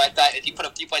Ravens. So I thought if he put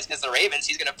up 3 points against the Ravens,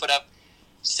 he's going to put up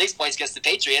 6 points against the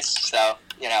Patriots. So,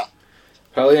 you know.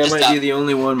 Probably I Just might stop. be the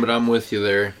only one, but I'm with you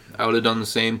there. I would have done the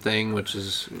same thing, which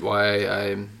is why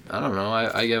I don't know.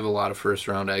 I have a lot of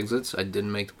first-round exits. I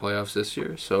didn't make the playoffs this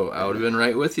year, so I would have been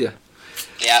right with you.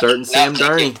 Yeah. Starting Sam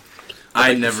thank Darnold.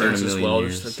 I Like never in a defense as million well,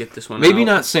 years. just to get this one Maybe out.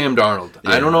 not Sam Darnold.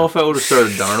 I don't know if I would have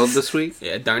started Darnold this week.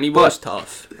 Yeah, Darnie was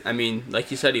tough. I mean,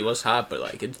 like you said, he was hot, but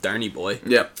like it's Darnie boy.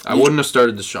 Yep. I wouldn't have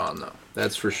started Deshaun, though.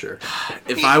 That's for sure.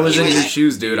 If I was in your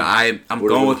shoes, dude, I'm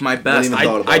going with my best. Wouldn't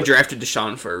even thought about I it. drafted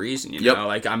Deshaun for a reason, you Yep. know.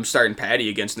 Like I'm starting Patty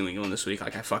against New England this week.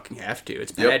 Like I fucking have to.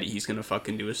 It's Yep. Patty. He's gonna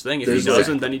fucking do his thing. If There's he like-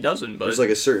 doesn't, then he doesn't. But There's like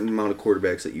a certain amount of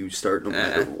quarterbacks that you start no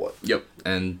matter what. Yep,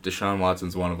 and Deshaun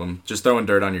Watson's one of them. Just throwing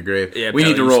dirt on your grave. Yeah, we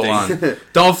need to Pelly, roll you on.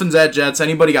 Dolphins at Jets.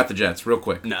 Anybody got the Jets? Real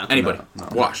quick. No. Anybody? No.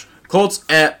 Wash. Colts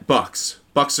at Bucks.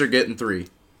 Bucks are getting 3.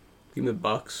 give me the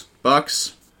Bucks.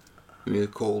 Bucks. Give me the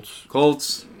Colts.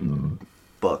 Colts.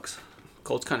 Bucks.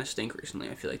 Colts kind of stink recently.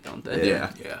 I feel like, don't they? Yeah.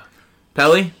 Yeah.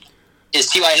 Pelly Is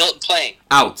T.Y. Hilton playing?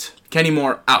 out. Kenny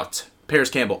Moore out.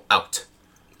 Paris Campbell out.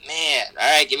 Man,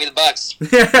 all right, give me the Bucks.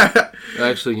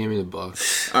 Actually, give me the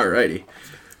Bucks. Alrighty.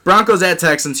 Broncos at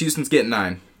Texans. Houston's getting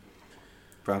 9.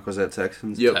 Broncos at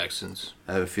Texans. Yep. Texans.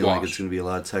 I have a feeling like Wash. it's going to be a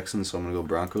lot of Texans, so I'm going to go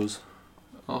Broncos.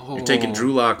 Oh. You're taking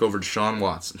Drew Lock over Deshaun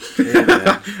Watson. Yeah,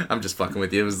 man. I'm just fucking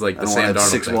with you. It was like I the don't Sam want to have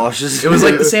Darnold 6 thing. washes. It was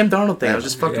like the Sam Darnold thing. I was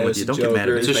just fucking Yeah, with it's you. a Don't joke. get mad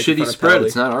at It's me. a Making fun shitty of spread. Pelly.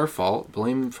 It's not our fault.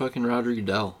 Blame fucking Roger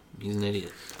Goodell. He's an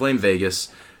idiot. Blame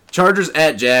Vegas. Chargers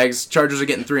at Jags. Chargers are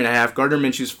getting 3.5. Gardner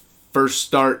Minshew's first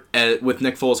start with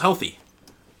Nick Foles healthy.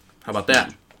 How about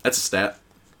that? That's a stat.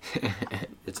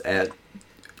 It's at.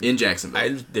 In Jacksonville. I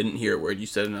just didn't hear a word you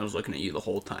said, and I was looking at you the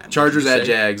whole time. What Chargers did you at say?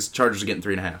 Jags. Chargers are getting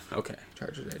 3.5. Okay,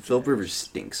 Chargers at Philip Jags. Rivers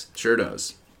stinks, Sure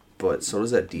does. but so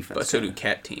does that defense. But so do kinda.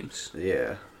 cat teams.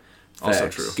 Yeah. Also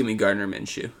Facts. true. Give me Gardner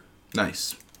Minshew.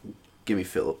 Nice. Give me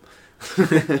Philip.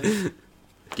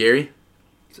 Gary?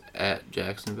 It's at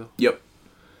Jacksonville. Yep.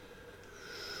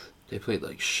 They played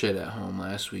like shit at home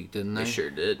last week, didn't they? They sure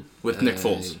did. With Nick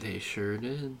Foles. They sure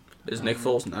did. Is Nick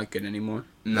Foles not good anymore?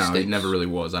 No, he Stinks. never really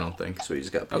was, I don't think. So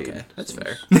he's got paid. Okay, that's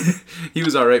fair. He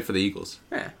was alright for the Eagles.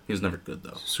 Yeah, He was never good,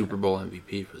 though. Super Bowl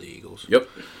MVP for the Eagles. Yep.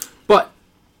 But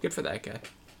good for that guy.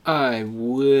 I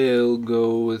will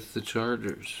go with the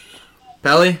Chargers.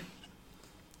 Pelly?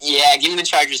 Yeah, give me the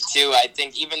Chargers too. I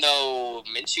think even though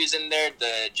Minshew's in there,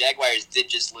 the Jaguars did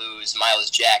just lose Miles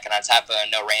Jack, and on top of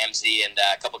no Ramsey and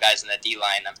a couple guys in the D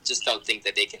line, I just don't think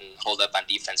that they can hold up on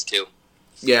defense too.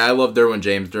 Yeah, I love Derwin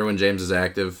James. Derwin James is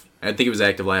active. I think he was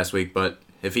active last week, but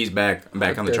if he's back, I'm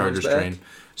back on the Chargers train.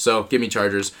 So give me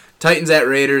Chargers. Titans at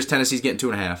Raiders. Tennessee's getting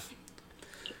 2.5.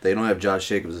 They don't have Josh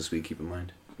Jacobs this week, keep in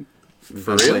mind.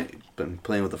 For real? Been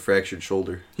playing with a fractured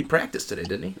shoulder. He practiced today,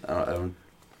 didn't he? I don't,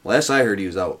 last I heard he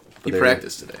was out. He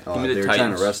practiced today. Give me the They were trying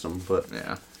Titans. to rest him, but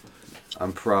Yeah.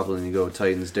 I'm probably going to go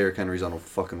Titans. Derrick Henry's on a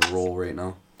fucking roll right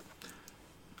now.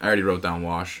 I already wrote down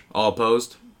wash. All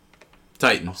opposed?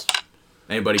 Titans.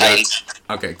 Anybody got it? Titans.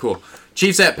 Okay, cool.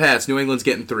 Chiefs at Pats. New England's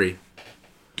getting 3.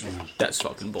 That's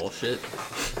fucking bullshit.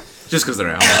 Just because they're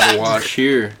out. Not a wash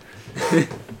here. Give me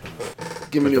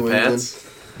With the New England. Pats?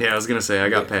 Yeah, I was going to say, I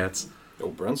got Pats. Oh,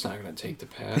 Brent's not going to take the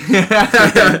pass.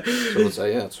 So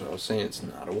that's what I was saying. It's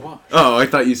not a wash. Oh, I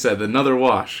thought you said another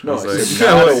wash. No, I I was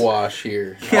said like, not a wash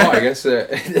here. Oh, I guess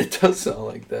it does sound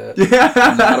like that.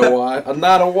 Not a wash.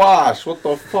 Not a wash. What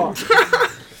the fuck?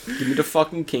 Give me the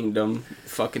fucking Kingdom.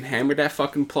 Fucking hammer that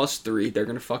fucking +3. They're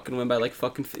gonna fucking win by like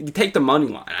fucking. You take the money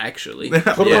line actually. Put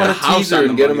them Yeah, on a house teaser on and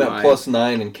the get them money at line.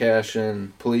 +9 and cash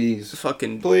in, please.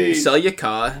 Fucking Please. sell your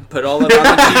car, put all of it on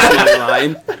the Chiefs money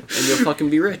line, and you'll fucking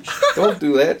be rich. Don't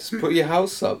do that. Just put your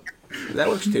house up. That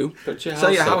works too. Put your house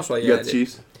Sell your up. house while You you're got at the it.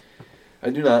 Chiefs? I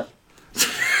do not.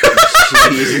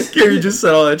 Gary just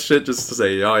said all that shit just to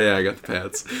say, oh yeah, I got the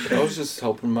Pats. I was just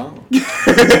helping them out.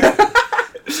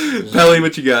 Pelly,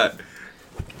 what you got?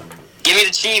 Give me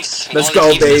the Chiefs. Let's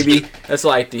Going go, the Chiefs this baby. week. That's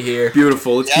like to hear.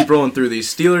 Beautiful. Let's Yeah. keep rolling through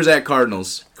these. Steelers at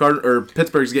Cardinals.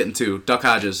 Pittsburgh's getting 2. Duck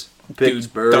Hodges. Dude,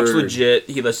 Pittsburgh. Duck's legit.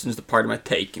 He listens to part of my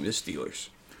take. Give me the Steelers.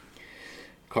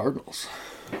 Cardinals.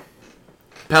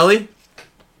 Pelly?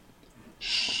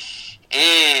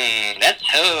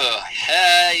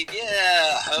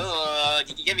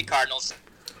 You give me Cardinals.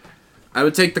 I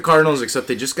would take the Cardinals, except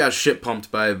they just got shit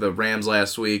pumped by the Rams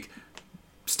last week.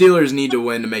 Steelers need to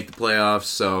win to make the playoffs,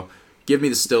 so give me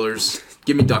the Steelers.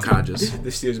 Give me Duck Hodges. The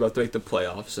Steelers about to make the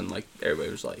playoffs, and like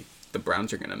everybody was like, the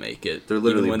Browns are gonna make it. They're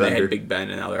literally even when they better. had Big Ben,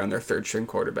 and now they're on their third string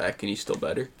quarterback, and he's still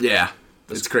better. Yeah,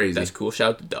 it's crazy. That's cool.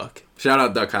 Shout out to Duck. Shout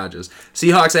out Duck Hodges.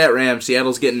 Seahawks at Rams.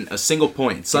 Seattle's getting a single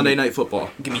point. Sunday Night Football.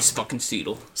 Give me fucking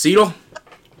Seattle. Seattle?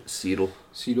 Seattle.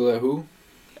 Seattle at who?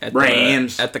 At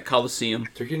Rams. at the Coliseum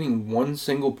They're getting one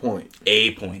single point.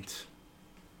 A point.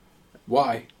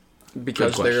 Why?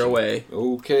 because Good they're question. away.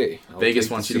 Okay. I'll Vegas take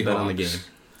the wants you to bet on the Seahawks. game.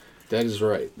 That is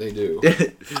right. They do.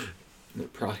 They're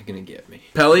probably going to get me.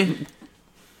 Pelly? Ooh,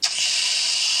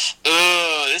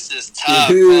 this is tough.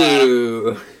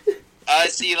 Ooh.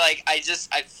 See, like I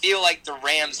feel like the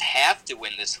Rams have to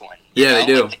win this one. Yeah, they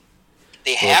do. Like,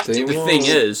 they have they to. The won't. thing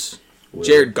is, Will.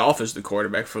 Jared Goff is the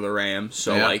quarterback for the Rams,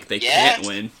 so Yeah. like they Yeah. can't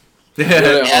win. Good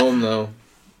at Yeah. home, though.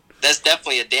 That's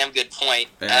definitely a damn good point.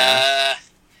 Yeah.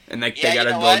 And like Yeah, they gotta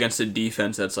you know go what? against a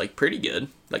defense that's like pretty good.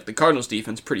 Like the Cardinals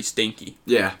defense, pretty stinky.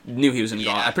 Yeah. Knew he was gonna go.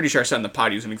 Yeah. I'm pretty sure I said in the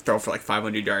pod he was gonna throw for like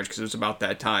 500 yards because it was about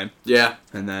that time. Yeah.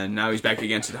 And then now he's back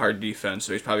against a hard defense,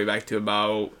 so he's probably back to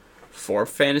about 4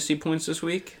 fantasy points this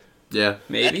week, Yeah.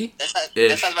 maybe. That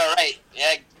Ish. sounds about right.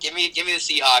 Yeah, give me the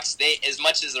Seahawks. They, as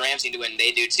much as the Rams need to win,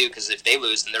 they do too. Because if they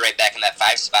lose, then they're right back in that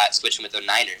 5 spot, switching with the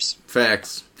Niners.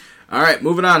 Facts. All right,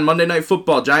 moving on. Monday Night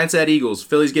Football. Giants at Eagles.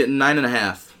 Philly's getting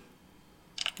 9.5.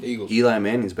 Eagles. Eli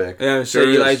Manning's back. Yeah, so Sure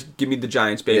is. Eli's give me the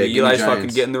Giants, baby. Yeah, give me Eli's fucking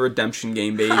Giants. getting the redemption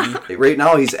game, baby. Right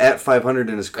now, he's at 500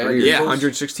 in his career. Yeah, Eagles?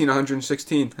 116,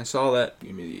 116. I saw that.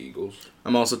 Give me the Eagles.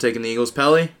 I'm also taking the Eagles.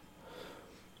 Pelly?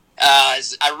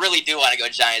 I really do want to go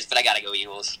Giants, but I gotta go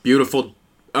Eagles. Beautiful.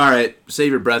 All right,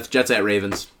 save your breath. Jets at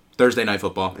Ravens. Thursday Night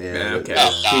Football. Yeah, okay.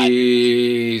 Oh, God.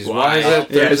 Jeez. Why is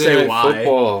that Yeah, Thursday say night why.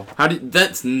 football?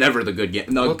 That's never the good game.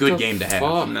 No, What good the game to have.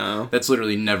 fuck? No. That's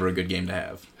literally never a good game to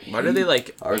have. Why do they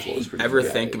like Ours was pretty ever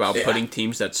good. think about Yeah. putting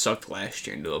teams that sucked last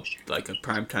year into a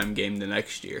primetime game the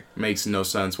next year? Makes no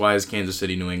sense. Why is Kansas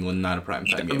City, New England not a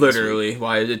primetime game? this week? Literally,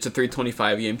 why it's a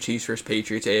 3:25 game Chiefs versus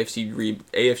Patriots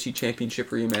AFC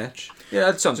Championship rematch. Yeah,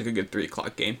 that sounds like a good 3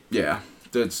 o'clock game. Yeah,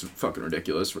 that's fucking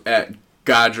ridiculous. At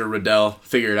Godger, Riddell,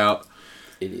 figure it out.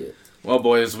 Idiot. Well,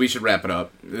 boys, we should wrap it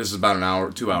up. This is about an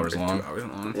hour, 2 hours long. 2 hours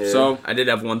long. Yeah. So, I did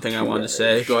have one thing I wanted to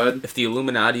say. Go ahead. If the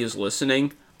Illuminati is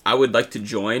listening, I would like to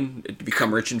join to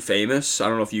become rich and famous. I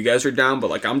don't know if you guys are down, but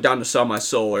like I'm down to sell my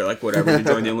soul or like whatever to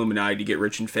join the Illuminati to get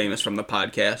rich and famous from the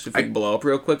podcast. If we can blow up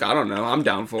real quick, I don't know. I'm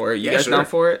down for it. You guys down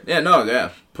for it? Yeah, no, yeah.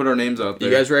 Put our names out there.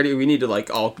 You guys ready? We need to like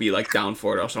all be like down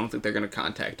for it. Else I don't think they're gonna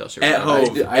contact us. Or At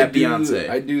whatever. home, at Beyonce.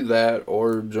 I do that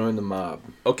or join the mob.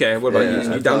 Okay, what about you?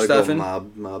 You I'd down, probably go Stefan?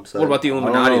 mob side. What about the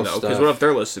Illuminati know, though? Because Steph. what if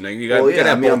they're listening? You gotta, Well, you gotta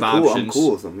yeah, have I mean, both I'm cool. options. I'm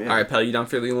cool with them, yeah. All right, Pal, you down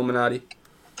for the Illuminati?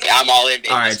 Yeah, I'm all in. Baby.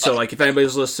 All right, so like if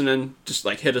anybody's listening, just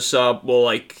like hit us up. We'll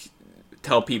like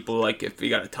tell people like if we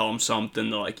gotta tell them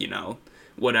something to like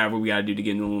whatever we gotta do to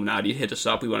get in the Illuminati, hit us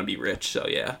up. We want to be rich, so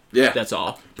yeah, that's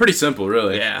all. Pretty simple,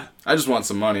 really. Yeah, I just want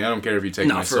some money. I don't care if you take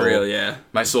my not soul. for real. Yeah,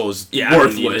 My soul is I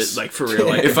don't need worthless. it, like for real.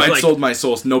 Like if I like, sold my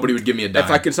soul, nobody would give me a dime. if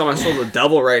I could sell my soul to the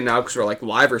devil right now because we're like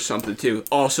live or something too,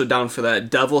 also down for that.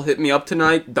 Devil hit me up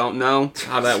tonight. Don't know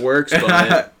how that works,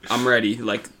 but I'm ready.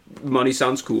 Like money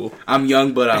sounds cool. I'm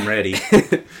young, but I'm ready.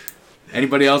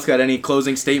 Anybody else got any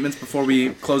closing statements before we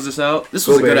close this out? This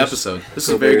was a good episode. This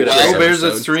is a very good Go Bears, episode.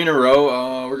 that's 3 in a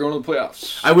row. We're going to the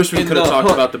playoffs. I wish we could have talked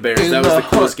about the Bears. That was the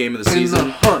coolest game of the In the season.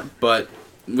 hunt. But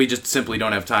we just simply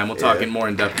don't have time. We'll talk in more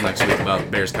in depth next week about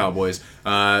Bears Cowboys.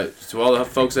 To all the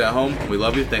folks at home, we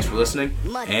love you. Thanks for listening,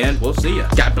 and we'll see ya.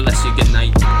 God bless you. Good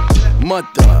night.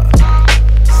 Mother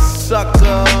sucker.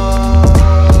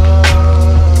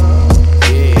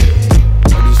 Yeah.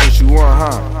 Oh, this what you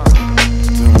want,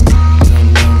 huh?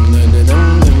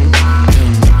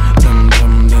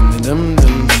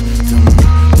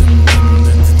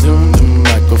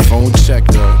 Microphone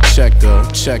checker.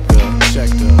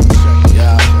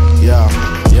 Yeah.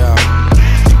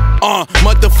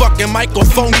 Motherfucking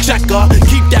microphone checker.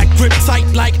 Keep that grip tight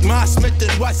like my Smith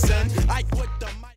 & Wesson.